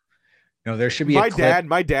 No, there should be my a clip.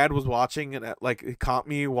 my dad was watching and like it caught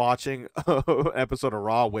me watching an episode of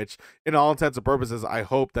Raw, which in all intents and purposes, I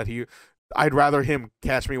hope that I'd rather him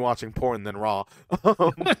catch me watching porn than Raw.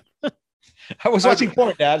 I was watching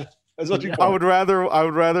porn, Dad. I was watching porn. I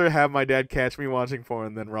would rather have my dad catch me watching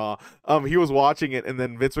porn than Raw. He was watching it, and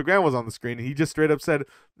then Vince McMahon was on the screen, and he just straight up said,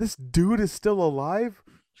 "This dude is still alive."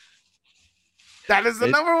 That is the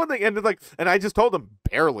number one thing, and it's like, and I just told him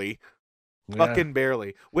barely. Fucking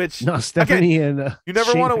barely. Which no, Stephanie again, and you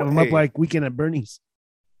never want to him up like Weekend at Bernie's.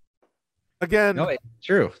 Again, no,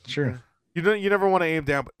 true. You never want to aim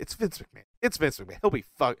down, but it's Vince McMahon. It's Vince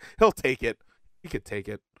McMahon. He'll take it. He could take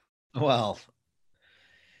it. Well,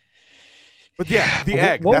 but yeah, the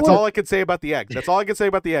egg. That's all I can say about the egg. That's all I can say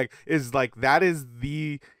about the egg is like that is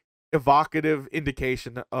the evocative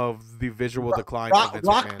indication of the visual decline.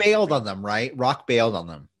 Rock bailed on them, right? Rock bailed on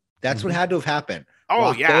them. That's what had to have happened. Oh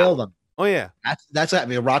Rock yeah. Bailed them. Oh yeah. That's what I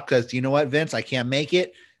mean. Rock says, you know what, Vince, I can't make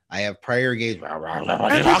it. I have prior engagement.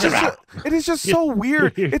 It is just so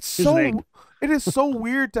weird. It is so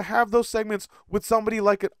weird to have those segments with somebody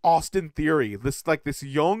like an Austin Theory, this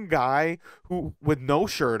young guy who with no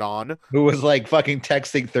shirt on, who was like fucking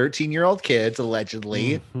texting 13-year-old kids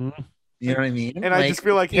allegedly. Mm-hmm. You know what I mean? And I just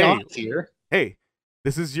feel like, hey,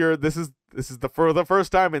 this is for the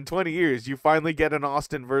first time in 20 years you finally get an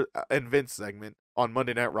Austin and Vince segment on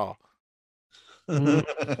Monday Night Raw.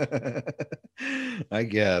 I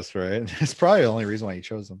guess, right? It's probably the only reason why you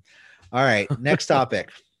chose them. All right, next topic.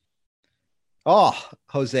 Oh,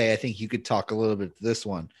 Jose, I think you could talk a little bit to this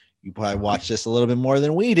one. You probably watched this a little bit more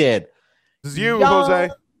than we did. This is Jose.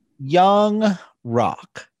 Young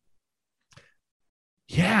Rock.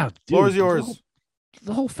 Yeah, dude, floor is yours.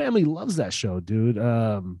 The whole family loves that show, dude.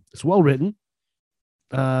 It's well written.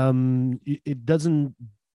 It doesn't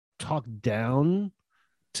talk down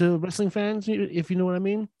to wrestling fans, if you know what I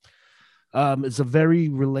mean. It's a very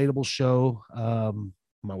relatable show.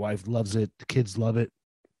 My wife loves it. The kids love it.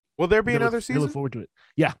 Will there be another season? I look forward to it.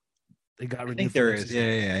 Yeah, they got. I think there is.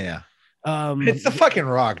 Yeah. Yeah. It's the fucking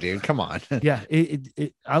Rock, dude. Come on. Yeah.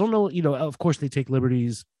 I don't know. Of course they take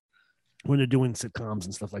liberties when they're doing sitcoms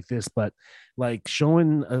and stuff like this, but like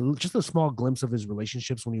showing just a small glimpse of his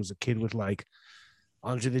relationships when he was a kid with like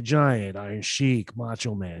Andre the Giant, Iron Sheik,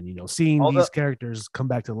 Macho Man, seeing these characters come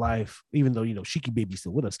back to life, even though, Sheiky Baby's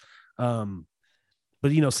still with us.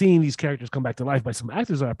 But, seeing these characters come back to life by some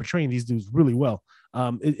actors that are portraying these dudes really well.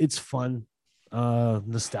 It's fun,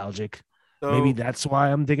 nostalgic. So, maybe that's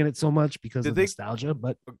why I'm digging it so much because of nostalgia.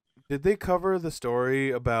 But did they cover the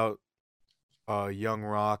story about young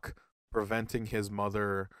Rock preventing his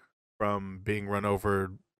mother from being run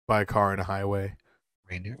over by a car in a highway?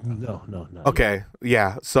 No. Okay,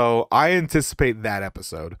 yeah. So I anticipate that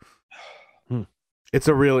episode.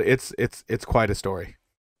 It's quite a story.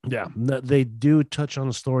 Yeah, they do touch on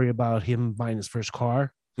the story about him buying his first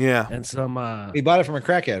car. Yeah, and some he bought it from a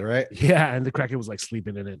crackhead, right? Yeah, and the crackhead was like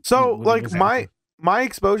sleeping in it. So like my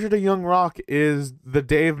exposure to Young Rock is the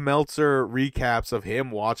Dave Meltzer recaps of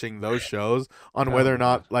him watching those shows on whether or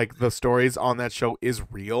not like the stories on that show is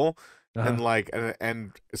real. And like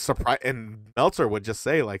and Meltzer would just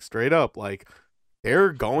say like straight up like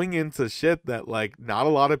they're going into shit that like not a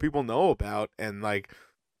lot of people know about and like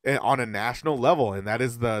on a national level, and that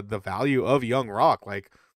is the value of Young Rock.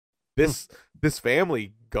 Like this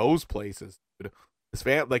family goes places.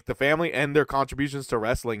 Like the family and their contributions to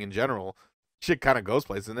wrestling in general, shit kind of goes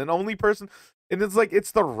places. And it's like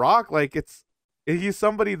it's The Rock. Like he's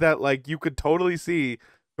somebody that like you could totally see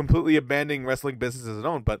completely abandoning wrestling business as his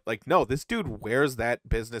own, but like no, this dude wears that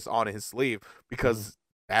business on his sleeve because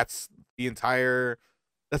that's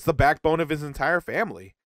the backbone of his entire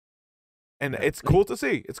family, and it's cool to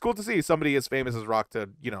see. It's cool to see somebody as famous as Rock to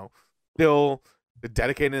still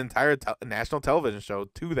dedicate an entire national television show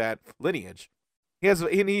to that lineage. He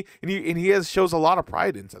has shows a lot of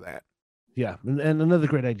pride into that. Yeah, and another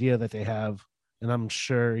great idea that they have, and I'm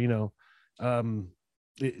sure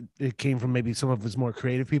it came from maybe some of his more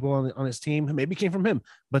creative people on his team. Maybe it came from him,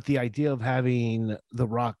 but the idea of having The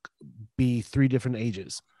Rock be 3 different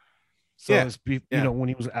ages. So when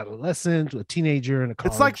he was an adolescent, a teenager, and a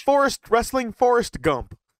college. It's like Forrest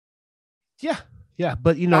Gump. Yeah,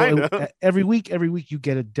 but every week you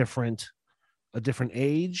get a different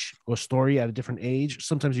age or story at a different age.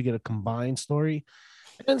 Sometimes you get a combined story,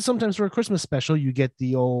 and sometimes for a Christmas special you get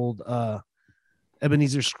the old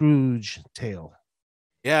Ebenezer Scrooge tale.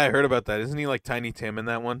 Yeah, I heard about that. Isn't he like Tiny Tim in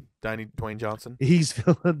that one? Dwayne Johnson? He's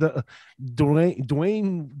the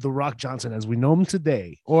Dwayne The Rock Johnson as we know him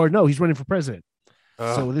today. Or no, he's running for president.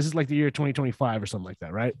 So this is like the year 2025 or something like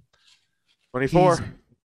that, right? 24.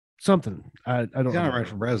 something. I don't He's gonna know. run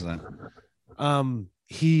for president.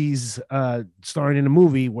 He's starring in a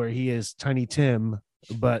movie where he is Tiny Tim,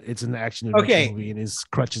 but it's an action adventure Okay. movie, and his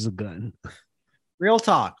crutch is a gun. Real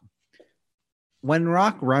talk. When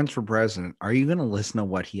Rock runs for president, are you gonna listen to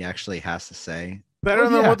what he actually has to say? Better Oh,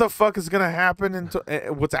 than yeah. what the fuck is gonna happen in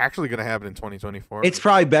what's actually gonna happen in 2024. It's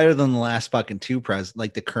probably better than the last fucking two president,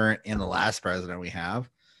 like the current and the last president we have.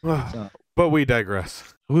 So, But we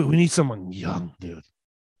digress. We need someone young, dude.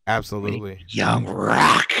 Absolutely. young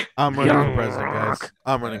Rock. I'm running Young for president, guys. Rock.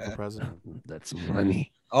 I'm running for president. That's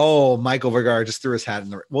money. Oh, Michael Vergara just threw his hat in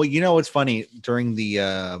the. Well, you know what's funny during the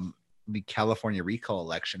California recall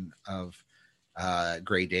election of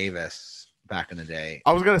Gray Davis back in the day.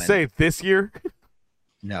 I was gonna when- say this year.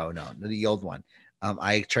 No, the old one.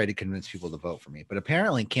 I tried to convince people to vote for me, but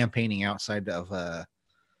apparently campaigning outside of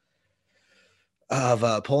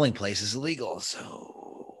polling place is illegal.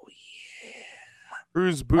 So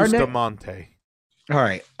Cruz Our ne- Bustamante. all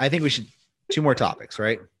right, I think we should 2 more topics,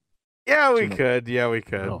 right? Yeah, we Two- could. Yeah, we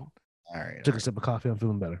could. No. All right. Took a sip of coffee. I'm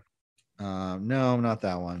feeling better. No, not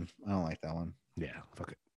that one. I don't like that one. Yeah,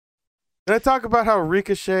 fuck it. Did I talk about how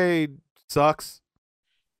Ricochet sucks?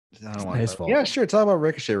 I don't not want his that. fault. Yeah, sure. Talk about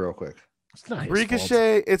Ricochet real quick. It's not his fault.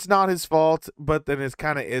 Ricochet, it's not his fault, but then it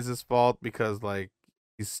kind of is his fault because like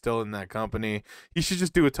he's still in that company. He should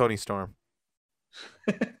just do a Tony Storm.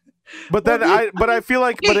 But then I feel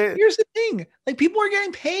like, Here's the thing: like people are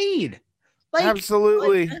getting paid. Like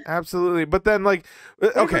absolutely, like- absolutely. But then like,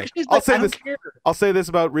 like, okay, Ricochet's I'll like, say I don't this. care. I'll say this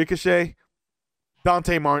about Ricochet.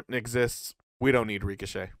 Dante Martin exists. We don't need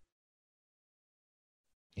Ricochet.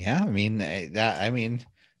 Yeah, I mean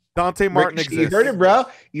Dante Martin Ricochet, exists. you heard it, bro.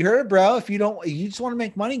 You heard it, bro. If you just want to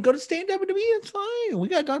make money, go to stay in WWE. It's fine. We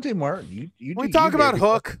got Dante Martin. You We do talk you, about baby.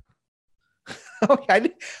 Hook.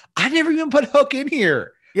 Okay, I never even put Hook in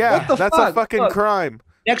here. Yeah, What the that's a fuck? fucking Hook. crime.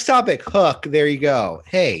 Next topic, Hook. There you go.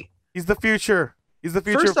 Hey, He's the future. He's the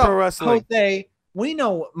future first of pro off, wrestling. Jose, we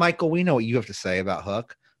know, Michael. We know what you have to say about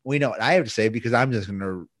Hook. We know what I have to say because I'm just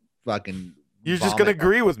gonna fucking. You're just gonna vomit.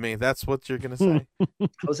 agree with me. That's what you're gonna say.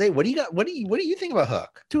 Jose, what do you got? What do you think about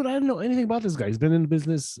Hook? Dude, I don't know anything about this guy. He's been in the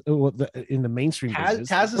business, in the mainstream Taz- business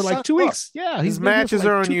Taz is for like suck. 2 weeks. Yeah, His he's been here for matches like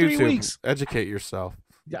are on 2-3 YouTube. weeks. Educate yourself.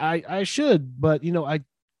 I should, but I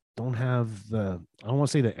don't have I don't want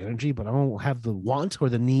to say the energy, but I don't have the want or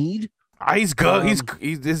the need. He's good. Um,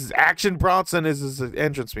 He's his Action Bronson is his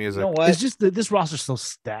entrance music. You know what? It's just that this roster's so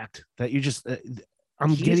stacked that you just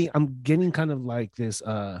I'm He's- getting kind of like this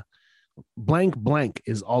blank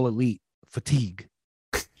is all elite fatigue.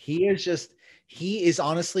 He is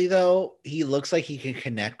honestly though, he looks like he can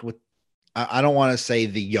connect with I don't want to say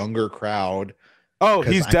the younger crowd. Oh,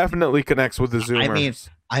 'Cause he's definitely connects with the Zoomers.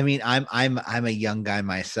 I mean, I'm a young guy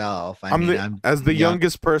myself. I'm as the young-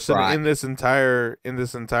 youngest person Right. in this entire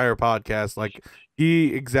podcast. Like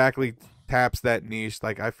he exactly taps that niche.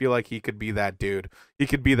 Like I feel like he could be that dude. He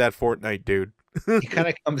could be that Fortnite dude. He kind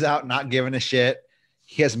of comes out not giving a shit.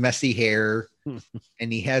 He has messy hair,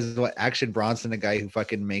 and he has what Action Bronson, a guy who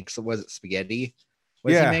fucking makes was it spaghetti?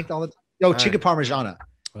 What does Yeah. he make all the time? Oh, chicken Right. parmigiana.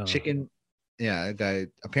 Oh. Chicken. Yeah, a guy.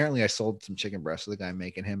 Apparently, I sold some chicken breasts to the guy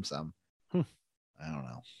making him some. Hmm. I don't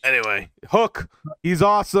know. Anyway, Hook. He's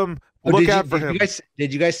awesome. Oh, Look did out you, for did him. You guys,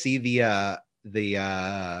 did you guys see the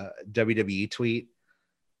WWE tweet?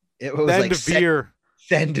 It was Then like to Veer.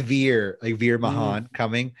 send Veer, like Veer Mm. Mahan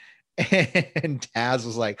coming. And Taz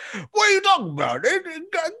was like, "What are you talking about?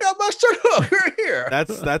 It got my son Hook right here."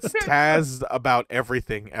 That's Taz about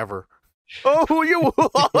everything ever. Oh, you.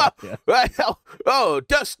 Oh,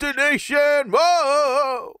 destination.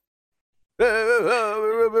 Whoa.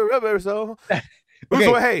 So,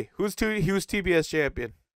 Okay. who's TBS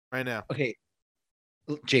champion right now? Okay,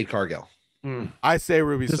 Jade Cargill. I say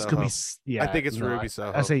Ruby This Soho. could be I I think it's Ruby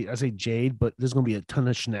Soho. I say Jade, but there's gonna be a ton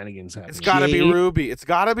of shenanigans happening. It's gotta be Jade. Ruby. It's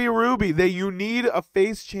gotta be Ruby. You need a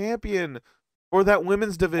face champion for that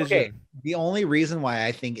women's division. Okay, the only reason why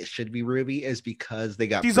I think it should be Ruby is because they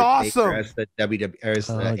got She's Britt awesome. Baker as the WWE or as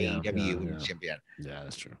the Oh, yeah, AEW yeah. champion. Yeah,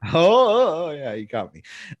 that's true. Oh, yeah, you got me.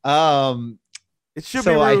 It should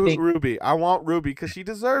So be I think- Ruby. I want Ruby because she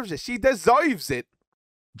deserves it. She deserves it.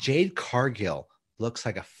 Jade Cargill looks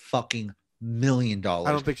like a fucking $1 million.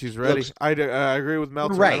 I don't think she's ready. Looks- I agree with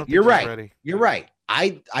Meltzer. Right, I don't think you're she's right. Ready. You're right.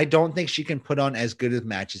 I don't think she can put on as good of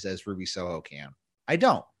matches as Ruby Soho can. I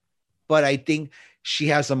don't. But I think she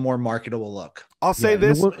has a more marketable look. I'll say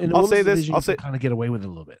this. I'll say this. I'll say. kind of get away with it a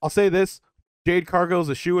little bit. I'll say this. Jade Cargill is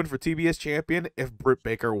a shoo-in for TBS champion if Britt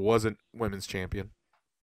Baker wasn't women's champion.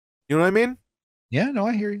 You know what I mean? Yeah, no,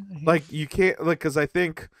 I hear you. I hear you. Like you can't like because I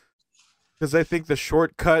think the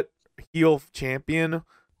shortcut heel champion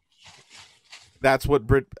that's what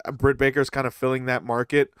Britt Baker's kind of filling that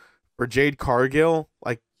market. For Jade Cargill,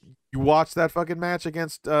 like, you watch that fucking match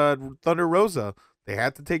against Thunder Rosa. They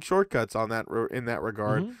had to take shortcuts on that in that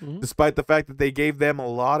regard, despite the fact that they gave them a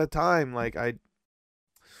lot of time. Like, I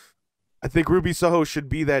think Ruby Soho should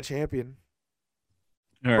be that champion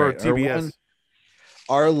for TBS.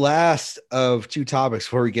 Our last of 2 topics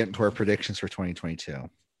before we get into our predictions for 2022.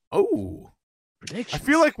 Oh, predictions. I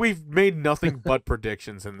feel like we've made nothing but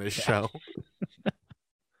predictions in this show.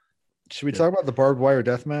 Should we talk about the barbed wire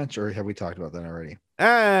death match, or have we talked about that already?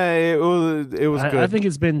 It was good. I think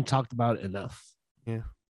it's been talked about enough. Yeah.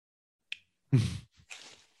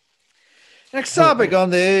 Next topic on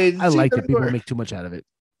the. I like that people make too much out of it.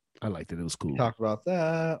 I liked it. It was cool. Talk about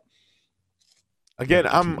that. Again,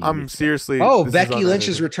 I'm seriously. Oh, Becky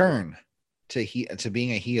Lynch's return to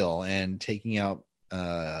being a heel and taking out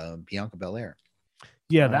Bianca Belair.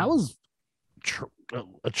 Yeah, that was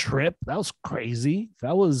a trip. That was crazy.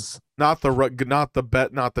 That was not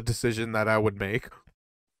the decision that I would make.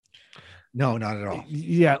 No, not at all.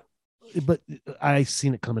 Yeah, but I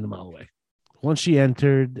seen it coming a mile away. Once she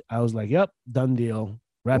entered, I was like, "Yep, done deal.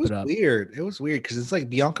 Wrap it up." Weird. It was weird because it's like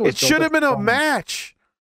Bianca was. It should have been a match.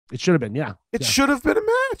 It should have been, yeah. It should have been a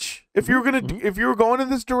match. If you were if you were going in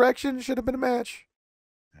this direction, it should have been a match.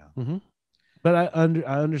 Yeah. But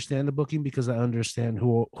I understand the booking because I understand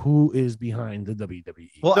who is behind the WWE.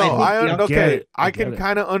 Well, no, I can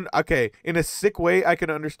kind of in a sick way, I can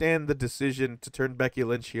understand the decision to turn Becky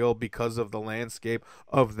Lynch heel because of the landscape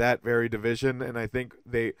of that very division, and I think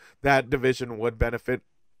that division would benefit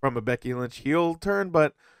from a Becky Lynch heel turn.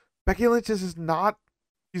 But Becky Lynch she's not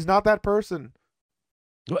that person.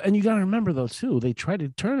 Well, and you got to remember though too, they tried to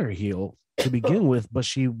turn her heel to begin with, but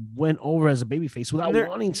she went over as a babyface without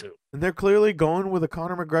wanting to. And they're clearly going with a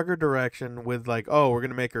Conor McGregor direction with like, oh, we're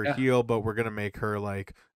gonna make her heel, but we're gonna make her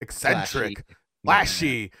like eccentric,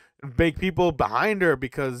 flashy, and make people behind her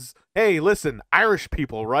because, hey, listen, Irish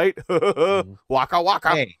people, right? Waka waka.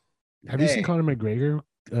 Hey. Have you seen Conor McGregor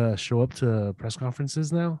show up to press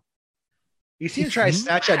conferences now? You see him try to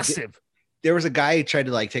snatch a. There was a guy who tried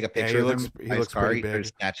to like take a picture of him. He looks pretty big.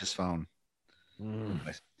 He snatch his phone.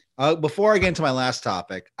 Before I get into my last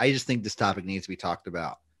topic, I just think this topic needs to be talked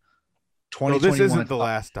about. No, this isn't the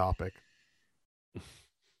last topic.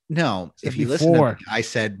 No, if you listen to me, I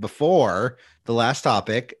said before the last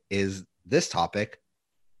topic is this topic.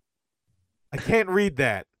 I can't read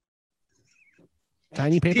that.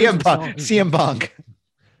 Tiny paper. CM Punk.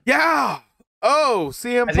 Yeah. Oh,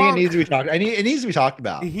 CM Punk. I think it needs to be talked. It needs to be talked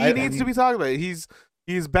about. He needs to be talked about.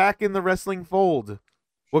 He's back in the wrestling fold.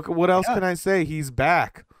 What else can I say? He's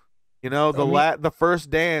back. You know, the first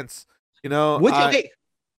dance. You know,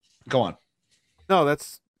 go on. No,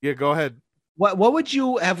 go ahead. What would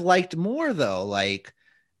you have liked more though? Like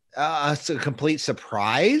a complete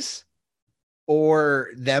surprise, or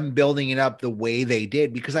them building it up the way they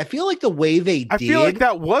did? Because I feel like the way they did, I feel like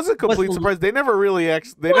that was a complete surprise. They never really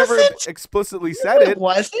never explicitly said it.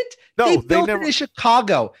 Wasn't? No, they never. It in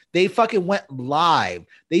Chicago, they fucking went live.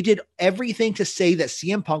 They did everything to say that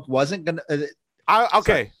CM Punk wasn't gonna.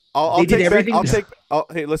 Okay. I'll take back.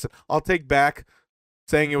 Hey, listen. I'll take back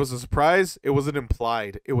saying it was a surprise. It wasn't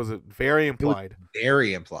implied. It was very implied.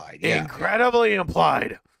 Very implied. Yeah. Incredibly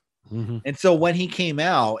implied. Mm-hmm. And so when he came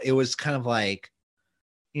out, it was kind of like,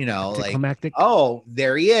 you know, like, climactic. Oh,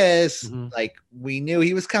 there he is. Mm-hmm. Like, we knew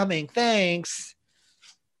he was coming. Thanks.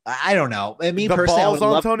 I don't know. I mean, the personally, balls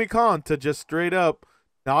on Tony Khan to just straight up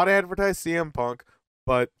not advertise CM Punk,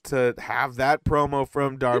 but to have that promo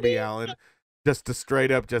from Darby Allin. Just to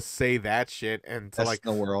straight up just say that shit and to Best like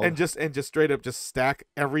in the world. and just straight up just stack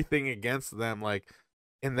everything against them like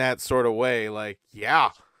in that sort of way. Like,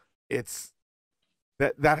 yeah, it's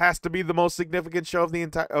that has to be the most significant show of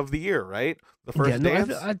the year, right? The first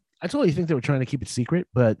dance. I totally think they were trying to keep it secret,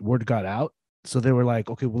 but word got out, so they were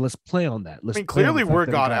like, okay, well, let's play on that. Clearly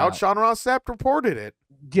word got out. Sean Ross Sapp reported it.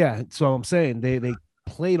 Yeah, so I'm saying they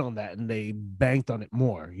played on that and they banked on it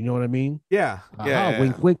more. You know what I mean? Yeah.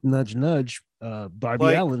 Wink, wink, nudge, nudge.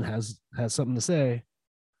 Darby Allin has something to say.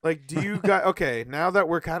 Like, do you guys? Okay, now that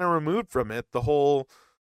we're kind of removed from it, the whole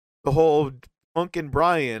Punk and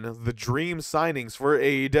Bryan, the dream signings for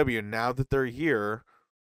AEW. Now that they're here,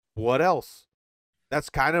 what else?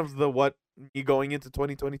 That's kind of what me going into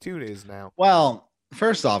 2022 is now. Well,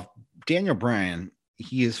 first off, Daniel Bryan,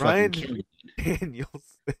 he is Bryan fucking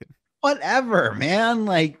Danielson. Whatever, man.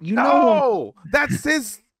 Like, you know, that's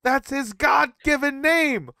his God-given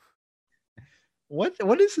name.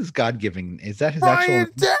 What is his God-given? Is that his Bryan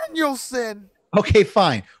actual Danielson? Okay,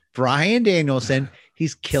 fine. Bryan Danielson,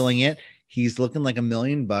 he's killing it. He's looking like $1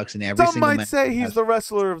 million in every Some single might match say he's the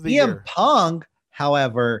wrestler of the year. CM Punk,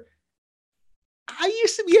 However, I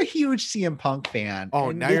used to be a huge CM Punk fan. Oh,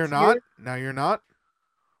 and now this you're not. year, Now you're not.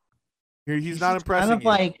 He's he's not just kind impressing of you.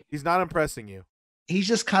 like He's not impressing you. he's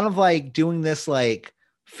just kind of like doing this like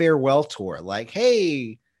farewell tour. Like,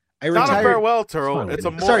 hey, I It's not a retired. farewell It's tour. fine It's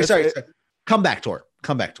with a me. more. Sorry. Comeback tour.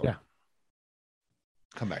 Yeah.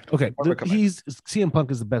 Comeback tour. Okay, More of a comeback. he's CM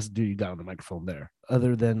Punk is the best dude you got on the microphone there,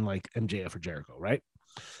 other than like MJF or Jericho, right?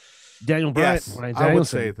 Daniel Bryan, Yes, Bryan I would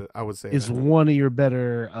Danielson say that. I would say is that. one of your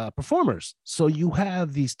better performers. So you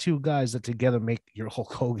have these two guys that together make your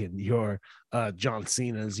Hulk Hogan, your John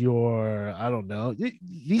Cena's, your I don't know.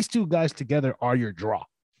 These two guys together are your draw.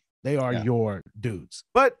 They are Yeah. your dudes.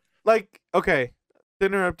 But like, okay, to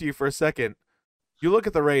interrupt you for a second. You look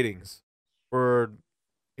at the ratings for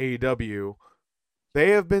AEW.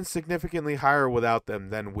 They have been significantly higher without them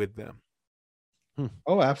than with them.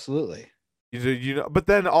 Oh, absolutely. You know, but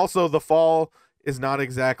then also the fall is not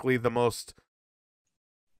exactly the most,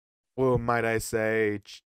 well, might I say,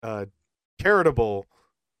 charitable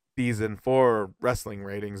season for wrestling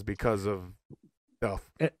ratings because of stuff.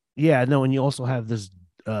 Yeah, no, and you also have this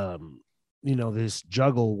this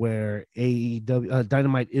juggle where AEW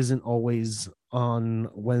Dynamite isn't always on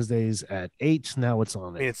Wednesdays at 8. Now it's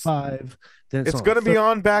on at 5. Then It's on going to be Thur-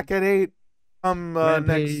 on back at 8. Next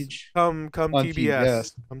Rampage. come On TBS.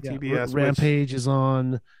 TBS. Come Yeah, TBS. which- Rampage is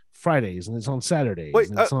on Fridays and it's on Saturdays. Wait,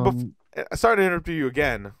 and it's on sorry to interrupt you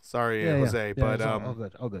again. Sorry, Jose, but it's all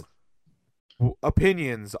good. All good.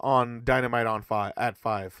 opinions on Dynamite at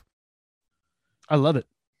 5. I love it.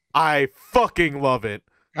 I fucking love it.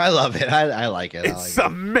 I love it. I like it. It's I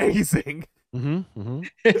like amazing.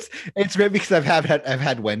 it. It's great because I've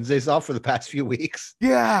had Wednesdays off for the past few weeks.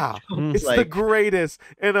 Yeah, Mm. it's the Like, greatest,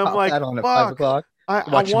 and I'm Pop like, that on at fuck. 5:00. I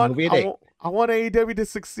watch a want movie at 8. I want AEW to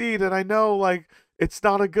succeed, and I know like it's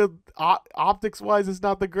not a good optics wise. It's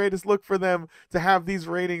not the greatest look for them to have these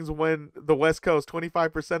ratings when the West Coast,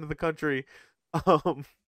 25% of the country,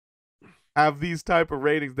 have these type of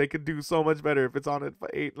ratings. They could do so much better if it's on at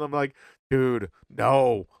 8. And I'm like, dude,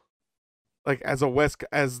 no. Like as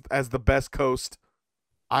the best coast,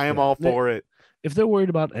 I am Yeah. all for it. If they're worried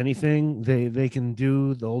about anything, they can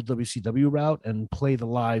do the old WCW route and play the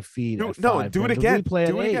live feed. Do at it 5, then the again. replay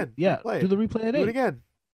Do at it 8. again. Yeah, Replay it. do the replay at Do 8. it again.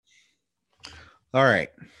 All right.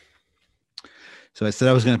 So I said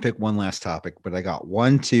I was going to pick one last topic, but I got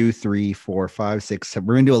 1, 2, 3, 4, 5, 6, 7.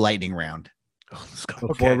 We're going to do a lightning round Oh, let's go.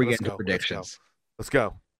 before Okay, we let's get into go. predictions. Let's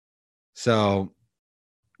go. So,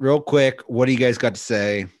 real quick, what do you guys got to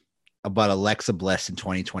say about Alexa Bliss in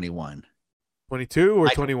 2021? 22 or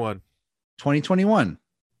I- 21? 2021.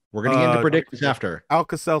 We're going to get into Uh, predictions after.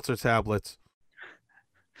 Alka-Seltzer tablets.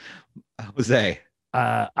 Jose.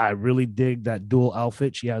 I really dig that dual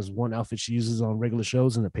outfit. She has one outfit she uses on regular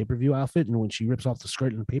shows and a pay-per-view outfit, and when she rips off the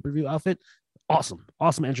skirt in the pay-per-view outfit, awesome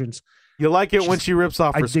entrance, You like it when She's- she rips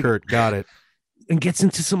off I her dig it. skirt. Got it. and gets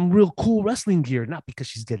into some real cool wrestling gear. Not because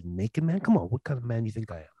she's getting naked, man. Come on, what kind of man you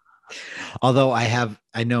think I am? Although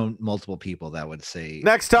I know multiple people that would say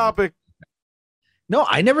Next topic. no.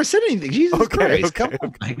 I never said anything. Jesus Okay, Christ! okay,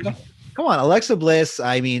 Come on, Alexa Bliss.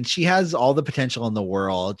 I mean, she has all the potential in the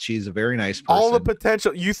world. She's a very nice person. All the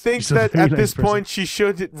potential. You think She's a that very at nice this person. point she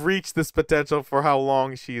should reach this potential for how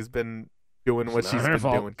long she's been doing what It's she's not her been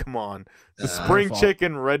fault. doing? Come on. The Uh, spring fault.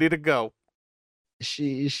 chicken ready to go.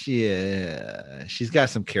 she's got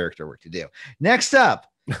some character work to do. Next up,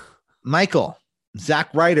 Michael Zack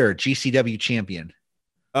Ryder, GCW champion.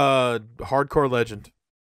 Hardcore legend.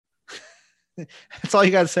 That's all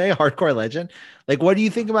you got to say. Hardcore legend. Like, what do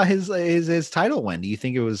you think about his title win? Do you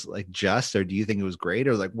think it was like just, or do you think it was great,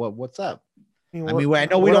 or like what's up? I mean, I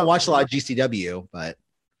know we don't watch a lot of GCW, but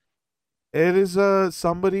it is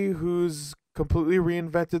somebody who's completely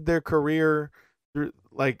reinvented their career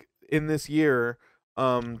like in this year,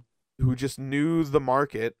 who just knew the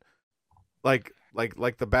market like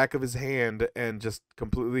the back of his hand and just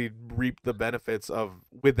completely reaped the benefits of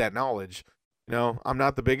with that knowledge. You know, I'm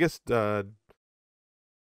not the biggest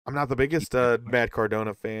Matt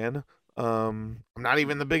Cardona fan. I'm not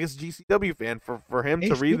even the biggest GCW fan. For him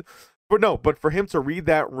to read but for him to read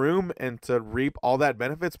that room and to reap all that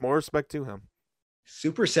benefits, more respect to him.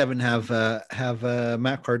 Super 7 have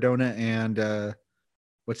Matt Cardona and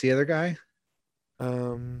what's the other guy?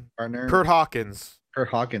 Partner Kurt Hawkins. Kurt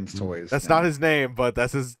Hawkins toys. That's now. not his name, but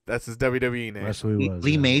that's his WWE name. That's who he was.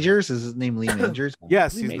 Lee yeah. Majors. Is his name Lee Majors?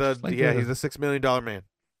 Yes, Lee he's Majors, like he's the $6 million man.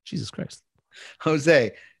 Jesus Christ.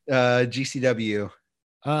 Jose, GCW.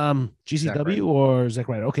 GCW Ryder. or Zack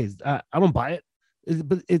Ryder. Okay, I don't buy it.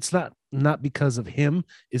 But it's not because of him.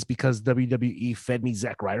 It's because WWE fed me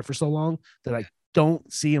Zack Ryder for so long that I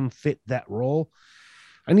don't see him fit that role.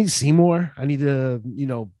 I need to see more. I need to,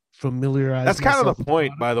 familiarize. That's kind of myself the with point,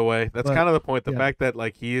 product. by the way. That's But, kind of the point. The yeah. fact that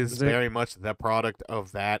like he is Is there- very much the product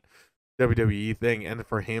of that WWE thing, and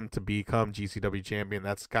for him to become GCW champion,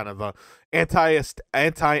 that's kind of the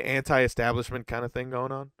anti-establishment kind of thing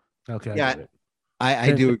going on. Okay. Yeah. I get it.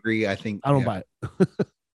 I do agree. I think I don't yeah. buy it.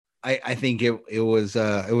 I think it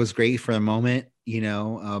was great for the moment,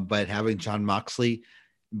 but having John Moxley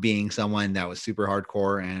being someone that was super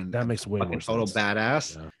hardcore and That makes way fucking more total sense.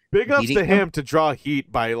 badass, Yeah. Big ups beating to him? him to draw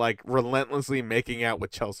heat by like relentlessly making out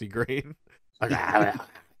with Chelsea Green. Like,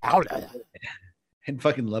 and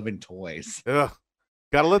fucking loving toys. ugh.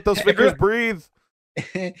 Gotta let those figures breathe.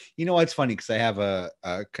 You know what's funny? Because I have a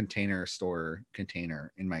container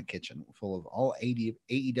in my kitchen full of all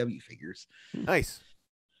AEW figures. Nice.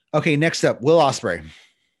 Okay, next up, Will Ospreay.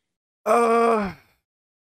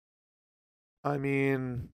 I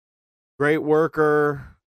mean, great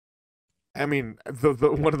worker. I mean, the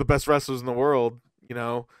one of the best wrestlers in the world.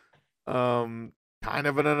 Kind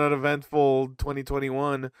of an uneventful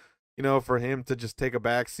 2021. For him to just take a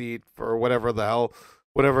back seat for whatever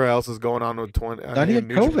else is going on with 20. Thought he had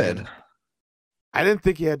New COVID. Japan. I didn't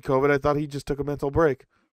think he had COVID. I thought he just took a mental break.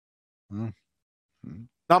 Hmm.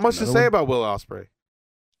 Not much to Another say one. about Will Ospreay.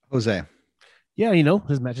 Jose. Yeah,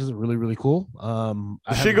 his matches are really, really cool. The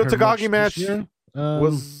I haven't Shingo heard much Takagi match this year.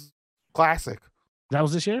 was classic. That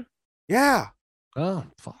was this year? Yeah. Oh,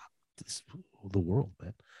 fuck. The world,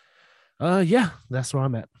 man. Yeah, that's where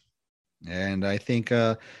I'm at. And I think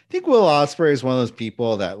Will Ospreay is one of those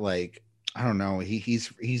people that, like, I don't know,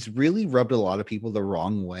 he's really rubbed a lot of people the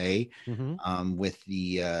wrong way. Mhm. With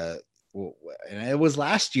the and it was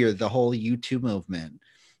last year, the whole YouTube movement.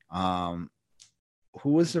 Who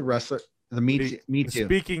was the wrestler? The Me Too.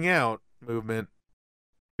 Speaking out movement.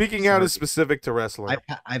 Speaking out is Sorry. specific to wrestling.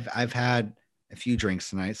 I've had a few drinks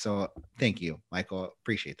tonight, so thank you, Michael.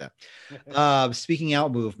 Appreciate that. Speaking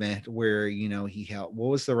out movement, where he held. What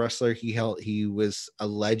was the wrestler he held? He was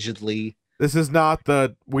allegedly. This is not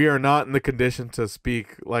we are not in the condition to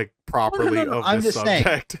speak like properly No. of I'm this just saying.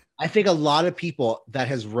 subject. I think a lot of people that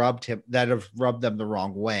have rubbed them the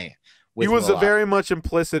wrong way. He was Will very much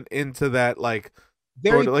implicit into that, like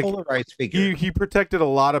very sort of, like, polarized figure. he protected a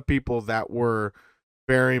lot of people that were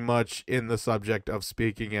very much in the subject of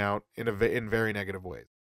speaking out in very negative ways.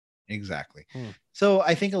 Exactly. So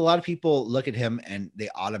I think a lot of people look at him and they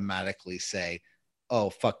automatically say, "Oh,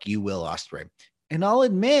 fuck you, Will Ospreay." And I'll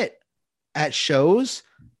admit, at shows,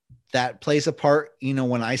 that plays a part.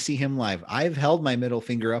 When I see him live, I've held my middle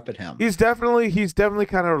finger up at him. He's definitely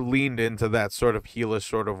kind of leaned into that sort of heelish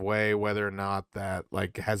sort of way. Whether or not that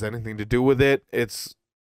like has anything to do with it, it's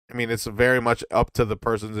very much up to the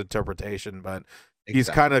person's interpretation. But he's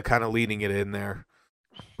kind of leaning it in there.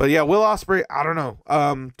 But yeah, Will Ospreay, I don't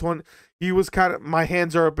know. He was my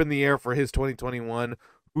hands are up in the air for his 2021.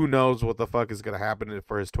 Who knows what the fuck is gonna happen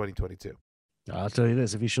for his 2022? I'll tell you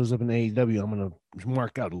this: if he shows up in AEW, I'm gonna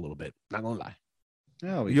mark out a little bit. Not gonna lie.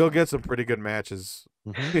 No, You'll get some pretty good matches.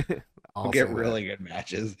 Mhm. We'll get really good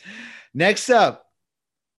matches. Next up,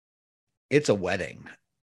 it's a wedding,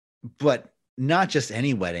 but not just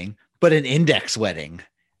any wedding, but an index wedding.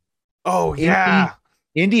 Oh yeah,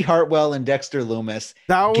 Indy Hartwell and Dexter Loomis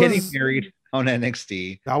getting married on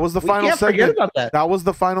NXT. That was the We final can't forget segment. about that. That was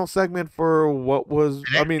the final segment for what was.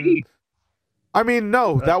 NXT.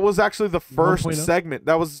 No, that was actually the first 1.0? segment.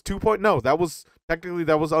 That was 2.0. No, that was technically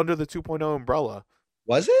under the 2.0 umbrella.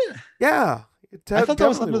 Was it? Yeah, I thought that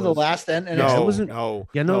was definitely under the last end. And No, it wasn't- no,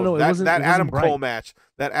 Yeah, no, it That, wasn't- that it wasn't Adam bright. Cole match.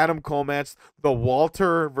 That Adam Cole match. The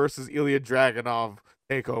Walter versus Ilya Dragunov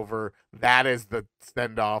takeover. That is the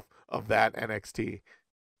send off of that NXT.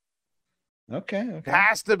 Okay.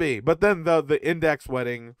 Has to be. But then the index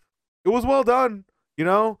wedding, it was well done.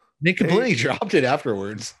 They completely dropped it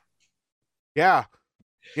afterwards. Yeah.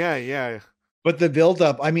 But the build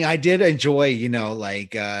up, I did enjoy,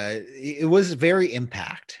 it was very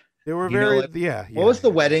Impact. They were You know, very like, yeah. What was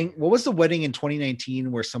the wedding? What was the wedding in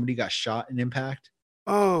 2019 where somebody got shot in Impact?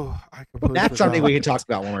 Oh, I completely That's something forgot. we can talk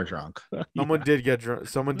about when we're drunk. Someone did get drunk.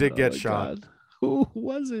 Someone did get Oh, shot. God. Who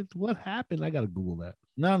was it? What happened? I gotta Google that.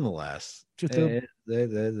 Nonetheless, Just a-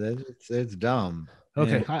 it's dumb.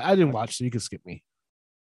 Okay, Yeah. I didn't watch, so you can skip me.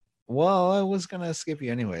 Well, I was gonna skip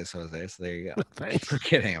you anyways, Jose. So there you go. Thanks. I'm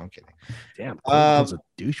kidding. Damn, Um, Cole becomes a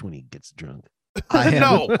douche when he gets drunk. I am,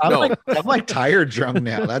 No. I'm like tired drunk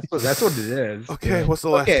now. That's what it is. Okay, what's the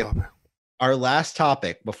last Okay. topic? Our last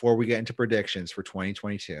topic before we get into predictions for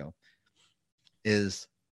 2022 is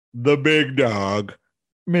the big dog,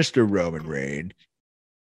 Mr. Roman Reigns.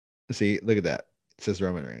 See, look at that. It says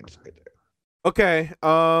Roman Reigns right there. Okay.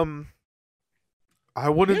 I He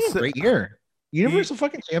wouldn't had a say great year. Universal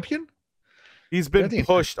fucking champion. He's been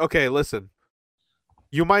pushed. Okay, listen.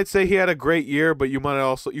 You might say he had a great year, but you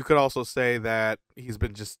could also say that he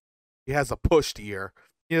has a pushed year.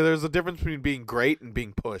 There's a difference between being great and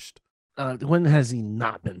being pushed. When has he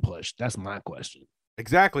not been pushed? That's my question.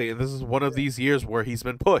 Exactly, and this is one of these years where he's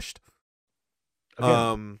been pushed.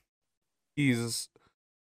 Again. He's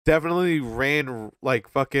definitely ran like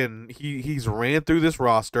fucking. He's ran through this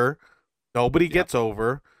roster. Nobody gets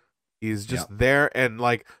over. He's just there, and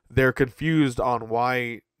like they're confused on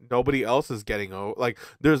why nobody else is getting over. Like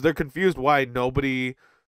they're confused why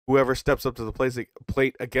whoever steps up to the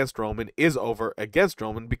plate against Roman is over against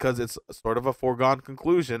Roman, because it's sort of a foregone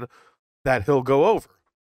conclusion that he'll go over.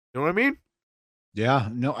 You know what I mean? Yeah.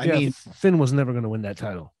 No, I mean Finn was never going to win that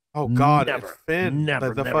title. Oh God, never, Finn,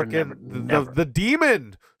 never, the never, fucking never. The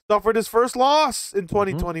demon suffered his first loss in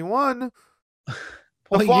 2021.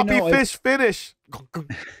 Well, the floppy fish finish.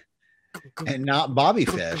 And not Bobby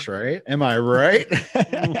Fish, right? Am I right?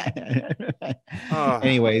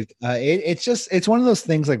 Anyways, it's one of those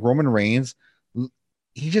things like Roman Reigns.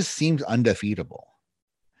 He just seems undefeatable.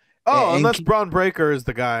 Oh, unless Braun Breaker is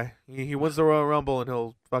the guy. He wins the Royal Rumble and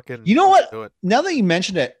he'll fucking. You know what? Do it. Now that you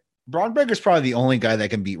mentioned it, Braun Breaker is probably the only guy that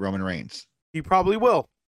can beat Roman Reigns. He probably will.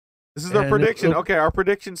 This is our prediction. Okay, our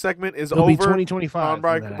prediction segment is it'll over. Be 2025.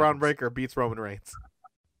 Braun Breaker beats Roman Reigns.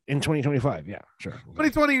 In 2025, yeah, sure.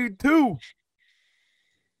 2022.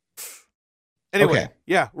 Anyway,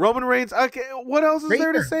 yeah, Roman Reigns. Okay, what else is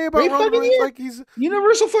there to say about Roman Reigns? Like he's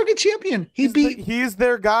Universal fucking champion. He's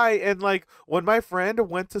their guy. And like when my friend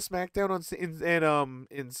went to SmackDown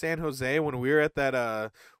in San Jose when we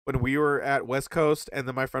were at West Coast, and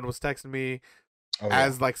then my friend was texting me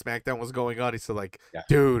as like SmackDown was going on. He said like,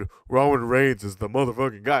 "Dude, Roman Reigns is the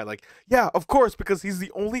motherfucking guy." Like, yeah, of course, because he's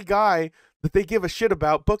the only guy that they give a shit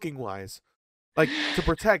about booking wise. Like to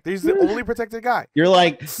protect, he's the only protected guy. You're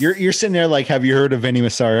like you're sitting there like, have you heard of Vinny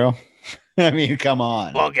Masario? I mean, come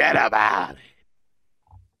on. Forget about it.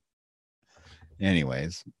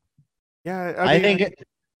 Anyways, yeah, I think.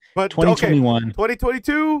 But 2021,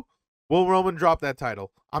 2022, will Roman drop that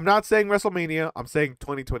title? I'm not saying WrestleMania. I'm saying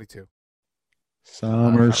 2022.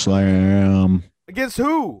 SummerSlam against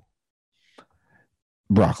who?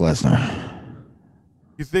 Brock Lesnar.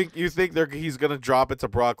 You think he's gonna drop it to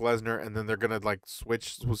Brock Lesnar and then they're gonna like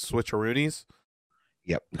switcheroonies?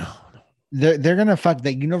 Yep. No. They're gonna fuck.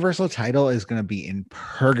 The Universal title is gonna be in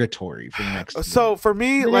purgatory for the next. So for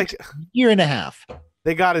me, like year and a half,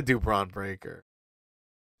 they got to do Braun Breaker.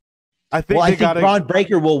 I think Braun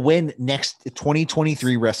Breaker will win next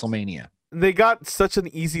 2023 WrestleMania. They got such an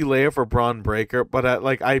easy layer for Braun Breaker, but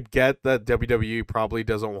I get that WWE probably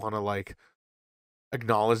doesn't want to like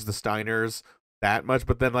acknowledge the Steiners that much,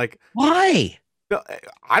 but then like why?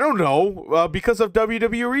 I don't know, because of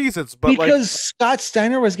WWE reasons. But because Scott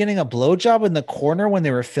Steiner was getting a blowjob in the corner when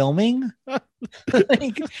they were filming.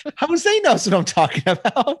 Like, how does they know what I'm talking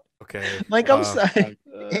about? Okay, like I'm sorry.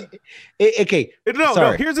 Okay,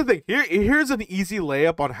 no. Here's the thing. Here's an easy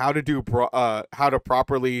layup on how to do how to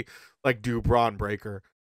properly like do Braun Breaker.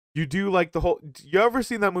 You do like the whole. You ever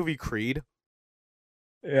seen that movie Creed?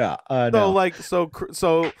 Yeah. So no. like so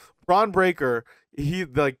Braun Breaker, he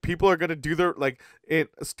like people are gonna do their like in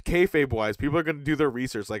kayfabe wise, people are gonna do their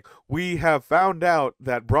research. Like we have found out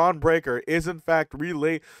that Braun Breaker is in fact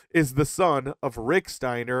is the son of Rick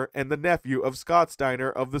Steiner and the nephew of Scott Steiner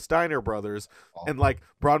of the Steiner brothers. And like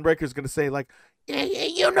Braun Breaker's gonna say like,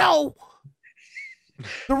 you know,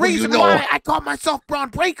 the reason why I call myself Braun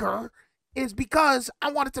Breaker is because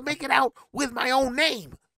I wanted to make it out with my own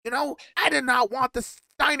name. You know, I did not want the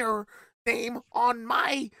Steiner name on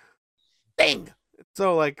my thing.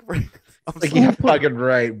 So like, you're fucking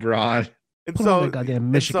right, Braun. And put on that goddamn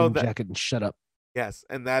Michigan jacket and shut up. Yes,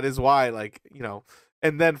 and that is why, like, you know,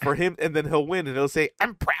 and then for him, and then he'll win, and he'll say,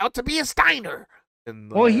 "I'm proud to be a Steiner."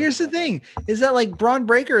 And well, here's the thing: is that like Braun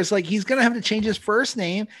Breaker is like he's gonna have to change his first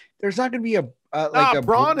name. There's not gonna be a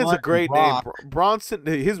Braun is a great name. Bronson,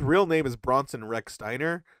 his real name is Bronson Rex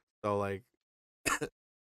Steiner. So like,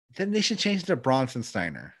 then they should change it to Bronson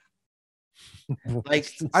Steiner. Like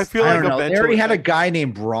I feel like eventually they already had a guy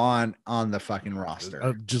named Braun on the fucking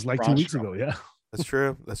roster, just like 2 weeks ago. Yeah, that's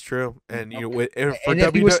true. That's true. And you know, for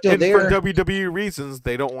WWE reasons,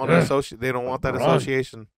 they don't want to associate. They don't want that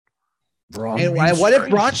association. And what if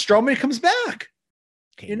Braun Strowman comes back?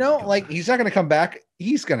 You know, like he's not going to come back.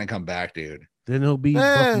 He's going to come back, dude. Then he'll be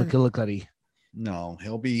Buff McGillicuddy. No,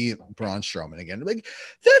 he'll be Braun Strowman again. Like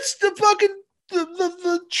that's the fucking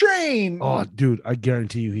the train. Oh, dude, I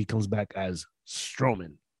guarantee you, he comes back as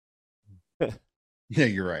Strowman. Yeah,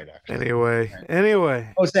 you're right. Actually.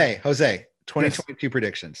 Anyway, Jose, 2022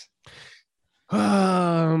 predictions.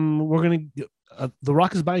 We're gonna. The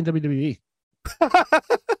Rock is buying WWE.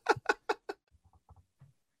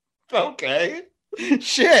 Okay.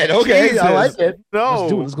 Shit. Okay. I like it. Let's do it. No,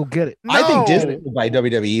 Let's go get it. I think No. Disney will buy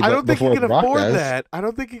WWE. I don't think he before can The Rock afford does. that. I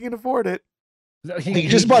don't think he can afford it. He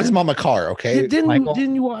just bought his mom a car. Okay. Michael?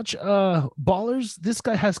 Didn't you watch Ballers? This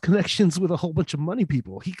guy has connections with a whole bunch of money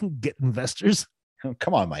people. He can get investors. Oh,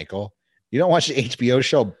 come on, Michael. You don't watch the HBO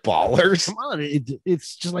show Ballers? Come on,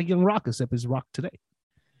 it's just like Young Rock, except it's Rock today.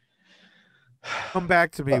 Come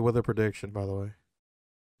back to me with a prediction, by the way.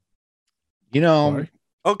 You know. Sorry.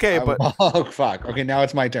 Okay, but Oh fuck. Okay, now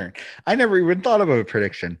it's my turn. I never even thought of a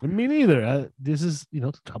prediction. Me neither. This is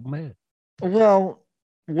the top of my head. Well,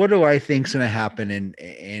 what do I think's going to happen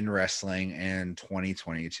in wrestling in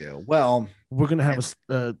 2022? Well, We're gonna have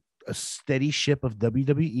a steady ship of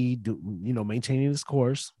WWE, maintaining this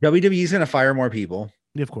course. WWE's going to fire more people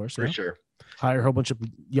Of course, for yeah. sure. Hire a whole bunch of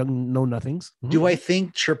young know nothings. Do I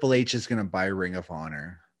think Triple H is going to buy Ring of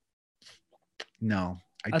Honor? No,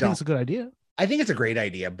 I I think don't. it's a good idea. I think it's a great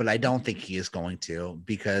idea, but I don't think he is going to,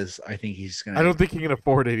 because I think he's going to. I don't think he can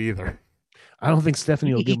afford it either. I don't think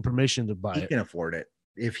Stephanie will give him permission to buy he it. can afford it.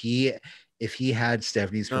 If he had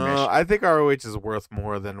Stephanie's permission. I think ROH is worth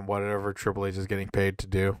more than whatever Triple H is getting paid to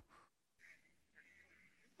do.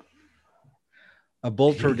 A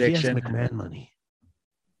bold He has prediction. McMahon money.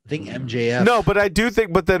 I think MJF. No, but I do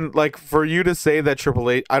think. But then, like, for you to say that Triple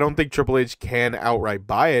H, I don't think Triple H can outright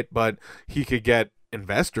buy it, but he could get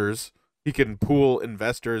investors. He can pool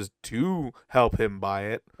investors to help him buy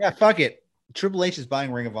it. Yeah, fuck it. Triple H is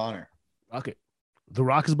buying Ring of Honor. Okay. The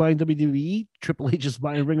Rock is buying WWE. Triple H is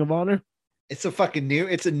buying Ring of Honor. It's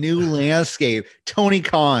a new landscape. Tony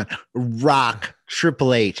Khan, Rock,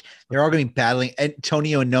 Triple H. They're all going to be battling.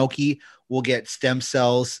 Antonio Inoki will get stem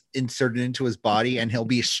cells inserted into his body, and he'll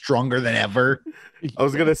be stronger than ever. I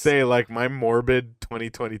was gonna say, like, my morbid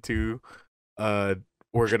 2022.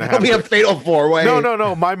 We're gonna It'll have be a fatal four-way.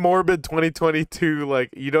 no. My morbid 2022. Like,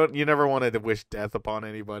 you never wanted to wish death upon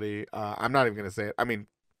anybody. I'm not even gonna say it. I mean,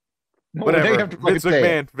 whatever. Vince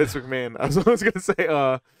McMahon. I was gonna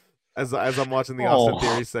say, as I'm watching the Austin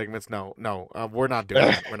Theory segments, no, we're not doing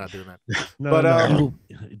that. We're not doing that. No, But, no,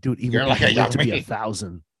 evil You're like people a live to be yummy.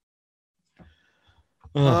 1,000.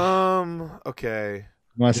 Okay.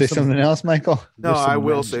 You want to say something else, Michael? No, There's some I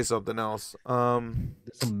will magic- say something else.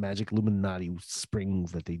 There's some magic Illuminati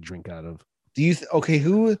springs that they drink out of. Do you? Okay,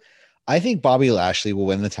 who? I think Bobby Lashley will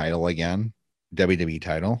win the title again, WWE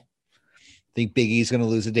title. I think Big E's going to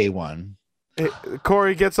lose a day one. Hey,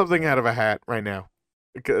 Corey, get something out of a hat right now,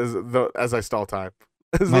 because as I stall time.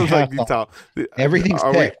 My hat's Everything's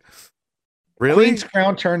Are we- picked. Really? Queen's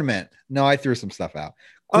Crown tournament. No, I threw some stuff out.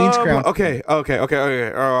 Queen's Crown. Okay.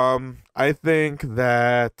 I think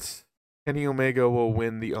that Kenny Omega will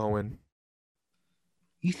win the Owen.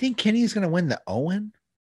 You think Kenny's going to win the Owen?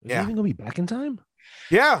 Is Yeah. he even gonna be back in time?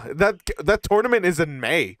 Yeah, that tournament is in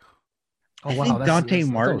May. I think Dante I thought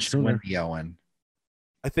it Martin was should sooner. win the Owen.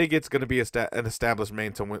 I think it's going to be an established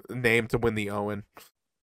name to win the Owen.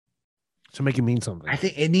 To make it mean something. I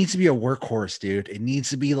think it needs to be a workhorse, dude. It needs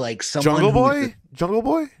to be like someone. Jungle who Boy? is- Jungle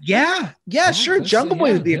Boy? Yeah, Oh, sure. that's- Jungle Boy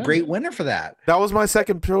yeah, would be a yeah. great winner for that. That was my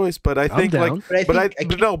second choice, but I I'm think down.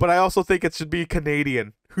 but I also think it should be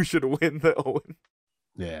Canadian who should win the Owen.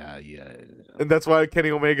 Yeah. And that's why Kenny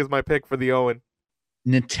Omega is my pick for the Owen.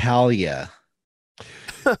 Natalia.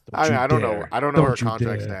 I don't know. I don't know her Don't you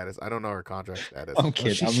contract dare. status. I don't know her contract status. I'm Well,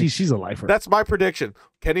 kidding. she's a lifer. That's my prediction.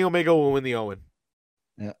 Kenny Omega will win the Owen.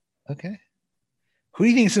 Okay. Who do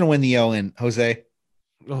you think is going to win the Owen, Jose?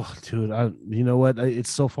 Oh, dude. You know what?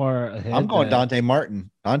 It's so far ahead. I'm going that- Dante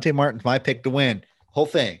Martin. Dante Martin's my pick to win. Whole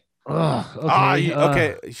thing. Ugh, okay.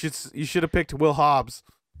 Okay. You should have picked Will Hobbs.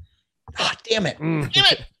 Ah, damn it. Mm. Damn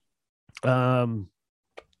it.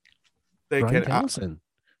 They Brian can- Danielson.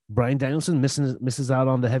 Brian Danielson misses out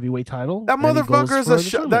on the heavyweight title. that and he goes motherfucker is for a the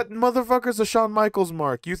tournament. that motherfucker's a Shawn Michaels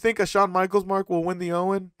mark. You think a Shawn Michaels mark will win the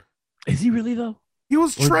Owen? Is he really though? He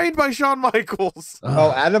was Or- trained by Shawn Michaels.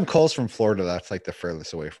 Oh, Adam Cole's from Florida. That's like the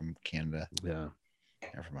furthest away from Canada. yeah.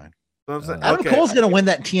 Never mind. I'm saying- Adam okay. Cole's going to win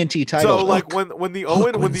that TNT title. So like when the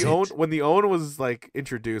Owen wins it. when the Owen was like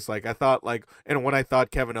introduced, like I thought and when I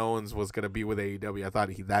thought Kevin Owens was gonna be with AEW, I thought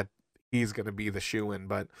he's gonna be the shoe-in,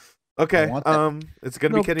 but okay, want that. it's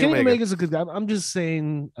gonna No, be Kenny Kenny Omega. Omega's a good guy. I'm just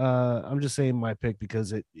saying my pick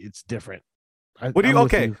because it's different. What do you- I'm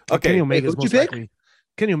with okay, you. okay. Kenny Omega's who'd you most pick? likely.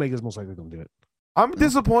 Kenny Omega's most likely gonna do it. I'm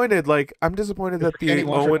disappointed. Like I'm disappointed that Kenny the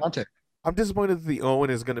won for Owen. Dante. I'm disappointed that the Owen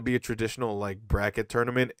is gonna be a traditional like bracket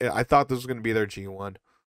tournament. I thought this was gonna be their G1.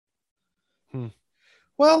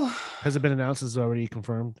 Well, Well, Has it been announced? Is it already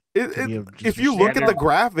confirmed? Can you just If you look at the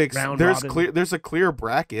graphics, round there's robin? there's a clear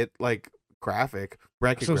bracket bracket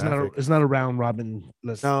So graphic. it's not a round robin.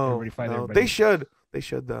 Let's No, everybody fight no, everybody. they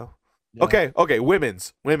should though. Yeah. Okay,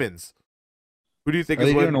 women's. Who do you think are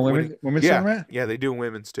is they doing winning? a women's Yeah, tournament? yeah, they do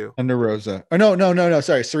women's too. Under Rosa. Oh no.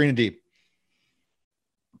 Sorry, Serena Deeb.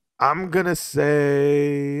 I'm gonna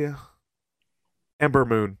say Ember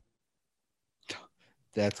Moon.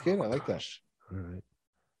 That's good. I like that. All right.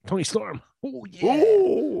 Tony Storm. Oh yeah.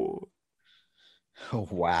 Ooh. Oh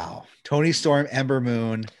wow. Tony Storm, Ember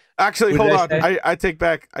Moon. Actually, Who hold did on. I I take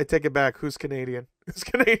it back. Who's Canadian? Who's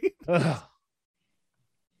Canadian? Ugh.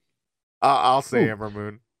 I'll say Ooh. Ember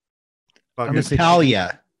Moon. I'm Fuck gonna it. say-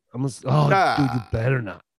 Natalia. Dude, you Ah. better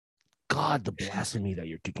not. God, the blasphemy that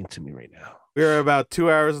you're kicking to me right now. We're about 2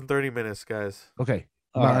 hours and 30 minutes, guys. Okay.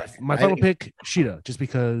 All my right. my final pick, Sheeta, just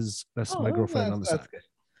because that's my girlfriend on the side. good.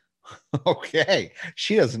 Okay.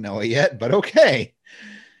 She doesn't know it yet, but okay.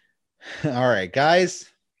 All right, guys.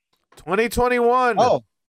 2021. Oh,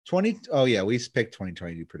 20. Oh, yeah. We picked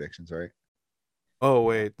 2022 predictions, right? Oh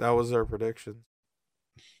wait, that was our prediction.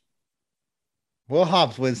 Will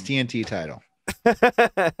Hobbs wins TNT title.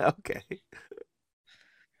 Okay.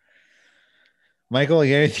 Michael,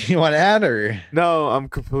 you got anything you want to add? Or No, I'm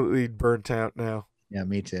completely burnt out now. yeah,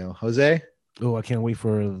 me too. Jose? Oh, I can't wait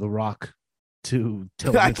for The Rock to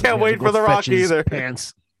tell I Vince can't McMahon wait to for go The Rock fetch his either.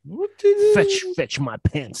 Pants. Fetch my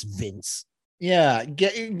pants, Vince. Yeah,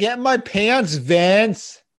 get my pants,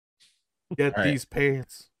 Vince. Get All right. these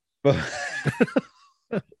pants. All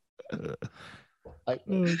Oh,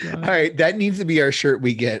 God. right, that needs to be our shirt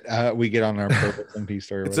we get on our Purple MP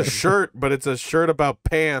store. or It's a whatever. shirt, but it's a shirt about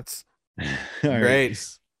pants. All right. Great.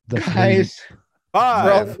 The Guys, we're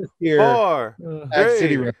all 5, here 4, at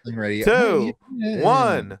City 3, Wrestling Radio. 2, Yeah.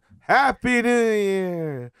 1. Happy New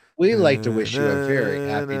Year. We like to wish you a very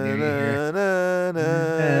happy New Year.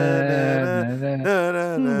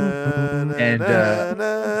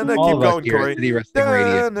 And all keep of us going, here at Corey. City Wrestling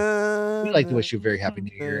Radio, we'd like to wish you a very happy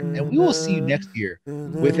New Year, and we will see you next year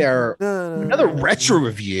with our another retro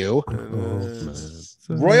review,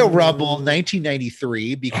 Royal Rumble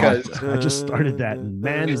 1993. Because I just started that, and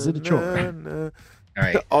man, is it a chore. all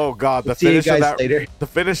right, Oh God, the we'll see you finish of guys that later. the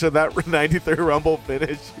finish of that 93 Rumble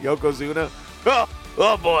finish, Yokozuna.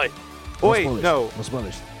 Oh boy. No Wait, spoilers. no. No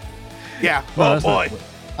spoilers. Yeah. No, Oh that's not- boy.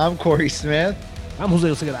 I'm Corey Smith, I'm Jose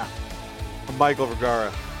Osegara. I'm Michael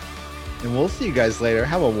Vergara. and we'll see you guys later.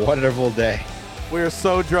 Have a wonderful day. We're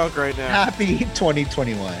so drunk right now. Happy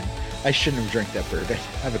 2021. I shouldn't have drank that bourbon.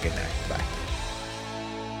 Have a good night. Bye.